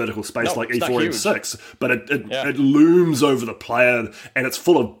like big vertical space No, like it's not E4M6, but it looms over the player, and it's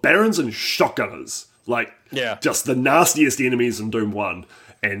full of barons and shotgunners. Just the nastiest enemies in Doom 1.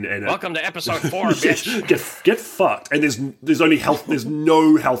 And Welcome to episode 4, bitch. get fucked. And there's only health. There's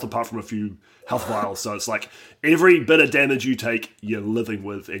no health apart from a few health vials. So it's like every bit of damage you take, you're living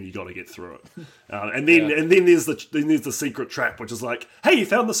with, and you got to get through it. And then there's the secret trap, which is like, hey, you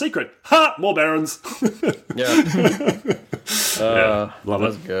found the secret. Ha! More barons. Love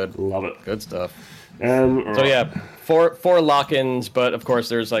That's it. good. Love it. Good stuff. So yeah, four lock-ins, but of course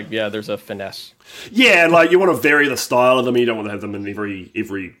there's a finesse. Yeah, you want to vary the style of them. You don't want to have them in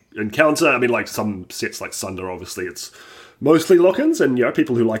every encounter. I mean, some sets like Sunder, obviously, it's mostly lock-ins, and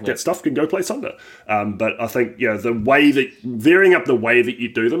people who like that stuff can go play Sunder. But I think the way that varying up the way that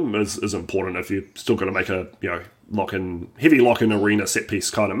you do them is important. If you're still going to make a heavy lock-in arena set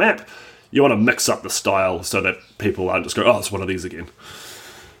piece kind of map, you want to mix up the style so that people aren't just go, oh, it's one of these again.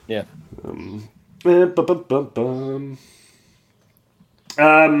 Yeah. We got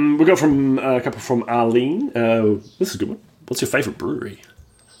from a couple from Arlene. This is a good one. What's your favourite brewery?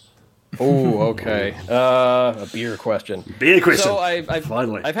 Oh, okay. A beer question. Beer question. So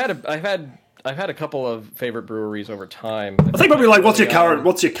Finally, I've had a couple of favorite breweries over time. I think probably what's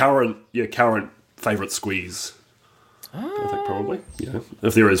your current favourite squeeze? I think probably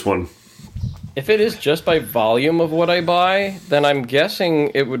if there is one. If it is just by volume of what I buy, then I'm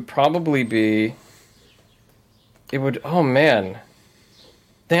guessing it would probably be. Oh man.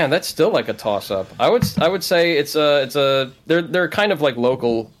 Damn, that's still like a toss-up. I would say they're kind of like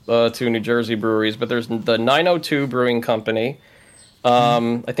local to New Jersey breweries, but there's the 902 Brewing Company.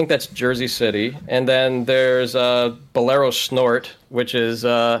 I think that's Jersey City, and then there's Bolero Snort, which is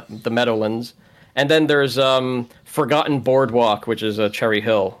the Meadowlands, and then there's Forgotten Boardwalk, which is Cherry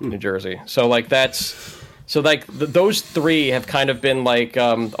Hill, New Jersey. So those three have kind of been like,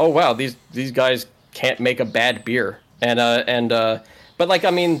 oh wow, these guys can't make a bad beer, But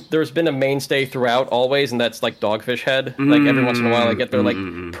there's been a mainstay throughout always, and that's like Dogfish Head. Every once in a while, I get their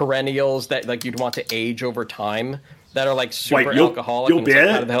perennials that you'd want to age over time that are like super alcoholic. Your and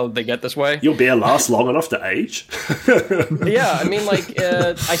beer, how the hell did they get this way? Your beer lasts long enough to age. Yeah, I mean,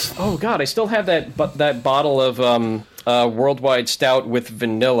 I still have that bottle of Worldwide Stout with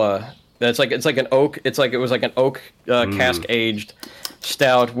vanilla. It was like an oak cask aged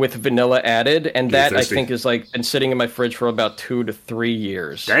stout with vanilla added, and that I think is been sitting in my fridge for about 2 to 3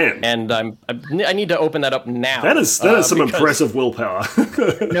 years. Damn. And I need to open that up now. That is some impressive willpower.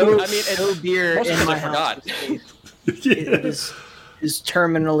 No beer most in of it my I forgot. house. It is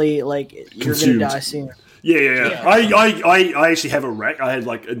terminally you're Consumed. gonna die soon. Yeah. I actually have a rack. I had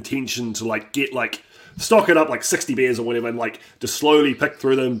intention to get stock it up 60 beers or whatever, and just slowly pick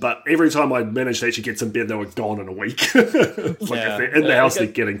through them. But every time I managed to actually get some beer, they were gone in a week. If they're in the house, they're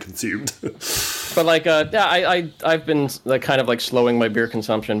getting consumed. But I've been kind of slowing my beer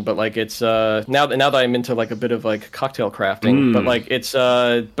consumption. But it's now that I'm into a bit of cocktail crafting.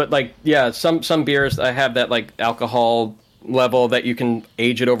 But some beers I have that alcohol level that you can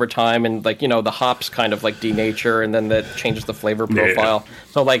age it over time, and the hops kind of denature, and then that changes the flavor profile.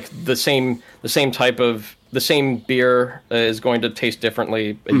 So the same beer is going to taste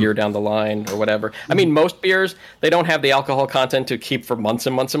differently a year down the line or whatever. I mean, most beers, they don't have the alcohol content to keep for months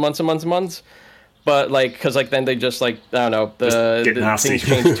and months and months and months and months. But because then they just I don't know, the things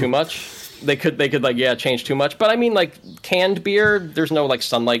change too much. They could change too much. But I mean, canned beer, there's no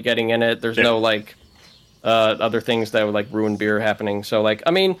sunlight getting in it. There's no other things that would ruin beer happening. So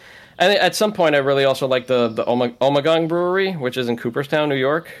and at some point I really also like the Omegang Brewery, which is in Cooperstown, New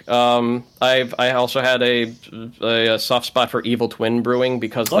York. I also had a soft spot for Evil Twin Brewing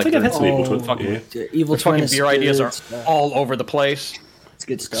because I think I've had some Evil Twin. Evil Twin fucking beer ideas are all over the place. It's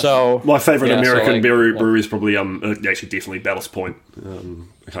good stuff. So my favorite American brewery is probably actually definitely Ballast Point.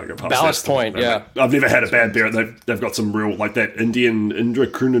 I can't go past Ballast Point. Yeah, I've never had a bad beer. They've got some real that Indian Indra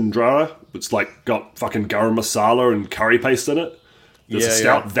Kunandra. It's got fucking garam masala and curry paste in it. There's a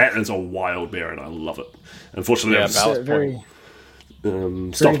stout. Yeah. That is a wild beer, and I love it. Unfortunately, Ballast Point. Very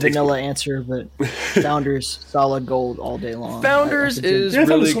vanilla answer, but Founders solid gold all day long. Founders is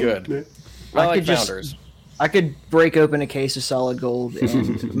really good. I like Founders. I could break open a case of solid gold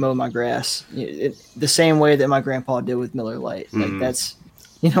and mow my grass the same way that my grandpa did with Miller Lite. Like that's,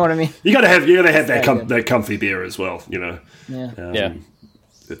 you know what I mean? You gotta have that comfy beer as well. You know. Yeah.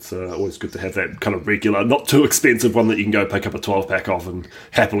 It's always good to have that kind of regular, not too expensive one that you can go pick up a 12-pack of and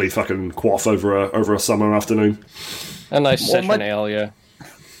happily fucking quaff over a summer afternoon. A nice session ale, yeah.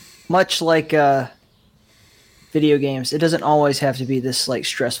 Much like video games, it doesn't always have to be this like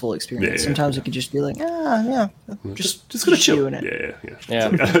stressful experience. Sometimes it could just be like, just gonna chill. doing it. Yeah.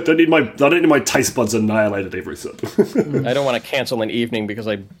 Like, I don't need my taste buds annihilated every sip. I don't want to cancel an evening because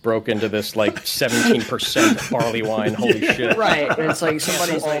I broke into this like 17% barley wine. Holy shit! Right, and it's like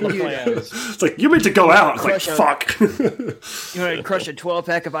somebody's like, dude, it's like, you meant to go out. It's like, fuck. You want to crush a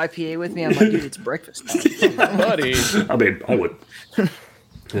 12-pack of IPA with me? I'm like, dude, it's breakfast time. Buddy. I mean, I would.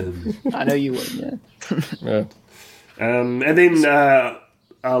 I know you would. Yeah. And then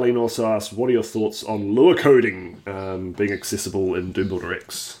Arlene also asked, what are your thoughts on Lua coding being accessible in Doom Builder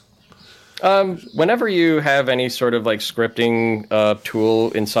X? Whenever you have any sort of like scripting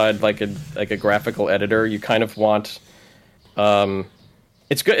tool inside like a graphical editor, you kind of want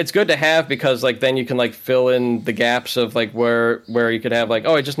it's good to have, because like then you can like fill in the gaps of like where you could have like,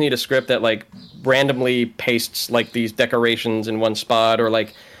 oh, I just need a script that like randomly pastes like these decorations in one spot, or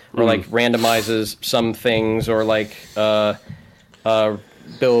like randomizes some things, or like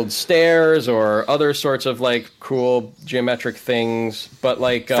builds stairs or other sorts of like cool geometric things. But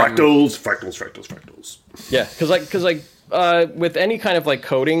like fractals. Yeah, because with any kind of like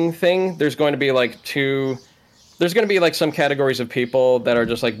coding thing, there's going to be like some categories of people that are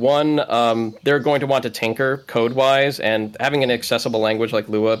just like, one, they're going to want to tinker code wise, and having an accessible language like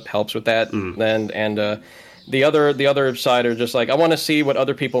Lua helps with that. And the other side are just like, I want to see what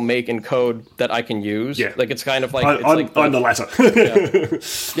other people make in code that I can use. Yeah. Like it's kind of like I'm the latter.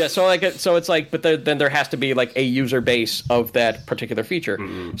 Yeah. So it's like, but then there has to be like a user base of that particular feature.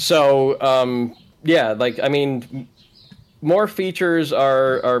 So like I mean, more features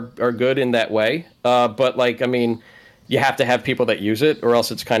are good in that way. But like I mean, you have to have people that use it, or else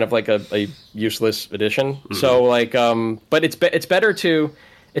it's kind of like a useless addition. So like but it's better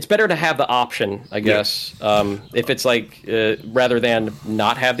to have the option, I guess. If it's like rather than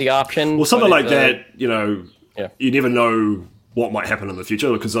not have the option. Well, something like that, you know, you never know what might happen in the future,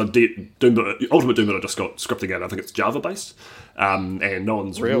 because Ultimate Doom Builder just got scripting out. I think it's Java based, and no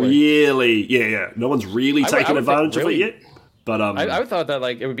one's no one's really taken advantage of it yet. But I thought that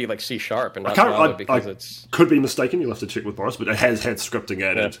like it would be like C# and not Java, because it's could be mistaken. You'll have to check with Boris, but it has had scripting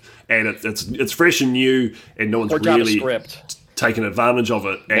added, and it's fresh and new, and no one's really JavaScript. Taken advantage of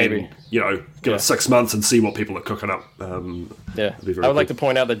it, and give it 6 months and see what people are cooking up. I would like to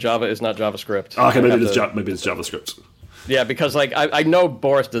point out that Java is not JavaScript. Okay, maybe it's JavaScript. Yeah, because like I know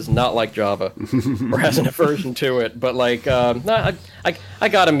Boris does not like Java or has an aversion to it, but like I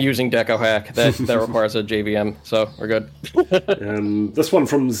got him using DecoHack that requires a JVM, so we're good. This one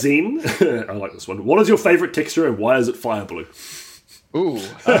from Zen, I like this one. What is your favorite texture, and why is it Fire Blue? Ooh,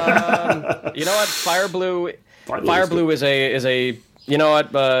 you know what, Fire Blue is a you know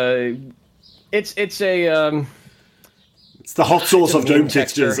what it's the hot sauce of Doom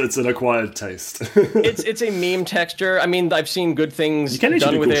textures. It's an acquired taste. it's a meme texture. I mean, I've seen good things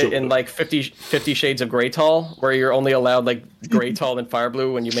done with it in like 50 Shades of Greytall, where you're only allowed like Greytall and Fire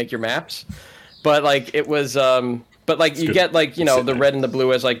Blue when you make your maps. But like it was but like you get like, you know, the red and the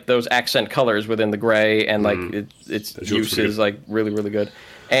blue as like those accent colors within the gray, and like its use is like really, really good.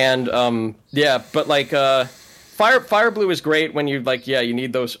 And but like Fire Blue is great when you like, you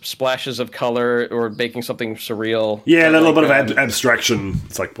need those splashes of color or making something surreal. Yeah, a little bit of abstraction.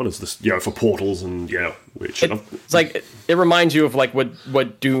 It's like, what is this? For portals and weird shit. It's like it reminds you of like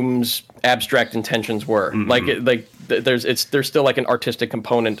what Doom's abstract intentions were. There's still like an artistic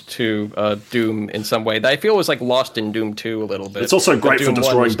component to Doom in some way that I feel was like lost in Doom 2 a little bit. It's also great for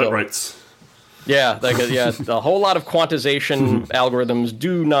destroying bit rates. Yeah, a whole lot of quantization algorithms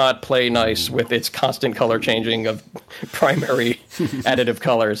do not play nice with its constant color changing of primary additive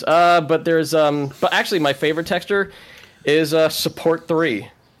colors. But there's but actually my favorite texture is Support 3.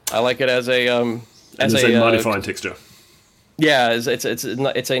 I like it as a mighty fine texture. Yeah, it's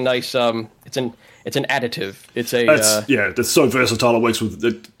a nice it's an additive. It's so versatile. It works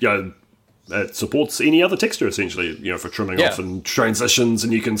with it supports any other texture, essentially, for trimming off and transitions,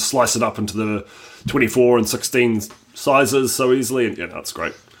 and you can slice it up into the 24 and 16 sizes so easily, and that's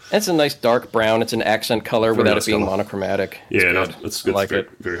great. It's a nice dark brown. It's an accent color without it being monochromatic. It's I like very, it.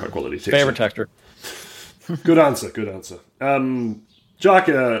 Very high quality texture. Favorite texture. Good answer.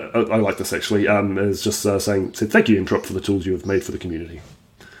 Jaka, I like this actually, is just said, thank you, Introp, for the tools you have made for the community.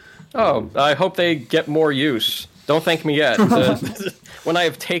 Oh, I hope they get more use. Don't thank me yet. When I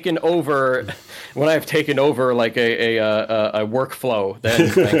have taken over, like a workflow, then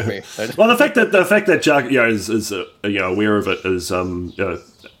thank me. Well, the fact that Jack is aware of it is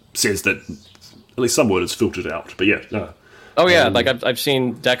says that at least some word is filtered out. But yeah, no. Oh yeah, like I've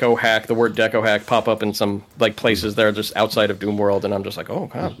seen Deco hack, the word Deco hack pop up in some like places that are just outside of Doom World, and I'm just like, oh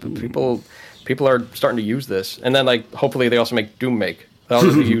god, people are starting to use this, and then like hopefully they also make Doom Make. They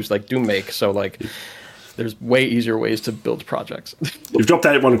also use like Doom Make, so like there's way easier ways to build projects. You've dropped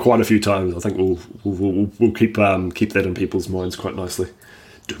that one quite a few times. I think we'll keep that in people's minds quite nicely.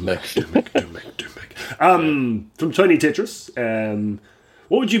 Doom Make. From Tony Tetris,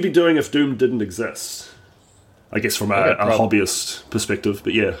 what would you be doing if Doom didn't exist? I guess from a hobbyist perspective,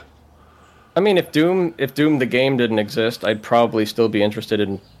 but yeah. I mean, if Doom the game didn't exist, I'd probably still be interested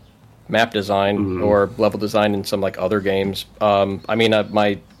in map design or level design in some like other games. I mean,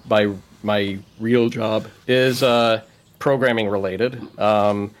 my real job is programming related,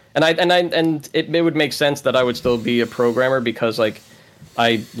 and it would make sense that I would still be a programmer because like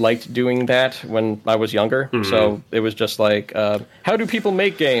I liked doing that when I was younger. So it was just like, how do people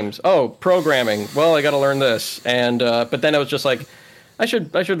make games? Oh, programming. Well, I got to learn this, and but then it was just like, I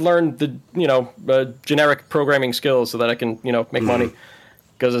should learn the generic programming skills so that I can make money.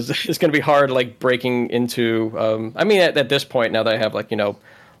 Because it's going to be hard, like breaking into. I mean, at this point, now that I have like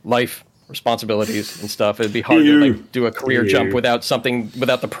life responsibilities and stuff, it'd be hard to like do a career jump without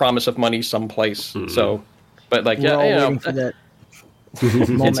the promise of money someplace. So, but like We're all waiting for that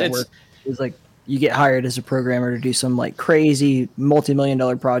moment where it's like you get hired as a programmer to do some like crazy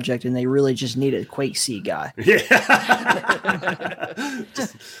multi-million-dollar project, and they really just need a Quake C guy. Yeah.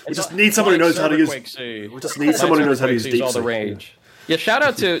 We just need someone who knows how to use. We just need someone who knows how to use DeepSeek. All the rage. Yeah, shout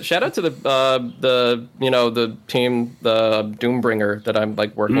out to the team, the Doombringer that I'm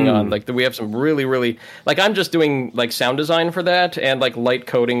like working on. Like we have some really like I'm just doing like sound design for that and like light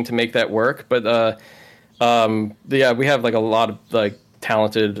coding to make that work. But we have like a lot of like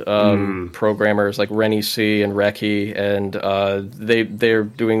talented programmers like Rennie C and Reki, and they're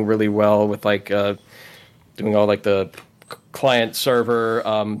doing really well with like doing all like the client server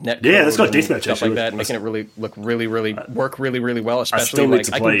net that's got deathmatch stuff like that, and making it really look really work really well. Especially I still need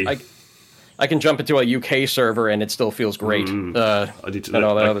to play. I can jump into a UK server and it still feels great. I need to and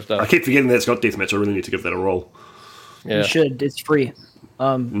all that other stuff. I keep forgetting that it's got deathmatch. I really need to give that a roll. Yeah. You should. It's free.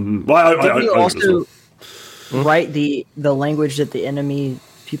 Well, I also write the language that the enemy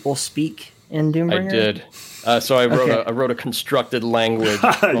people speak in Doombringer? I did. So I wrote a constructed language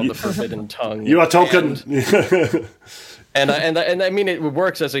called the Forbidden Tongue. You are Tolkien. And I mean it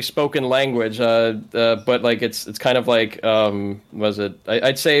works as a spoken language, but like it's kind of like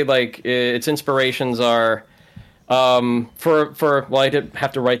I'd say like its inspirations are I didn't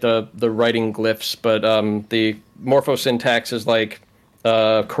have to write the writing glyphs, but the morphosyntax is like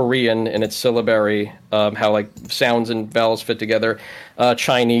Korean in its syllabary, how like sounds and vowels fit together,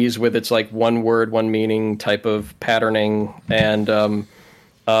 Chinese with its like one word one meaning type of patterning, and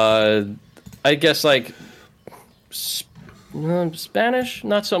I guess like Spanish,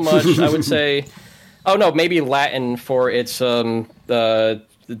 not so much. I would say, maybe Latin for its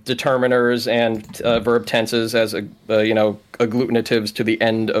determiners and verb tenses as agglutinatives to the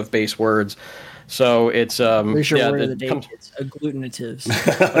end of base words. So it's pretty sure word of the day it's agglutinatives.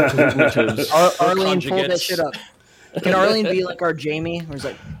 Arlene, pull that shit up. Can Arlene be like our Jamie? Or is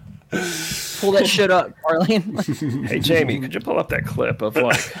like, pull that shit up, Arlene. Hey Jamie, could you pull up that clip of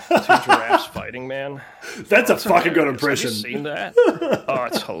like two giraffes fighting, man? That's a fucking good impression. Have you seen that? Oh,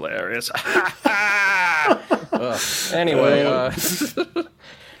 it's hilarious. Anyway,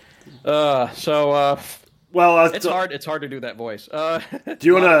 well, it's hard. It's hard to do that voice. Do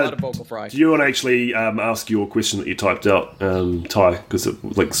you want to actually ask your question that you typed out, Ty? Because it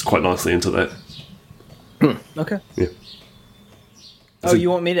links quite nicely into that. Okay. Yeah. Oh,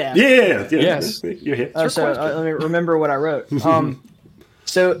 you want me to ask? Yeah. Yes. You're here. Let me remember what I wrote.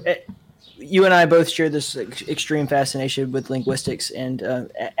 So you and I both share this extreme fascination with linguistics, and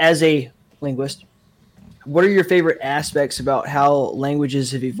as a linguist, what are your favorite aspects about how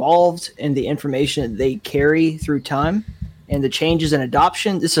languages have evolved and the information that they carry through time and the changes in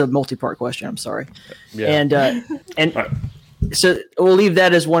adoption? This is a multi-part question. I'm sorry. Yeah. And right. So we'll leave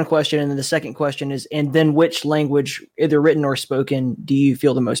that as one question. And then the second question is, and then which language, either written or spoken, do you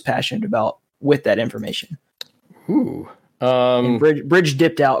feel the most passionate about with that information? Ooh. Bridge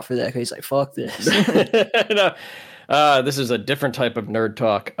dipped out for that because he's like, fuck this. No. This is a different type of nerd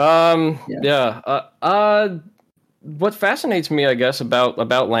talk. What fascinates me, I guess,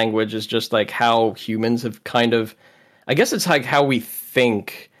 about language is just like how humans have kind of, I guess it's like how we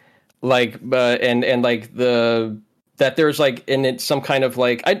think. and like that there's like in it some kind of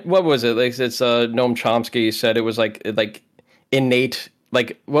like what was it, like it's Noam Chomsky said it was like innate,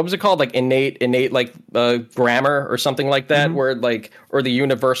 like what was it called, like innate like grammar or something like that, where like, or the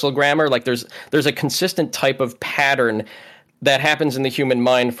universal grammar, like there's a consistent type of pattern that happens in the human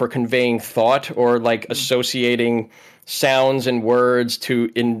mind for conveying thought or like associating sounds and words to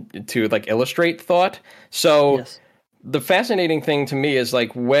like illustrate thought. So yes. The fascinating thing to me is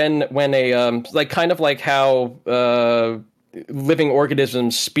like when a like kind of like how living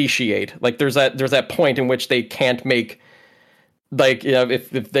organisms speciate. Like there's that point in which they can't make, like, you know, if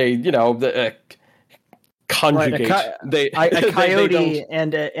they, you know, conjugate. Right, a coyote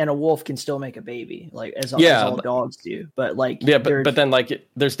and a wolf can still make a baby, like as all dogs do. But like, but then like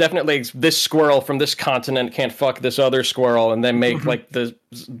there's definitely this squirrel from this continent can't fuck this other squirrel and then make like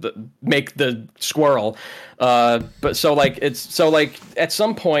make the squirrel. But so like at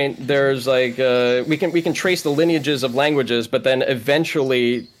some point there's like we can trace the lineages of languages, but then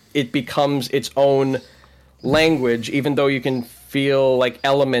eventually it becomes its own language, even though you can feel like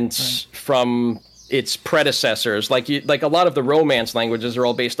elements from its predecessors. Like a lot of the Romance languages are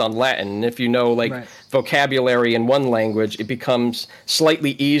all based on Latin. And if you know like vocabulary in one language, it becomes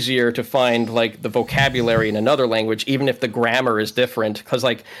slightly easier to find like the vocabulary in another language, even if the grammar is different. Because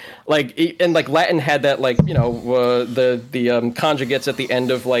like Latin had that, like, you know, the conjugates at the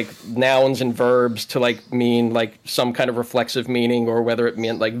end of like nouns and verbs to like mean like some kind of reflexive meaning, or whether it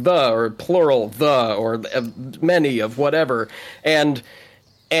meant like the or plural the or many of whatever. And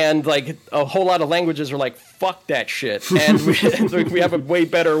like a whole lot of languages are like, fuck that shit. And we have a way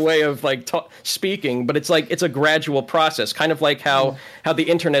better way of like speaking, but it's like, it's a gradual process, kind of like how the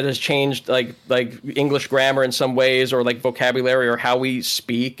internet has changed like English grammar in some ways, or like vocabulary, or how we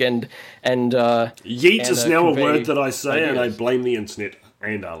speak and yeet is now a word that I say ideas. And I blame the internet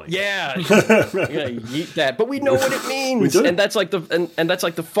and Ali. Yeah, yeet that. But we know what it means. We do. And that's like that's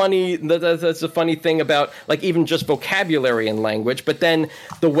the funny thing about like even just vocabulary in language. But then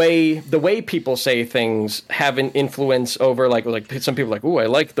the way people say things have an influence over like some people are like, ooh, I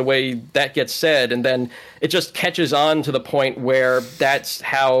like the way that gets said, and then it just catches on to the point where that's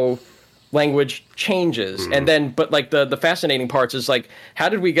how language changes. And then, but like the fascinating parts is like, how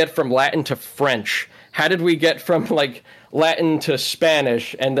did we get from Latin to French? How did we get from like Latin to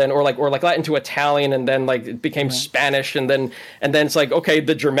Spanish, and then or like Latin to Italian, and then like it became Spanish, and then it's like, okay,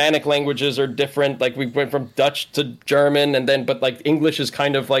 the Germanic languages are different. Like we went from Dutch to German, and then but like English is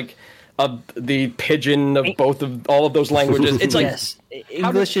kind of like the pigeon of all of those languages. It's like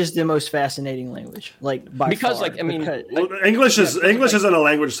English is the most fascinating language, like by far. Like I mean, English isn't a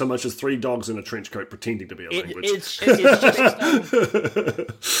language so much as three dogs in a trench coat pretending to be a language. It's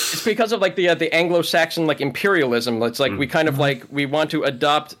because of like the Anglo-Saxon like imperialism. It's like we kind of like we want to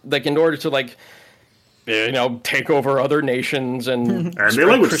adopt, like, in order to like, you know, take over other nations and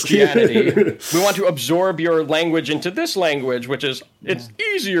spread Christianity. We want to absorb your language into this language, which is it's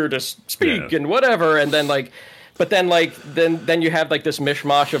easier to speak and whatever. And then like, but then like then you have like this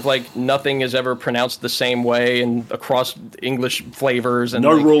mishmash of like nothing is ever pronounced the same way and across English flavors, and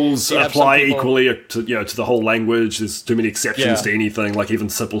no like, rules apply equally to the whole language. There's too many exceptions to anything, like even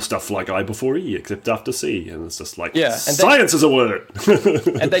simple stuff like I before E except after C, and it's just like science is a word.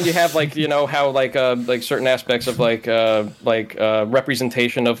 And then you have like, you know, how like certain aspects of like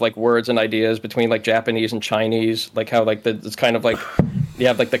representation of like words and ideas between like Japanese and Chinese, like how like it's kind of like you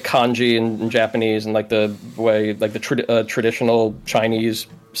have like the kanji in Japanese, and like the way like the traditional Chinese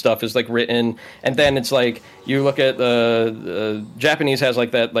stuff is like written. And then it's like you look at Japanese has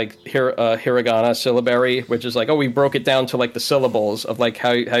like that like hiragana syllabary, which is like, oh, we broke it down to like the syllables of like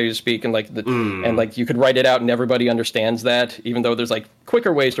how you speak, and like and like you could write it out and everybody understands that, even though there's like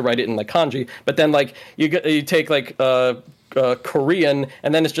quicker ways to write it in like kanji. But then like you take like Korean,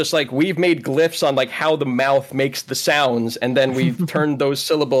 and then it's just like we've made glyphs on like how the mouth makes the sounds, and then we've turned those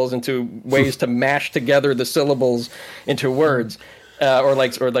syllables into ways to mash together the syllables into words. Or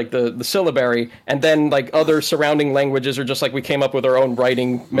like the syllabary, and then like other surrounding languages are just like we came up with our own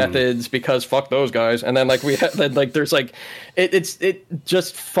writing methods because fuck those guys. And then like we had like there's like it's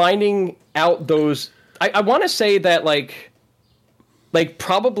just finding out those. I want to say that like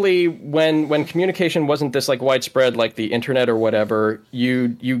probably when communication wasn't this like widespread, like the internet or whatever,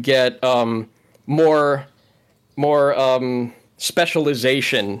 you get more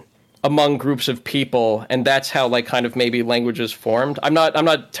specialization among groups of people, and that's how like kind of maybe languages formed. I'm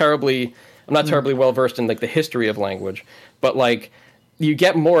not terribly well versed in like the history of language, but like you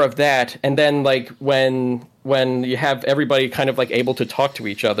get more of that, and then like when you have everybody kind of like able to talk to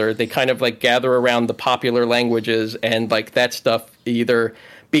each other, they kind of like gather around the popular languages, and like that stuff either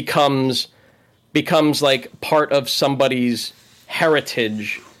becomes like part of somebody's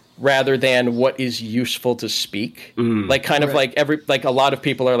heritage rather than what is useful to speak. Like kind of like a lot of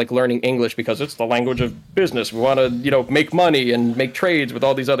people are like learning English because it's the language of business. We want to, make money and make trades with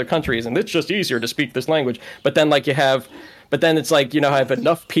all these other countries, and it's just easier to speak this language. But then it's like, I have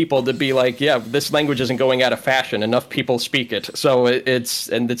enough people to be like, yeah, this language isn't going out of fashion. Enough people speak it. So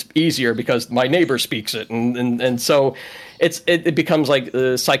it's easier because my neighbor speaks it. And so it becomes like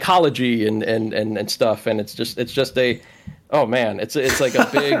psychology and stuff. And it's just oh man, it's like a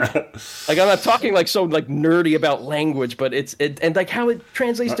big, like I'm not talking like so like nerdy about language, but and like how it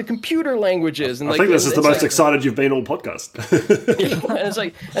translates to computer languages. And I like, think this is the most excited you've been all podcast. And it's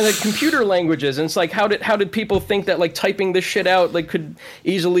like, and like computer languages, and it's like how did people think that like typing this shit out like could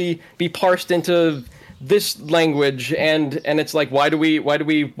easily be parsed into this language, and it's like why do we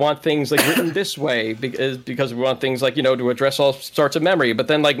want things like written this way? Because we want things like to address all sorts of memory, but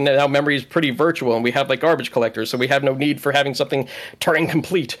then like now memory is pretty virtual, and we have like garbage collectors, so we have no need for having something Turing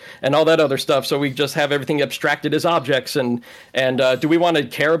complete and all that other stuff. So we just have everything abstracted as objects, and do we want to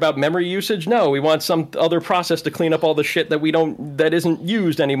care about memory usage? No, we want some other process to clean up all the shit that isn't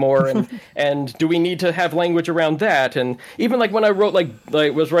used anymore, and do we need to have language around that? And even like when I wrote like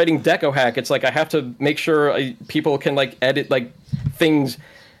was writing Deco Hack, it's like I have to make sure people can like edit like things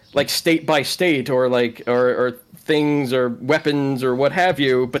like state by state or like or things or weapons or what have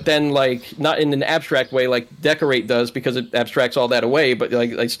you, but then like not in an abstract way like Decorate does, because it abstracts all that away, but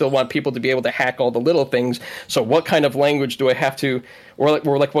like I still want people to be able to hack all the little things. So what kind of language do I have to, or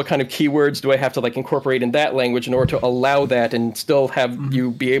like what kind of keywords do I have to like incorporate in that language in order to allow that and still have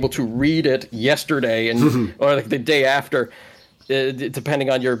you be able to read it yesterday and or like the day after, depending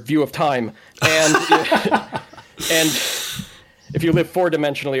on your view of time, and and if you live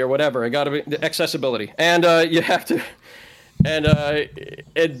four-dimensionally or whatever, it got to be accessibility, and you have to. And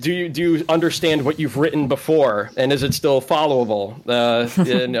do you understand what you've written before, and is it still followable?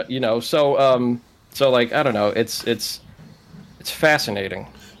 So like I don't know, it's fascinating.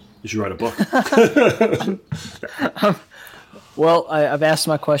 You should write a book. Well, I've asked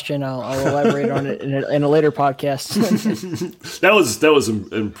my question. I'll elaborate on it in a later podcast. That was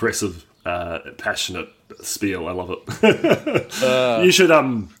impressive, passionate spiel. I love it. You should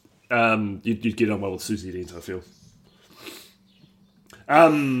you'd get on well with Susie Dent, I feel.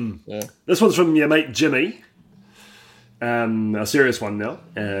 This one's from your mate Jimmy. A serious one now.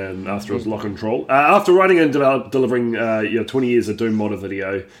 After his lock and troll. After writing and delivering 20 years of Doom modder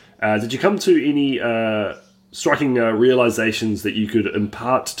video, did you come to any striking realizations that you could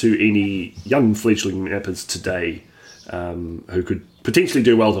impart to any young fledgling mappers today who could potentially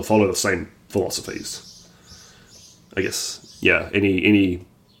do well to follow the same philosophies? I guess, yeah. Any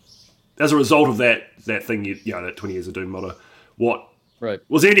as a result of that thing, that 20 years of Doom modder, what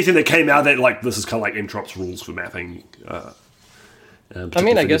was there anything that came out that like this is kind of like Entrop's rules for mapping? I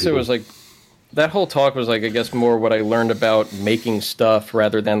mean, I guess it was like that whole talk was like, I guess, more what I learned about making stuff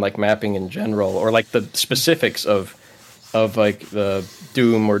rather than like mapping in general, or like the specifics of like the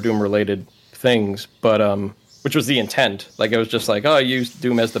Doom or Doom related things, but which was the intent. Like it was just like, oh, I used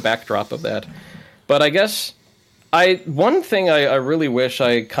Doom as the backdrop of that. But I guess one thing I really wish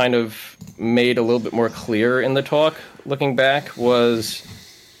I kind of made a little bit more clear in the talk, looking back, was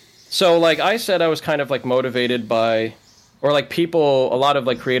so like I said I was kind of like motivated by, or like people, a lot of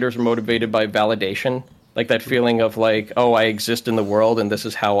like creators are motivated by validation, like that feeling of like, oh, I exist in the world and this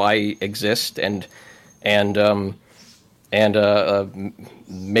is how I exist, and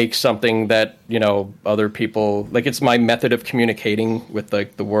make something that other people like. It's my method of communicating with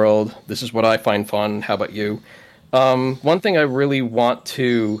like the world. This is what I find fun. How about you? One thing I really want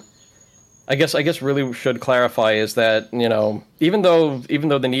to, I guess really should clarify is that even though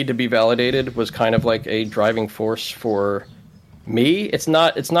the need to be validated was kind of like a driving force for me, it's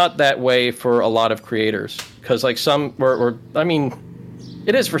not that way for a lot of creators, because like some or I mean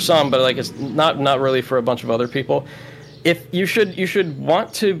it is for some, but like it's not really for a bunch of other people. If you should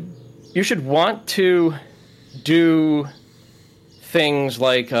want to do things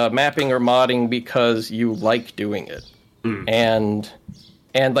like mapping or modding because you like doing it, and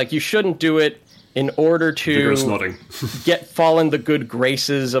like you shouldn't do it in order to fall in the good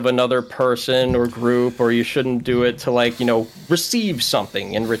graces of another person or group, or you shouldn't do it to like receive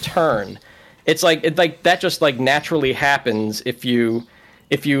something in return. It's like that just like naturally happens if you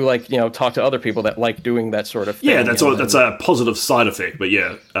like talk to other people that like doing that sort of thing. Yeah, that's a positive side effect. But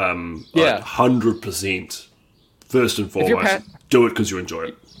yeah, 100% first and foremost. do it because you enjoy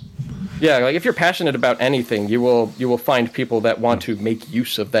it. Yeah, like if you're passionate about anything, you will find people that want to make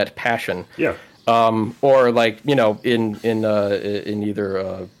use of that passion. Yeah. Or like, you know, in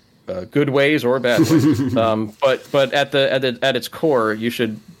either good ways or bad ways. But at its core, you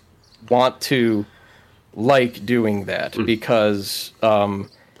should want to like doing that, because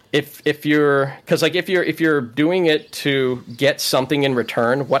if you're doing it to get something in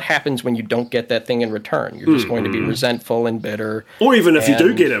return, what happens when you don't get that thing in return? You're just going to be resentful and bitter. Or even if you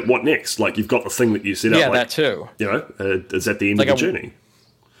do get it, what next? Like, you've got the thing that you set up. Yeah, like, that too. You know, is at the end of the journey.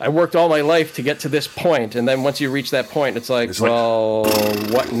 I worked all my life to get to this point, and then once you reach that point, it's like, well,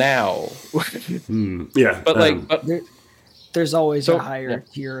 what now? Yeah. But there's always a higher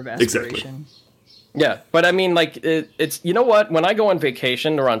tier of aspiration. Exactly. Yeah, but I mean, like, it's, you know what? When I go on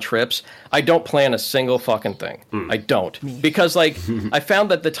vacation or on trips, I don't plan a single fucking thing. I don't. Because, like, I found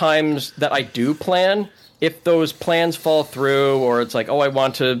that the times that I do plan, if those plans fall through, or it's like, oh, I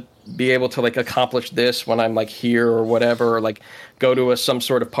want to be able to, like, accomplish this when I'm, like, here or whatever, or, like, go to some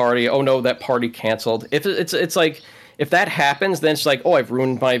sort of party. Oh, no, that party canceled. If it's like, if that happens, then it's like, oh, I've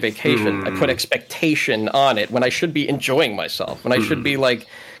ruined my vacation. I put expectation on it when I should be enjoying myself. When I should be, like...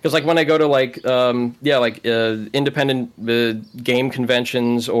 Because, like, when I go to, like, independent game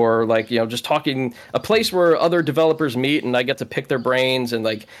conventions, or, like, you know, just talking, a place where other developers meet and I get to pick their brains, and,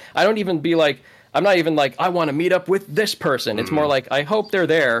 like, I don't even be like, I'm not even like, I want to meet up with this person. It's more like, I hope they're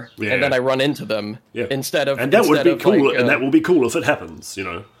there, and then I run into them instead of... And that would be cool, like, and that will be cool if it happens, you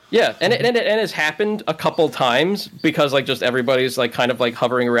know? Yeah, and it has happened a couple times, because, like, just everybody's, like, kind of, like,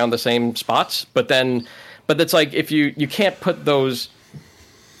 hovering around the same spots, but it's like, if you can't put those...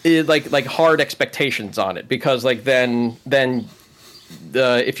 like hard expectations on it, because like then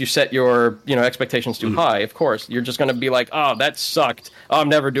if you set your, you know, expectations too high, of course you're just going to be like, oh, that sucked, oh, I'm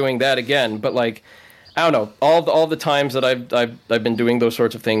never doing that again. But like, I don't know, all the times that I've been doing those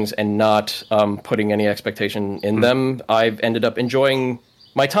sorts of things and not putting any expectation in them, I've ended up enjoying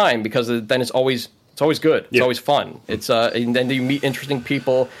my time, because then it's always good. It's always fun. It's and then you meet interesting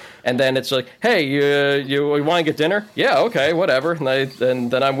people, and then it's like, hey, you want to get dinner? Yeah, okay, whatever. And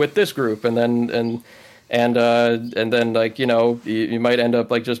then I'm with this group, and then like, you know, you might end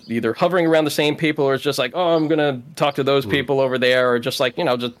up like just either hovering around the same people, or it's just like, oh, I'm gonna talk to those people over there, or just like, you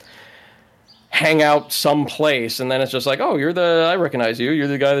know, just hang out someplace, and then it's just like, oh, I recognize you. You're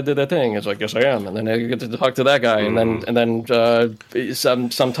the guy that did that thing. It's like, yes, I am. And then I get to talk to that guy, and then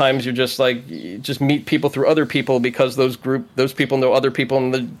sometimes you just like just meet people through other people, because those people know other people,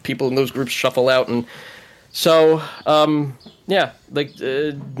 and the people in those groups shuffle out, and so like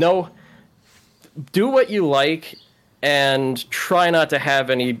no, do what you like, and try not to have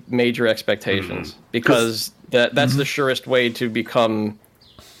any major expectations, because that's the surest way to become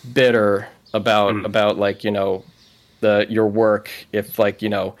bitter about like, you know, your work. If like, you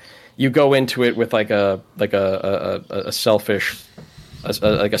know, you go into it with like a selfish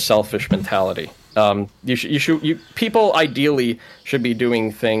mentality. People ideally should be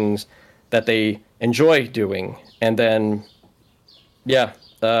doing things that they enjoy doing, and then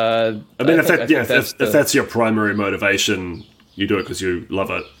I mean, if that's your primary motivation, you do it because you love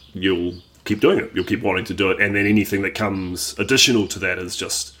it, you'll keep doing it, you'll keep wanting to do it, and then anything that comes additional to that is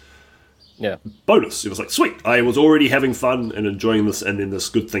just bonus. It was like, sweet, I was already having fun and enjoying this, and then this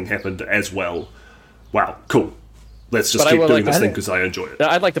good thing happened as well. Wow, cool. Let's just keep doing this thing because I enjoy it.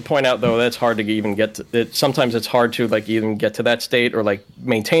 I'd like to point out, though, that it's hard to even get to it. Sometimes it's hard to like even get to that state, or like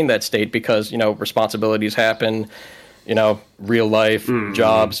maintain that state, because, you know, responsibilities happen, you know, real life,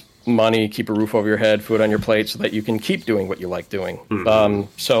 jobs, money, keep a roof over your head, food on your plate, so that you can keep doing what you like doing.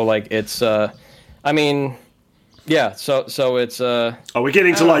 So like, it's I mean, yeah, so it's are we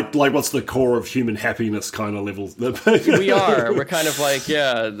getting to like what's the core of human happiness kind of level? We're kind of like,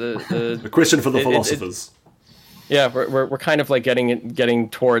 the question for the philosophers. We're kind of like getting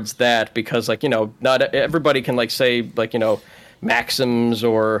towards that, because like, you know, not everybody can like say like, you know, maxims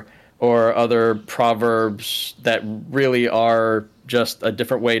or other proverbs that really are just a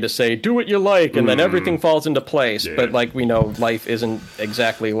different way to say do what you like, and then everything falls into place. But like, we know life isn't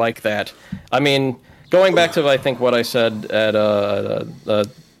exactly like that. I mean, going back to, I think, what I said at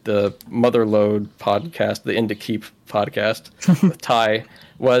the Motherload podcast, the Into Keep podcast with Ty,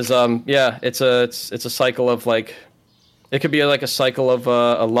 was it's a cycle of like, it could be like a cycle of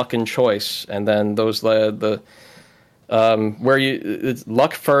a luck and choice, and then those where it's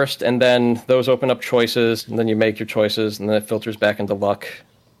luck first, and then those open up choices, and then you make your choices, and then it filters back into luck,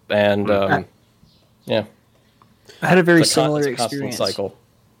 and I had a very similar experience cycle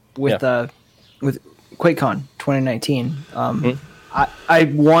with QuakeCon 2019. I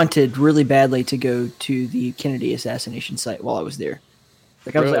wanted really badly to go to the Kennedy assassination site while I was there.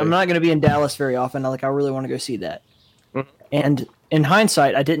 Like I was like, I'm not going to be in Dallas very often. I really want to go see that. Mm-hmm. And in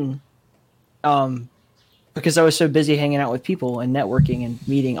hindsight, I didn't, because I was so busy hanging out with people and networking and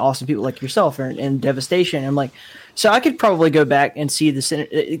meeting awesome people like yourself and Devastation. I'm like, so I could probably go back and see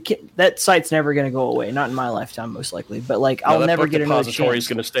that site's never going to go away. Not in my lifetime, most likely. But like, I'll never get another chance. Depository's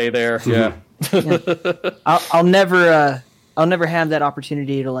going to stay there. Yeah. I'll never have that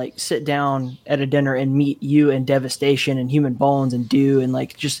opportunity to like sit down at a dinner and meet you and Devastation and Human Bones and Do and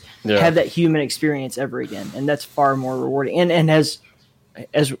like just have that human experience ever again. And that's far more rewarding. And as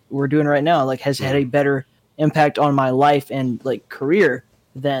we're doing right now, like has had a better impact on my life and like career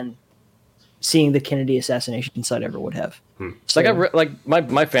than seeing the Kennedy assassination site ever would have. So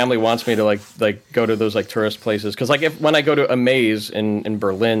my family wants me to like go to those like tourist places because like when I go to Amaze in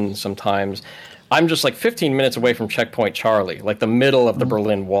Berlin sometimes I'm just like 15 minutes away from Checkpoint Charlie, like the middle of the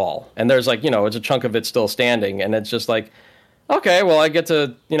Berlin Wall, and there's like it's a chunk of it still standing, and it's just like, okay, well I get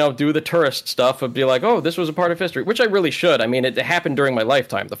to do the tourist stuff and be like, oh, this was a part of history, which I really should. I mean, it happened during my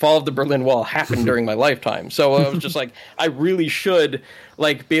lifetime. The fall of the Berlin Wall happened during my lifetime, so I was just like, I really should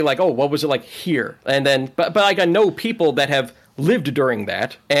like be like, oh, what was it like here? And then, but like I know people that have lived during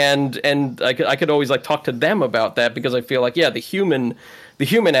that, and I could always like talk to them about that because I feel like the human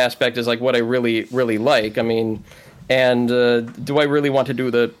aspect is like what I really really like. I mean. And do I really want to do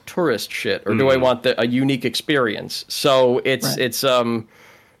the tourist shit, or do I want a unique experience? So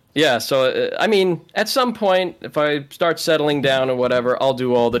So I mean, at some point, if I start settling down or whatever, I'll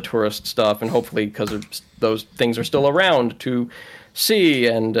do all the tourist stuff, and hopefully, because those things are still around to see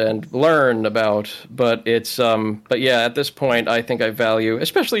and learn about. But at this point, I think I value,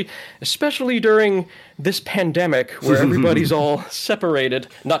 especially during this pandemic where everybody's all separated.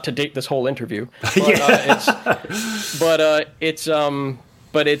 Not to date this whole interview, but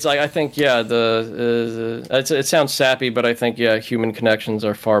it's like I think it sounds sappy, but I think human connections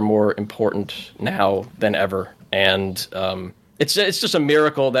are far more important now than ever, and it's just a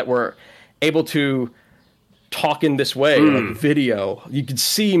miracle that we're able to talk in this way, like video. You can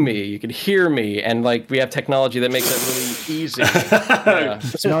see me, you can hear me, and like we have technology that makes that really easy.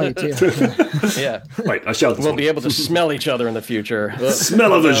 Smell you too. Yeah. Wait, I showed this We'll be able to smell each other in the future.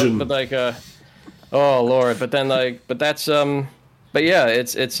 Smell-o-vision. But like, oh Lord! But then like, but that's but yeah,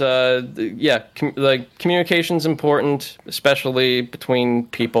 it's like communication's important, especially between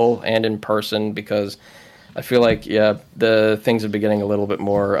people and in person, because I feel like the things have been getting a little bit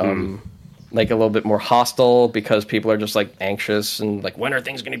more like a little bit more hostile because people are just like anxious and like, when are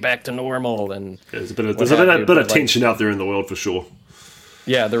things getting back to normal? And there's a bit of tension out there in the world for sure.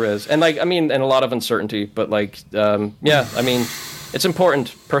 Yeah, there is, and like I mean, and a lot of uncertainty. But like, I mean, it's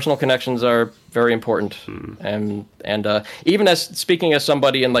important. Personal connections are very important, and even as speaking as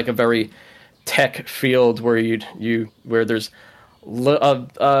somebody in like a very tech field where where there's a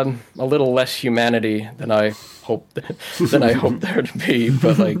little less humanity than I hope there to be,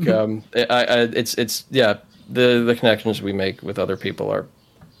 but like the connections we make with other people are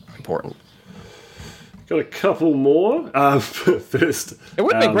important. Got a couple more. First, it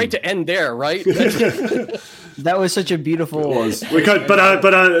would have been great to end there, right? That was such a beautiful. It was.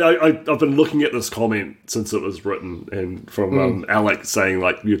 I've been looking at this comment since it was written, and from Alex saying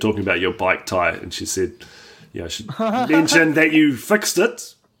like you're talking about your bike tire, and she said, I should mention that you fixed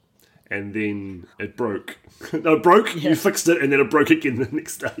it, and then it broke. No, it broke. Yeah. You fixed it, and then it broke again the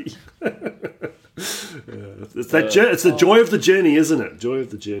next day. It's the joy of the journey, isn't it? Joy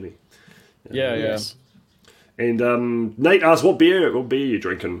of the journey. Yes. And Nate asked, "What beer are you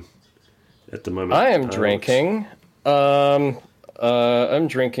drinking at the moment?" I am drinking. I'm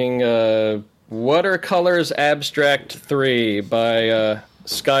drinking Watercolors Abstract 3 by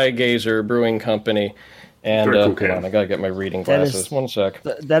Skygazer Brewing Company. And hold on, I gotta get my reading glasses. 1 sec.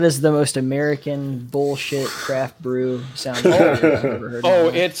 That is the most American bullshit craft brew sound I've ever heard.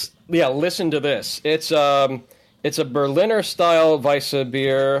 Listen to this. It's a Berliner style Weisse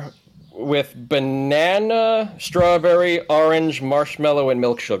beer with banana, strawberry, orange, marshmallow, and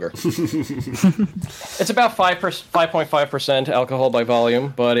milk sugar. It's about 5.5% alcohol by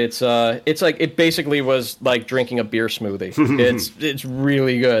volume, but it's like it basically was like drinking a beer smoothie. It's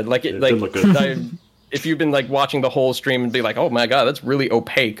really good. Like it look good. If you've been like watching the whole stream and be like, oh my god, that's really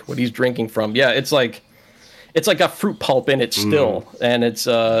opaque what he's drinking from. Yeah, it's like got fruit pulp in it still, and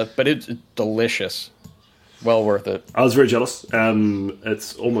but it's delicious. Well worth it. I was very jealous.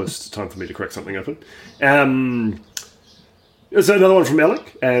 It's almost time for me to crack something open. There's another one from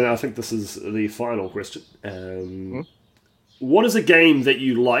Alec, and I think this is the final question. What is a game that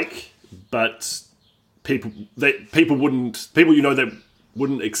you like but people that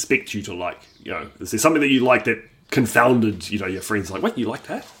wouldn't expect you to like. Is there something that you like that confounded your friends? Like, what, you like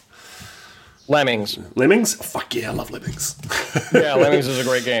that? Lemmings. Lemmings? Oh, fuck yeah, I love Lemmings. Yeah, Lemmings is a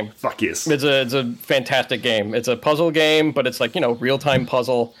great game. Fuck yes. It's a fantastic game. It's a puzzle game, but it's like, real time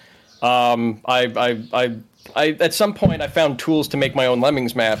puzzle. I at some point I found tools to make my own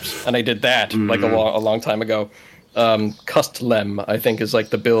Lemmings maps, and I did that like a long time ago. Custlem, I think, is like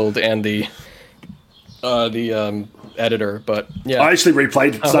the build and the editor, but yeah. I actually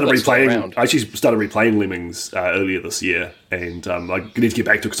started replaying Lemmings earlier this year, and I need to get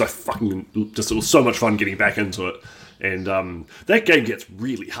back to it because it was so much fun getting back into it. And that game gets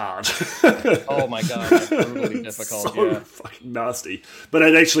really hard. Oh my god, it's brutally difficult. So fucking nasty. But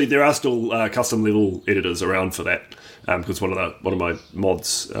there are still custom level editors around for that, because one of my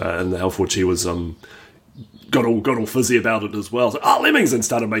mods in the Hell4G was got all fizzy about it as well. So, Lemmings, and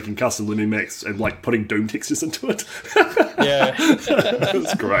started making custom Lemming maps and like putting Doom textures into it. Yeah,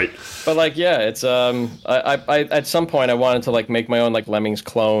 it's great. But like, yeah, it's I at some point I wanted to like make my own like Lemmings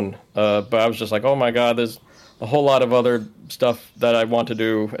clone, but I was just like, oh my god, there's a whole lot of other stuff that I want to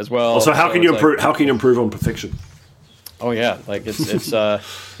do as well. So how can you improve? How can you improve on perfection? Oh yeah, like it's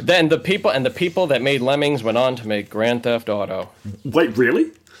then the people that made Lemmings went on to make Grand Theft Auto. Wait,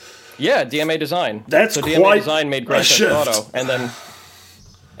 really? Yeah, DMA Design. That's DMA Design made Grand Theft Auto, and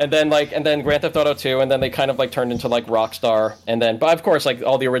then Grand Theft Auto 2, and then they kind of like turned into like Rockstar, but of course like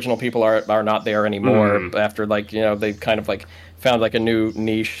all the original people are not there anymore after like they kind of like found like a new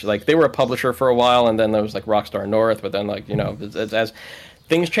niche. Like they were a publisher for a while, and then there was like Rockstar North, but then like as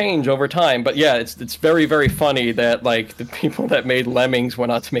things change over time. But yeah, it's very, very funny that like the people that made Lemmings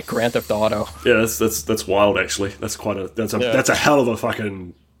went on to make Grand Theft Auto. Yeah, that's wild actually. That's a hell of a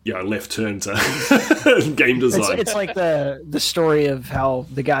fucking left turn to game design. It's like the story of how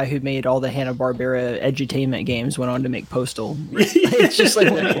the guy who made all the Hanna-Barbera edutainment games went on to make Postal. It's just like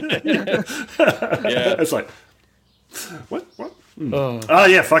yeah, it's like what? Oh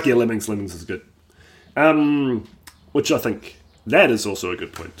yeah, fuck yeah, Lemmings is good. Which I think that is also a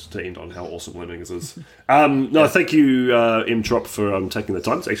good point to end on how awesome Lemmings is. Thank you, M-Trop, for taking the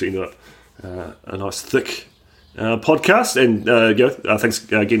time. It's actually ended up a nice thick podcast, and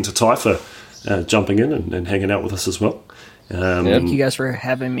thanks again to Ty for jumping in and hanging out with us as well. Thank you guys for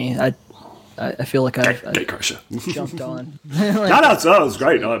having me. I feel like I've jumped on. It was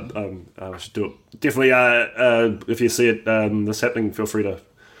great. I should do it. Definitely, if you see it this happening, feel free to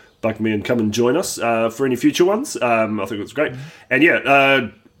bug me and come and join us for any future ones. I think it was great. And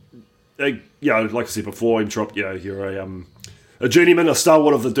like I said before, M-Trop, you're a journeyman, a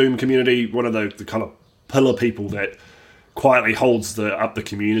stalwart of the Doom community, one of the kind of pillar people that quietly holds up the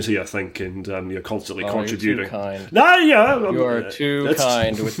community, I think, and you're constantly contributing. You're too kind. No, yeah, you are too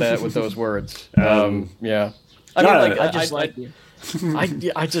kind with those words. Yeah,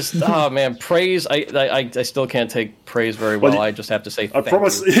 I just oh man, praise. I still can't take praise very well. I just have to say. I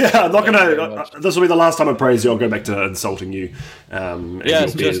promise. You. Yeah, I'm not gonna. This will be the last time I praise you. I'll go back to insulting you.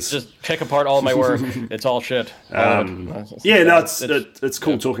 Just pick apart all my work. It's all shit. It's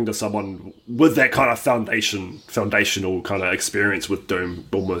cool talking to someone with that kind of foundational kind of experience with Doom,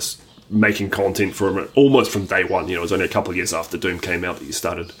 almost making content almost from day one. It was only a couple of years after Doom came out that you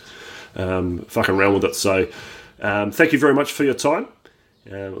started fucking around with it. So. Thank you very much for your time.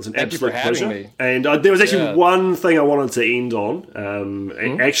 It was an absolute pleasure. Me. And there was actually one thing I wanted to end on,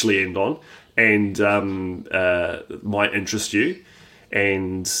 and might interest you,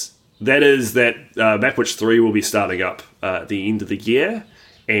 and that is that Mapwitch 3 will be starting up at the end of the year.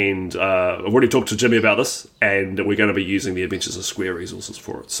 And I've already talked to Jimmy about this, and we're going to be using the Adventures of Square resources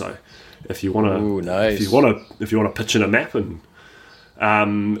for it. So if you want to pitch in a map and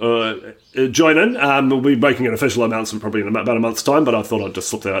join in. We'll be making an official announcement probably in about a month's time, but I thought I'd just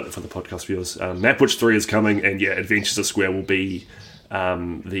slip that out for the podcast viewers. Mapwitch 3 is coming, and Adventures of Square will be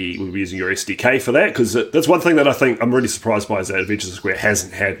we'll be using your SDK for that, because that's one thing that I think I'm really surprised by, is that Adventures of Square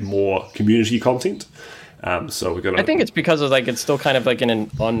hasn't had more community content. So we're gonna. I think it's because of it's still kind of like in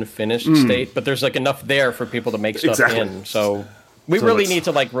an unfinished state, but there's enough there for people to make stuff in. So. We really need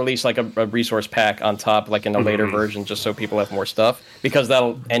to release a resource pack on top, in a later version, just so people have more stuff, because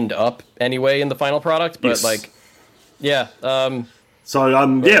that'll end up anyway in the final product. But So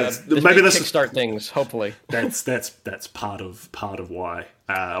maybe this kickstart things. Hopefully, that's part of why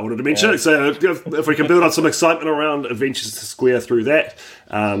I wanted to mention it. So if we can build on some excitement around Adventures of Square through that,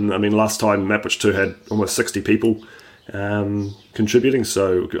 last time Mapwitch 2 had almost 60 people. Contributing,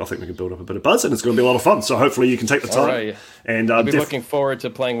 so I think we can build up a bit of buzz, and it's going to be a lot of fun. So hopefully you can take the time. Right. And I'll be looking forward to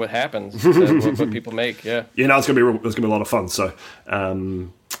playing what happens, what people make. Yeah, it's going to be a lot of fun. So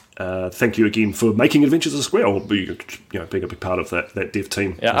thank you again for making Adventures of Square, or being a big part of that dev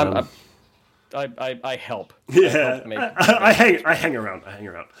team. Yeah, I help. Yeah, I hang around.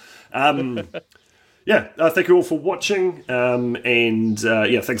 Thank you all for watching, and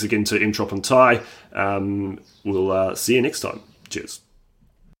thanks again to Mtrop and Ty. We'll see you next time. Cheers.